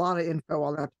get a lot of info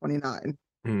on that 29.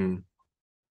 Hmm.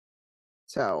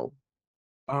 So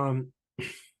I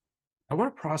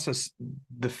want to process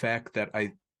the fact that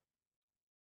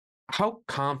how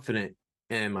confident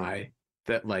am I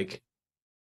that, like,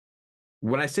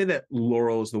 when I say that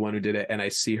Laurel is the one who did it and I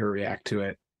see her react to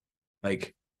it,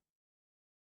 like,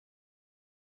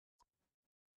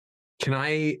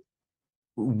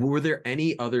 were there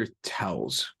any other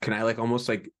tells? Can I, like, almost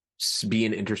like be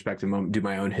an introspective moment, do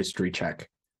my own history check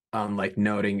on, like,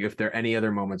 noting if there are any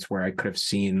other moments where I could have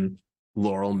seen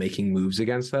Laurel making moves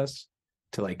against us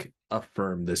to, like,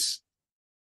 affirm this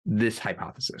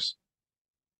hypothesis?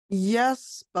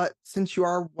 yes, but since you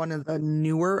are one of the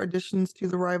newer additions to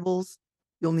the rivals,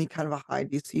 you'll need kind of a high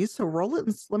DC. So roll it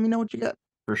and let me know what you get.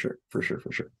 For sure.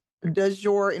 Does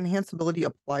your enhance ability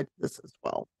apply to this as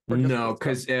well? Or just No,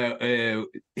 wisdom? because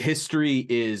history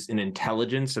is an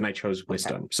intelligence, and I chose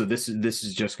wisdom. So this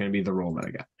is just going to be the roll that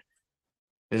I got.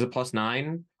 There's a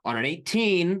 +9 on an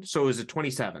 18, so is it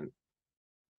 27?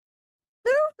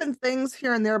 There have been things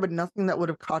here and there, but nothing that would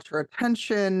have caught your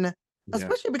attention,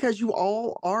 especially because you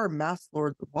all are Mass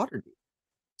Lords of Waterdeep.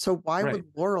 So why Right. would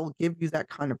Laurel give you that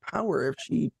kind of power if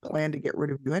she planned to get rid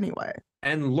of you anyway?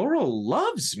 And Laurel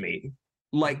loves me.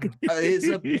 Like, is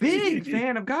a big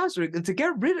fan of Gazrick. And to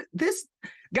get rid of this,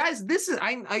 guys, this is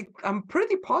I'm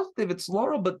pretty positive it's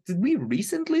Laurel. But did we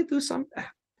recently do something?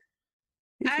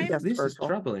 Yes, This is Virgil.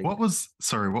 troubling. what was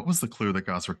the clue that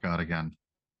Gazrick got again?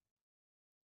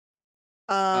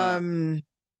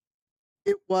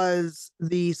 It was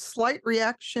the slight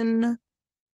reaction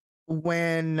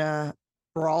when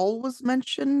Brawl was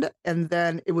mentioned, and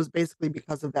then it was basically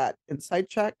because of that insight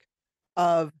check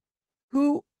of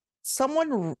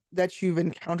someone that you've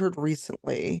encountered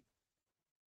recently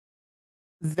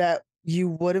that you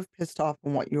would have pissed off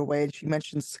and want you away. And she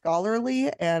mentioned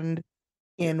scholarly and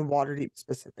in Waterdeep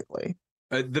specifically.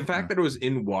 The fact that it was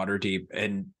in Waterdeep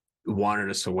and wanted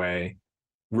us away,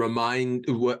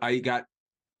 what I got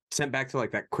sent back to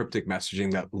like that cryptic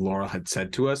messaging that Laura had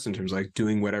said to us in terms of like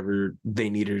doing whatever they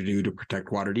needed to do to protect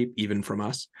Waterdeep, even from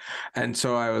us. And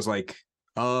so I was like,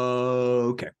 oh,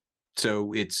 okay.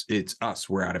 So it's us.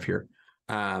 We're out of here.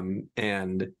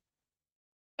 And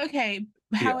okay.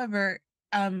 However,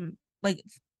 like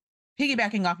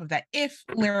piggybacking off of that, if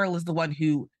Laryl is the one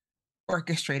who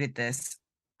orchestrated this,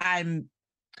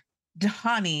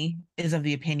 Dahani is of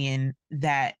the opinion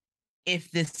that if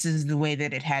this is the way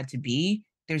that it had to be,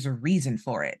 there's a reason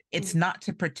for it. It's not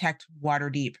to protect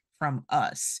Waterdeep from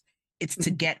us. It's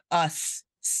to get us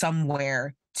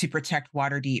somewhere to protect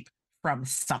Waterdeep from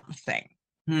something.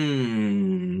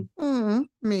 Maybe.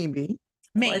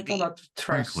 Quite a lot of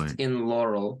trust in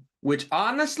Laurel, which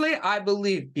honestly I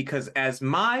believe, because as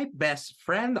my best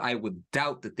friend, I would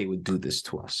doubt that they would do this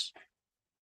to us.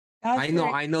 I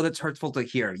know that's hurtful to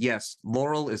hear. Yes,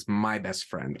 Laurel is my best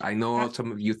friend. I know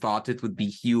some of you thought it would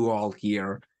be you all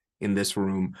here in this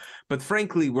room, but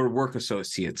frankly, we're work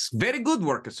associates. Very good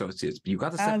work associates, but you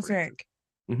got to separate.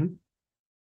 Gazrick,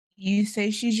 you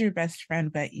say she's your best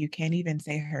friend, but you can't even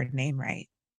say her name right.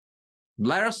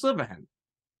 Lara Silverhand.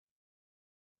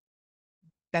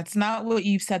 That's not what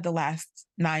you've said the last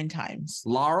 9 times.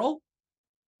 Laurel?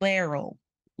 Laryl.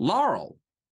 Laurel.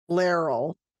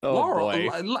 Laryl. Oh, Laurel.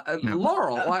 boy.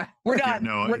 Laurel. We're done.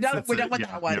 No, we're done with that one.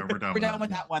 Yeah, we're done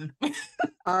with that one.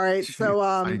 All right.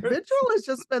 So Vigil has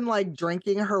just been like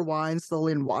drinking her wine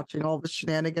slowly and watching all the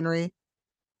shenaniganry.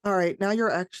 All right, now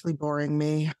you're actually boring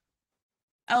me.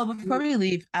 Oh, before we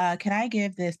leave, can I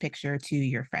give this picture to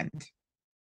your friend?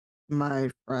 My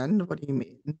friend? What do you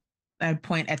mean? I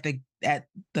point at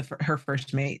her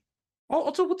first mate. Oh,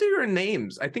 also, what are your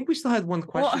names? I think we still had one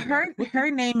question. Well, her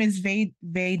name is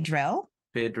Vadrel.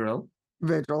 Vidril.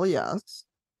 Vigil, yes.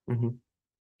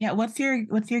 Yeah, what's your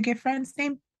good friend's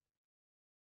name?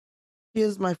 He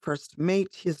is my first mate.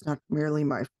 He is not merely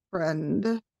my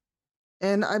friend.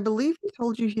 And I believe he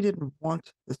told you he didn't want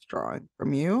this drawing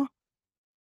from you.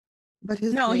 But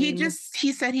his No, name...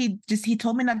 he said he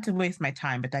told me not to waste my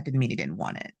time, but that didn't mean he didn't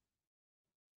want it.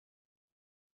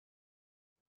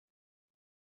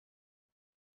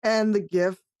 And the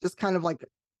GIF just kind of like,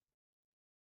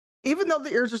 even though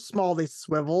the ears are small, they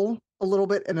swivel a little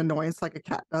bit in annoyance like a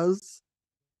cat does.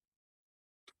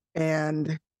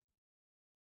 And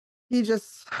he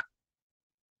just,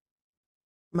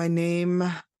 my name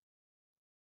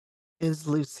is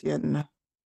Lucian,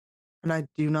 and I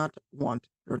do not want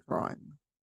your drawing.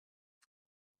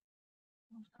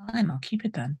 Fine, I'll keep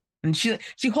it then. And she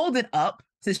holds it up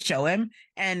to show him,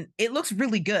 and it looks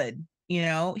really good. You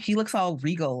know, he looks all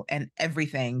regal and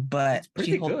everything, but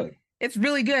it's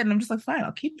really good. And I'm just like, fine,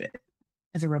 I'll keep it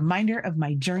as a reminder of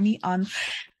my journey on.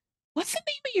 What's the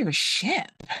name of your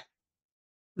ship?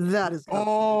 That is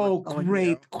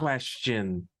great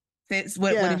question.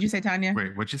 What did you say, Tanya?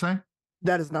 Wait, what'd you say?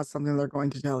 That is not something they're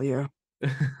going to tell you.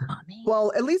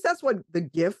 Well, at least that's what the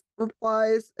GIF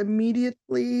replies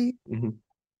immediately. GIF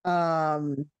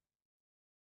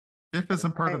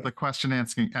isn't part of the question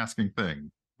asking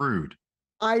thing. Rude.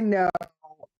 I know,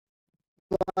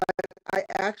 but I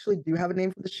actually do have a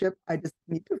name for the ship. I just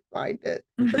need to find it.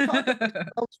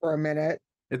 For a minute.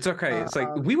 It's okay. It's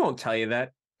like, we won't tell you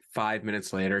that. 5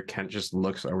 minutes later, Kent just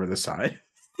looks over the side.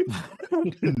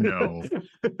 No.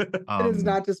 It is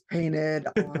not just painted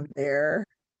on there.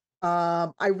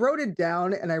 I wrote it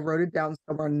down, and I wrote it down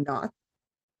somewhere not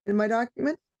in my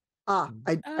document.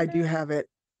 I do have it.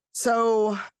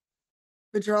 So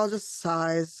Vidral just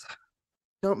sighs.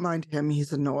 Don't mind him.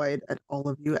 He's annoyed at all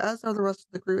of you, as are the rest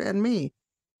of the crew and me.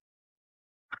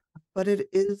 But it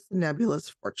is Nebula's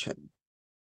fortune.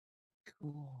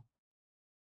 Cool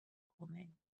name.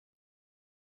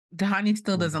 Dahani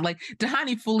still doesn't like.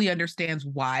 Dahani fully understands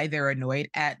why they're annoyed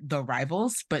at the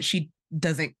rivals, but she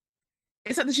doesn't.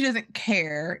 It's not that she doesn't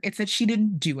care. It's that she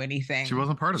didn't do anything. She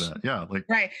wasn't part of that. Yeah, like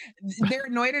right. They're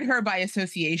annoyed at her by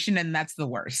association, and that's the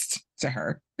worst to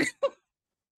her.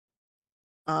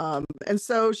 And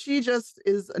so she just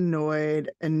is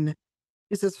annoyed, and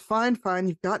he says, fine,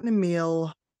 you've gotten a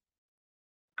meal.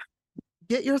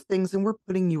 Get your things, and we're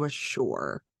putting you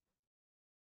ashore.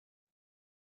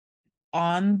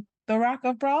 On the Rock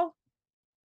of Brawl?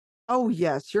 Oh,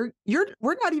 yes. We're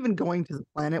not even going to the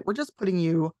planet. We're just putting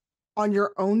you on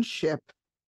your own ship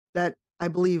that I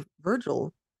believe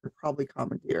Virgil would probably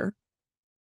commandeer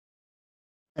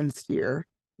and steer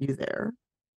you there.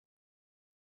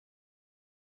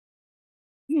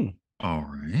 All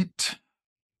right.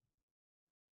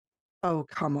 Oh,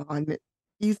 come on.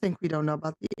 You think we don't know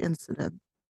about the incident?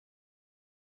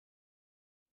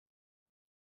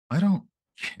 I don't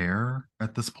care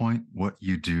at this point what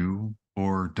you do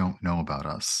or don't know about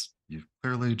us. You've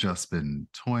clearly just been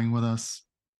toying with us.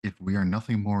 If we are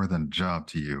nothing more than a job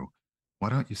to you, why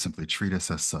don't you simply treat us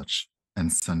as such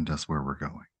and send us where we're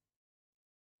going?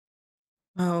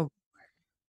 Oh,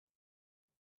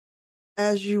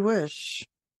 as you wish.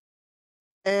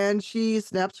 And she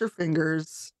snaps her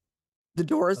fingers. The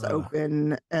doors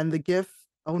open, and the gift.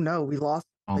 Oh no, we lost.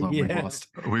 Hold on, Yeah.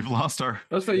 we've lost our.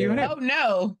 That's what you Oh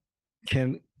no.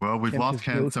 Well, we've Ken lost just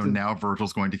Ken, so ghosted. now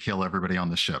Virgil's going to kill everybody on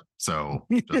the ship. So,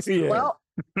 just, Yeah. Well,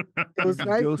 it was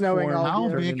nice Ghost knowing form. all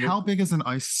how you. big? How big is an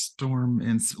ice storm?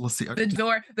 In let's see.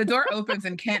 The door opens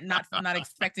and Kent not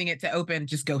expecting it to open,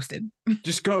 just ghosted.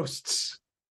 Just ghosts.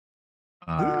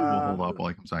 We'll hold up while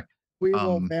he comes back. We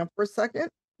will vamp for a second.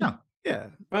 Yeah.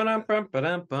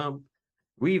 Ba-dum-bum-ba-dum-bum.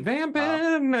 We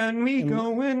vamping and we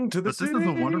go into the But city.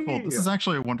 this is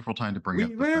actually a wonderful time to bring We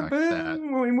up the fact that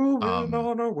vamping, we moving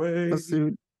on our way.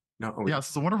 Masood. No, yeah, this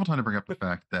is a wonderful time to bring up the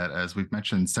fact that, as we've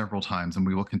mentioned several times, and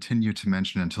we will continue to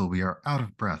mention until we are out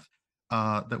of breath,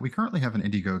 that we currently have an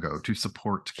Indiegogo to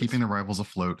support keeping the rivals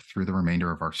afloat through the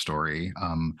remainder of our story.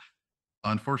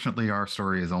 Unfortunately, our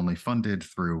story is only funded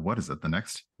through what is it? The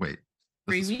next 3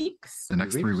 weeks. The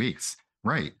next 3 weeks,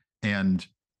 right? And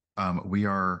we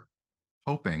are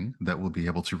hoping that we'll be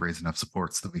able to raise enough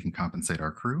support so that we can compensate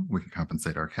our crew, we can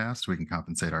compensate our cast, we can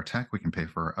compensate our tech, we can pay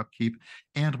for our upkeep,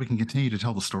 and we can continue to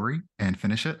tell the story and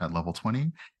finish it at level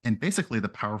 20. And basically the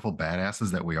powerful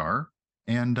badasses that we are.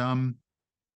 And are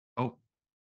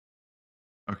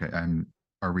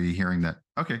we hearing that?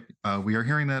 Okay, we are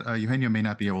hearing that Eugenio may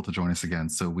not be able to join us again,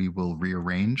 so we will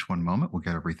rearrange one moment. We'll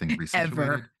get everything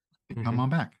resituated. Come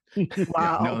on back.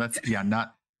 Wow. Yeah, no, that's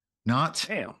not.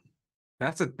 Damn.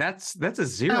 That's a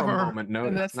zero Ever. moment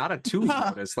notice, That's- not a two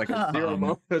notice, like a zero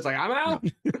moment. It's like I'm out.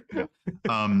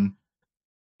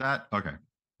 Okay.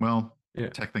 Well, Yeah.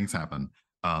 tech things happen.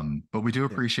 But we do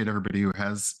appreciate everybody who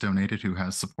has donated, who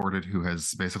has supported, who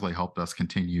has basically helped us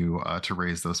continue to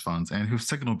raise those funds, and who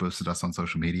signal boosted us on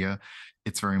social media.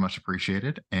 It's very much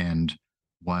appreciated. And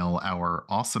while our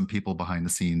awesome people behind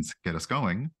the scenes get us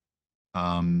going,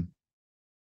 I'm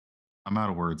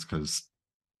out of words because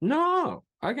No,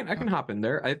 I can hop in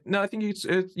there. I think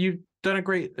you've done a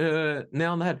great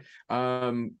nail on the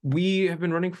head. We have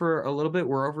been running for a little bit.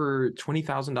 We're over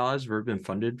 $20,000 we've been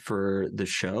funded for the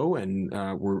show, and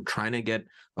we're trying to get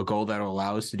a goal that'll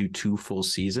allow us to do 2 full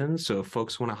seasons. So if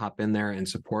folks want to hop in there and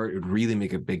support, it would really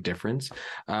make a big difference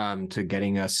to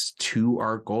getting us to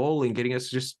our goal and getting us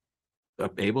just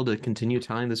able to continue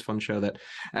telling this fun show that,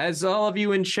 as all of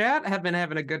you in chat have been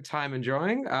having a good time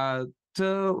enjoying,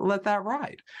 to let that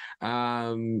ride.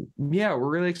 Yeah, we're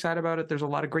really excited about it. There's a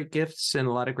lot of great gifts and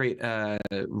a lot of great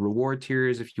reward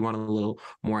tiers if you want a little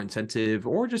more incentive,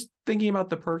 or just thinking about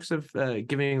the perks of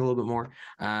giving a little bit more.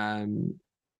 I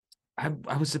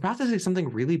was about to say something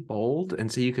really bold and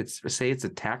so you could say it's a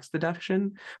tax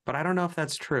deduction, but I don't know if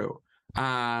that's true.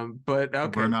 But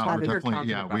okay, we're not. Todd, We're you're definitely.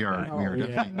 Yeah, we are. that. We are Yeah.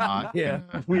 definitely not. Yeah,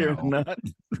 gonna, we you are know, not.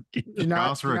 You're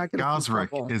not gonna see Gazrick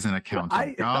trouble. is an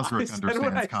accountant. Gazrick said what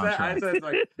understands I contracts. said,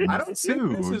 like, I don't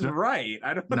think this is Sued. right.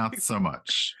 I don't Not think so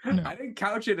much. No. I didn't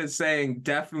couch it as saying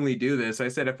definitely do this. I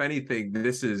said, if anything,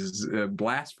 this is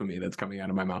blasphemy that's coming out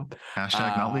of my mouth.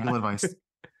 Hashtag not legal advice.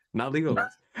 Not legal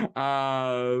advice.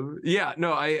 Yeah,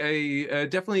 no, I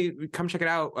definitely come check it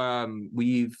out.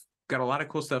 We've got a lot of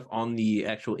cool stuff on the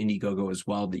actual Indiegogo as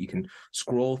well that you can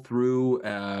scroll through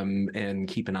and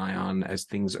keep an eye on as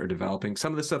things are developing.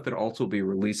 Some of the stuff that also will be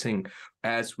releasing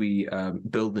as we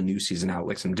build the new season out,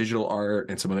 like some digital art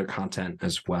and some other content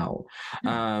as well.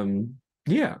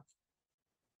 Yeah,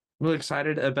 really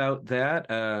excited about that.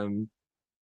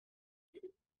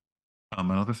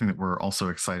 Another thing that we're also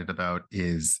excited about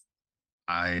is,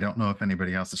 I don't know if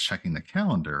anybody else is checking the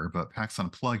calendar, but PAX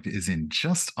Unplugged is in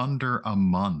just under a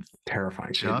month.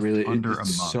 Terrifying. Just it really under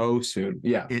it's a month. so soon.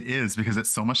 Yeah. It is, because it's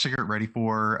so much to get ready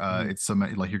for. It's so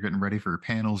much, like, you're getting ready for your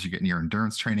panels, you're getting your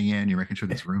endurance training in, you're making sure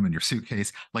there's room in your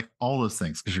suitcase, like all those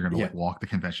things, because you're going to like walk the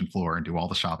convention floor and do all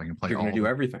the shopping and play You're all going to do the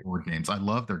everything. board games. I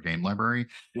love their game library.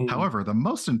 Mhm. However, the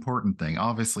most important thing,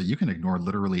 obviously, you can ignore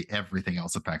literally everything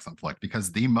else at PAX Unplugged,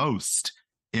 because the most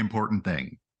important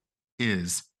thing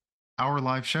is our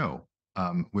live show,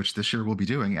 which this year we'll be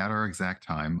doing at our exact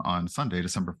time on Sunday,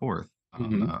 December 4th,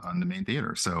 on the main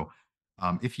theater. So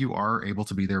If you are able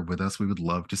to be there with us, we would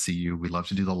love to see you. We'd love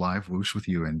to do the live whoosh with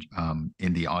you and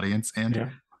in the audience.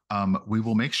 And we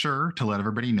will make sure to let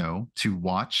everybody know to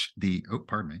watch the. Oh,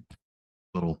 pardon me.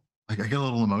 I get a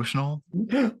little emotional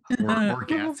or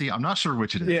gassy. I'm not sure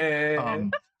which it is. Yeah.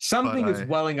 Something is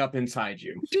welling up inside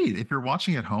you. Indeed, if you're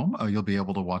watching at home, you'll be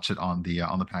able to watch it on the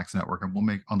PAX network, and we'll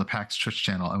make on the PAX Twitch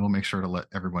channel, and we'll make sure to let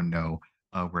everyone know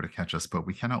where to catch us. But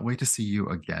we cannot wait to see you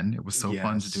again. It was so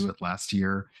fun to do it last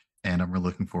year, and I'm really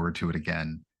looking forward to it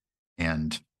again.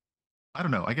 And I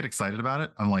don't know, I get excited about it.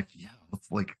 I'm like, yeah,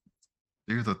 let's like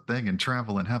do the thing and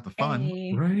travel and have the fun.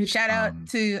 Hey. Right. Shout out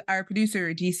to our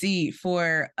producer DC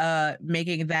for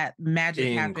making that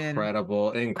magic happen.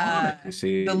 Incredible.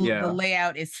 The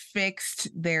layout is fixed.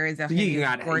 There is a you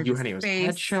got Eugenio's face.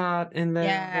 Headshot in there.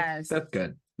 Yes. That's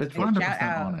good. That's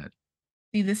 100% on it.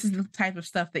 See, this is the type of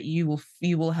stuff that you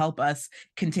will help us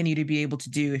continue to be able to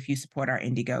do if you support our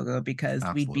Indiegogo, because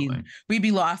Absolutely. we'd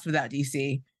be lost without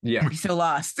DC. Yeah. We'd be so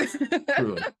lost.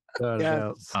 Truly.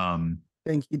 Yes.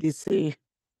 Thank you, DC.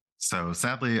 So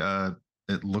sadly,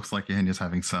 it looks like Eugenio's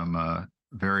having some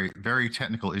very, very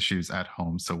technical issues at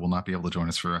home, so will not be able to join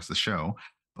us for the rest of the show.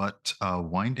 But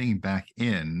winding back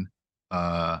in,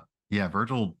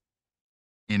 Virgil,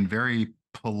 in very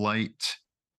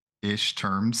polite-ish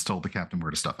terms, told the captain where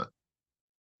to stuff it.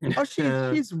 Oh,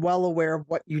 she's well aware of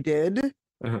what you did.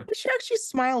 She actually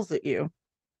smiles at you.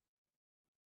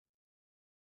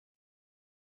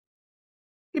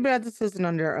 Too bad this isn't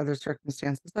under other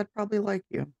circumstances. I'd probably like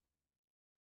you.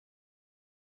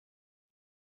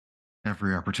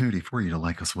 Every opportunity for you to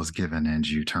like us was given, and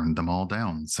you turned them all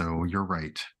down. So you're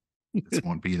right. This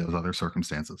won't be those other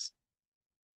circumstances.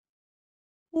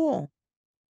 Cool.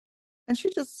 And she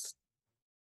just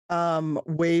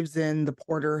waves in the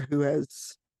porter who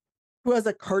has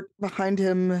a cart behind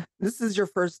him. This is your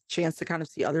first chance to kind of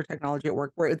see other technology at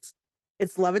work, where it's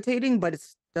levitating, but it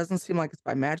doesn't seem like it's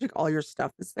by magic. All your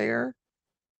stuff is there.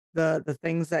 The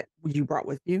things that you brought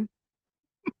with you.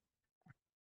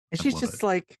 And she's just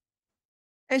like,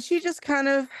 and she just kind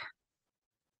of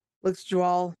looks at you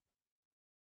all.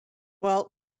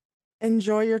 Well,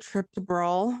 enjoy your trip to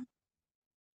Brawl.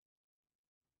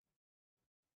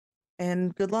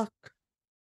 And good luck.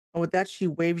 And with that, she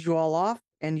waves you all off,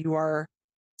 and you are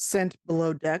sent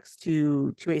below decks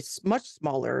to a much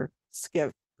smaller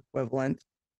skiff equivalent.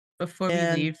 Before we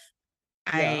leave,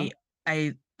 I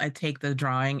take the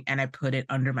drawing and I put it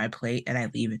under my plate and I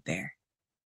leave it there.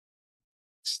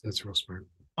 That's real smart.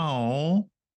 Oh,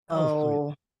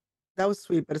 that was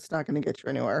sweet, but it's not going to get you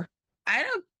anywhere. I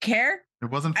don't care. It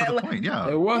wasn't for the point. Yeah,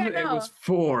 it wasn't. Yeah, no. It was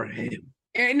for him.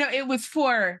 No, it was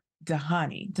for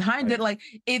Dahani. Dahani did, like,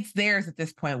 it's theirs at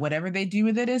this point. Whatever they do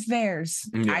with it is theirs.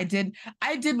 Yeah. I did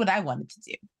what I wanted to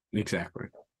do. Exactly.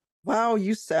 Wow,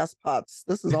 you sass pots.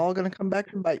 This is all going to come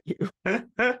back and bite you.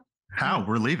 How?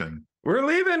 We're leaving. We're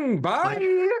leaving.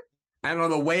 Bye. And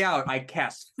on the way out, I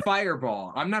cast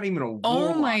Fireball. I'm not even a warlock.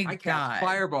 Oh my I cast God.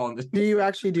 Fireball. Do you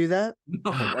actually do that?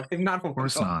 No, not of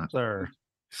course not. Sir.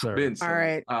 All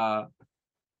right. All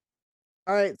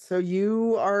right. So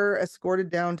you are escorted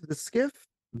down to the skiff,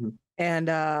 and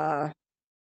that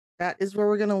is where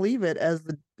we're going to leave it as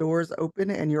the doors open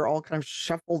and you're all kind of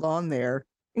shuffled on there,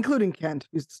 including Kent,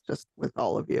 who's just with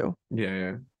all of you.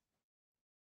 Yeah.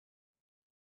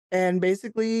 And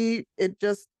basically,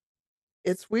 it's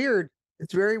weird.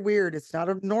 It's very weird. It's not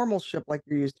a normal ship like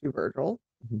you're used to, Virgil.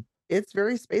 It's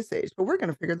very space age, but we're going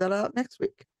to figure that out next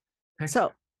week. Okay.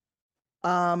 So,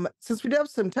 since we do have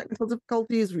some technical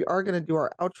difficulties, we are going to do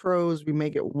our outros. We may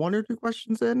get one or two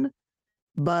questions in,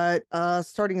 but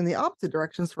starting in the opposite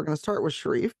directions, we're going to start with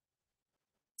Shareef.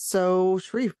 So,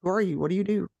 Shareef, who are you? What do you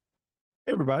do?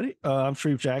 Hey, everybody. I'm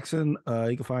Shareef Jackson.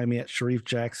 You can find me at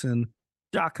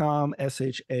ShareefJackson.com,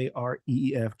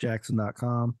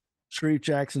 ShareefJackson.com. Shareef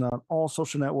Jackson on all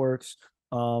social networks.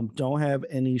 Don't have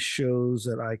any shows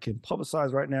that I can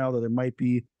publicize right now, though there might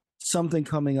be something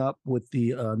coming up with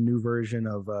the new version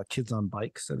of Kids on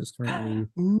Bikes that is currently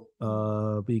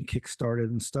being kickstarted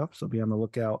and stuff. So be on the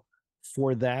lookout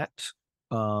for that.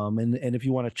 And if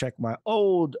you want to check my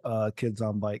old Kids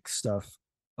on Bikes stuff,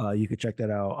 you can check that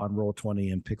out on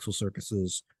Roll20 and Pixel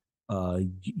Circus's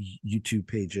YouTube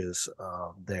pages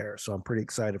there. So I'm pretty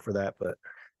excited for that, but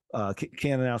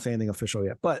can't announce anything official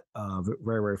yet, but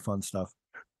very, very fun stuff.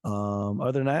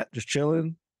 Other than that, just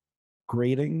chilling,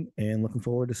 grading, and looking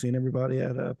forward to seeing everybody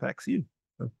at PAX U.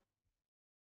 So.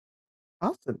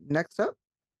 Awesome. Next up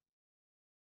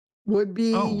would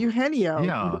be Eugenio.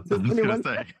 Yeah, I was gonna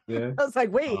say. Yeah. I was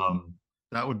like, wait.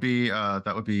 That would be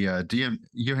DM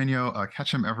Eugenio.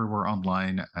 Catch him everywhere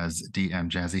online as DM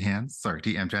Jazzy Hands. Sorry,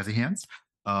 DM Jazzy Hands.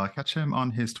 Catch him on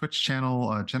his Twitch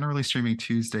channel, generally streaming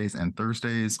Tuesdays and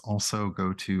Thursdays. Also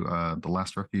go to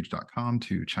thelastrefuge.com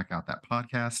to check out that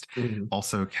podcast.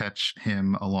 Also catch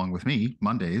him along with me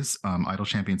Mondays, Idle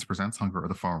Champions Presents Hunger of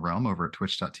the Far Realm over at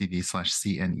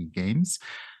twitch.tv/CNE Games.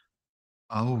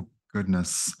 Oh,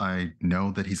 goodness. I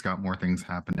know that he's got more things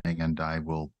happening, and I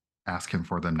will ask him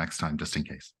for them next time, just in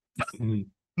case.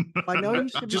 I know you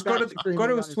should Just be go back to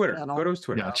streaming his on Twitter. channel. Go to his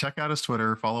Twitter. Yeah, check out his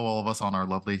Twitter. Follow all of us on our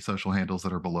lovely social handles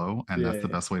that are below, and that's the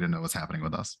best way to know what's happening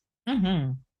with us.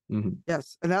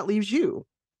 Yes, and that leaves you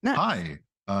next. Hi.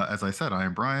 As I said, I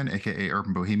am Brian, aka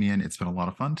Urban Bohemian. It's been a lot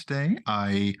of fun today.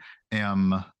 I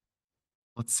am,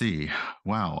 let's see.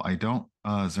 Wow, I don't,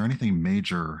 is there anything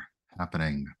major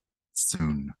happening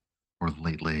soon or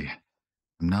lately?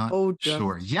 I'm not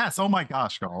sure. Yes. Oh my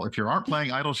gosh, y'all. If you aren't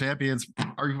playing Idle Champions,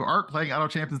 or you aren't playing Idle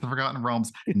Champions of the Forgotten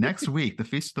Realms, next week, the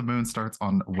Feast of the Moon starts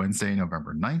on Wednesday,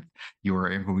 November 9th. You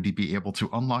are going to be able to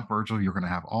unlock Virgil. You're going to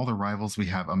have all the rivals. We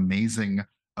have amazing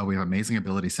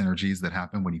ability synergies that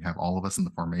happen when you have all of us in the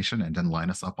formation and then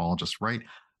line us up all just right.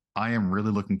 I am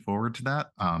really looking forward to that.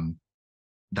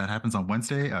 That happens on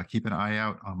Wednesday. Keep an eye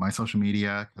out on my social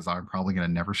media because I'm probably going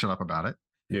to never shut up about it.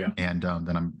 Yeah. And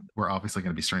then we're obviously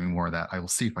going to be streaming more of that. I will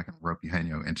see if I can rope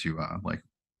Eugenio into like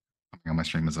coming on my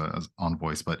stream as on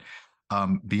voice. But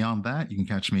beyond that, you can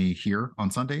catch me here on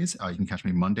Sundays. You can catch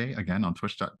me Monday again on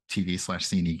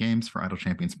twitch.tv/CNE Games for Idle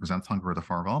Champions Presents Hunger of the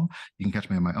Far Realm. You can catch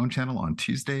me on my own channel on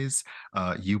Tuesdays.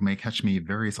 You may catch me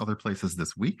various other places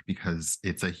this week because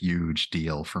it's a huge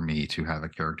deal for me to have a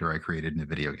character I created in a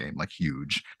video game, like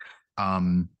huge.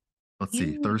 Let's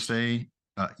see, Thursday.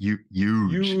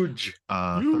 Huge.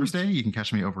 Thursday, you can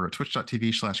catch me over at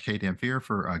twitch.tv/KDamnFear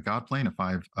for Godplane,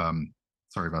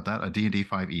 a D&D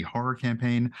 5e horror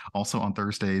campaign. Also on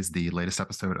Thursdays, the latest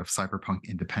episode of Cyberpunk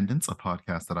Independence, a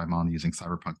podcast that I'm on using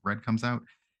Cyberpunk Red, comes out.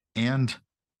 And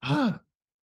yeah,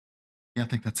 I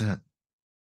think that's it.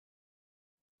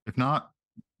 If not,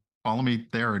 follow me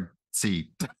there and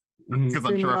see, because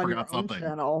I'm sure I forgot something.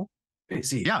 Channel.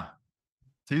 Yeah,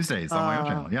 Tuesdays on my own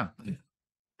channel. Yeah.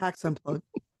 Hacks Unplugged.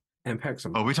 And Hacks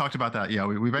Unplugged. Oh, we talked about that. Yeah,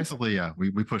 we basically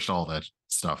we pushed all that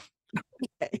stuff.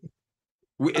 Okay.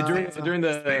 During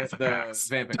the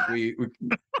vamping, we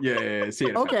see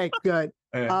it. Okay, good.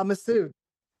 Masood.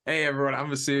 Hey everyone, I'm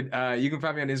Masood. You can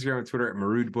find me on Instagram and Twitter at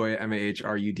Maroodboy,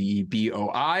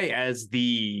 MAHRUDBOI, as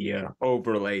the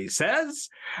overlay says.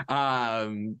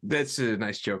 That's a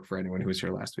nice joke for anyone who was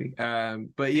here last week.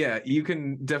 But yeah, you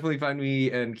can definitely find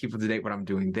me and keep up to date what I'm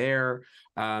doing there.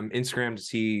 Instagram to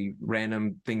see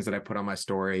random things that I put on my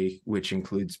story, which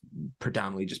includes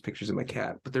predominantly just pictures of my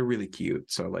cat, but they're really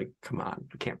cute. So like, come on,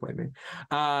 you can't blame me.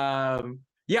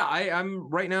 Yeah, I'm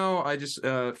right now. I just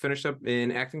finished up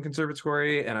in acting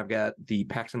conservatory, and I've got the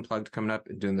PAX Unplugged coming up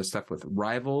and doing this stuff with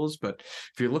Rivals. But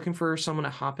if you're looking for someone to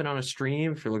hop in on a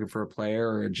stream, if you're looking for a player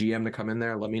or a GM to come in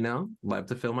there, let me know. Love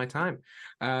to fill my time.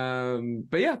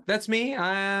 But yeah, that's me.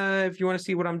 If you want to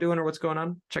see what I'm doing or what's going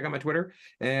on, check out my Twitter,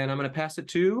 and I'm going to pass it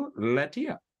to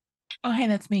LaTia. Oh, hey,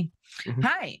 that's me.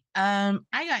 Hi.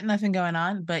 I got nothing going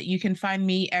on, but you can find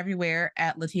me everywhere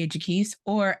at LaTia Jacquise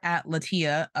or at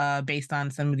LaTia, based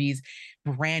on some of these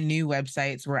brand new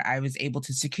websites where I was able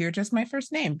to secure just my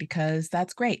first name because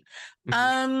that's great.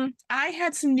 I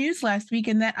had some news last week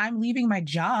in that I'm leaving my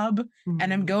job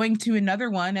and I'm going to another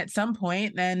one at some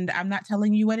point, and I'm not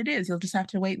telling you what it is. You'll just have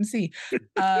to wait and see.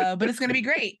 But it's going to be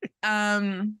great.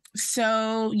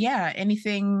 So yeah,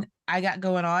 anything I got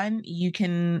going on, you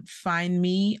can find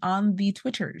me on the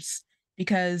Twitters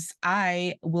because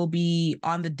I will be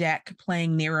on the deck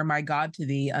playing Nearer My God to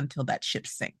Thee until that ship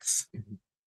sinks.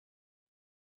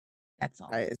 That's all.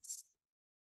 Nice.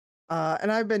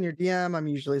 And I've been your DM. I'm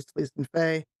usually Sleason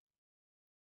Faye.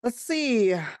 Let's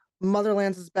see.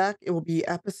 Motherlands is back. It will be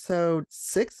episode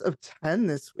 6 of 10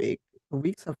 this week. The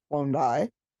weeks have flown by.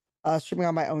 Streaming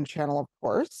on my own channel, of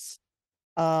course.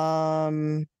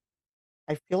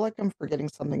 I feel like I'm forgetting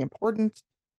something important,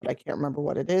 but I can't remember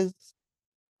what it is.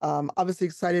 Obviously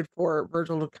excited for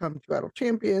Virgil to come to Idle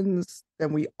Champions.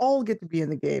 Then we all get to be in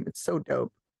the game. It's so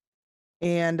dope.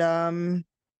 And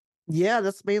yeah,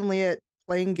 that's mainly it.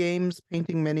 Playing games,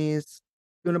 painting minis,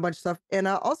 doing a bunch of stuff. And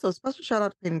also, special shout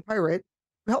out to Painting Pirate,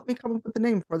 who helped me come up with the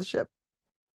name for the ship.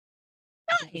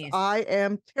 Nice. I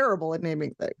am terrible at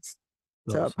naming things.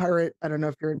 So Pirate, I don't know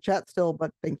if you're in chat still,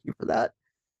 but thank you for that.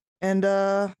 And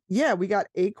yeah, we got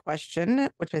a question,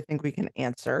 which I think we can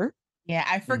answer. Yeah,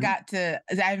 I forgot to,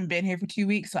 I haven't been here for 2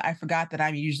 weeks, so I forgot that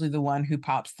I'm usually the one who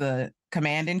pops the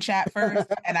command in chat first,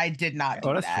 and I did not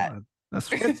do that's that. fine. That's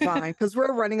fine. It's fine, because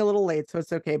we're running a little late, so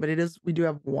it's okay, but we do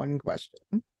have one question.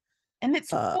 And it's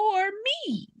for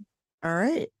me. All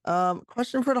right.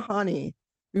 Question for Tahani.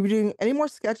 Will you be doing any more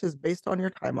sketches based on your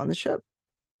time on the ship?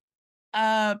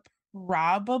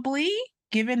 Probably,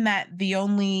 given that the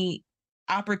only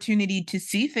opportunity to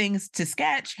see things to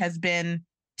sketch has been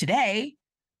today,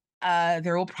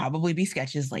 there will probably be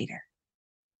sketches later.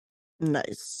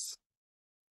 Nice.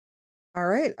 All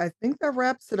right. I think that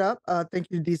wraps it up. Thank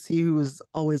you to DC, who is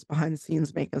always behind the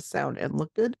scenes making us sound and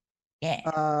look good.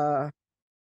 Yeah.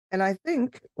 And I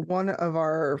think one of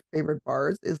our favorite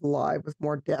bars is live with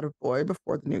more Data Boy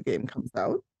before the new game comes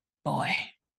out. Boy.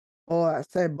 Boy, I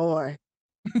say boy.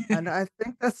 And I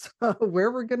think that's where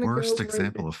we're going to go. Worst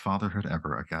example of fatherhood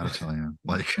ever, I gotta tell you.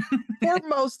 Like for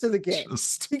most of the game.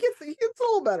 He gets a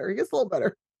little better. He gets a little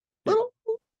better. Little,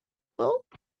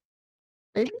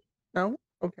 maybe? No?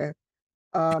 Okay.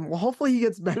 Well, hopefully he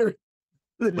gets better.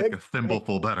 Like a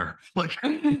thimbleful better. Like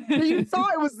you saw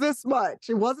it was this much.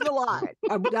 It wasn't a lot.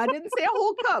 I didn't say a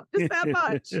whole cup, just that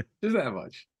much. Just that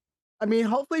much. I mean,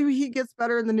 hopefully he gets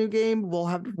better in the new game. We'll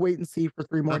have to wait and see for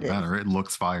 3 more days. Matter. It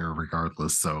looks fire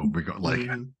regardless. So we go like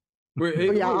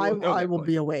I will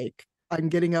be awake. I'm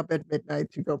getting up at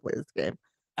midnight to go play this game.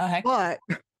 Okay.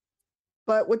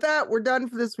 But with that, we're done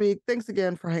for this week. Thanks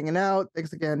again for hanging out.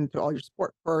 Thanks again to all your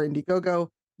support for Indiegogo.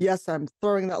 Yes, I'm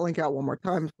throwing that link out one more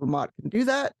time so Mod can do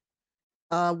that.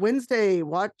 Wednesday,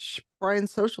 watch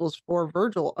Brian's socials for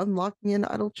Virgil unlocking in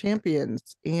Idle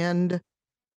Champions. And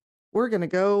we're going to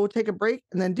go take a break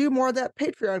and then do more of that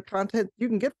Patreon content you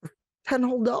can get for $10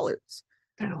 whole.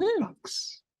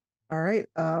 $10. All right.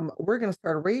 We're going to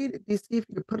start a raid. DC, if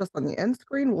you could put us on the end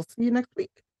screen, we'll see you next week.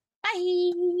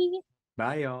 Bye.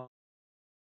 Bye, y'all.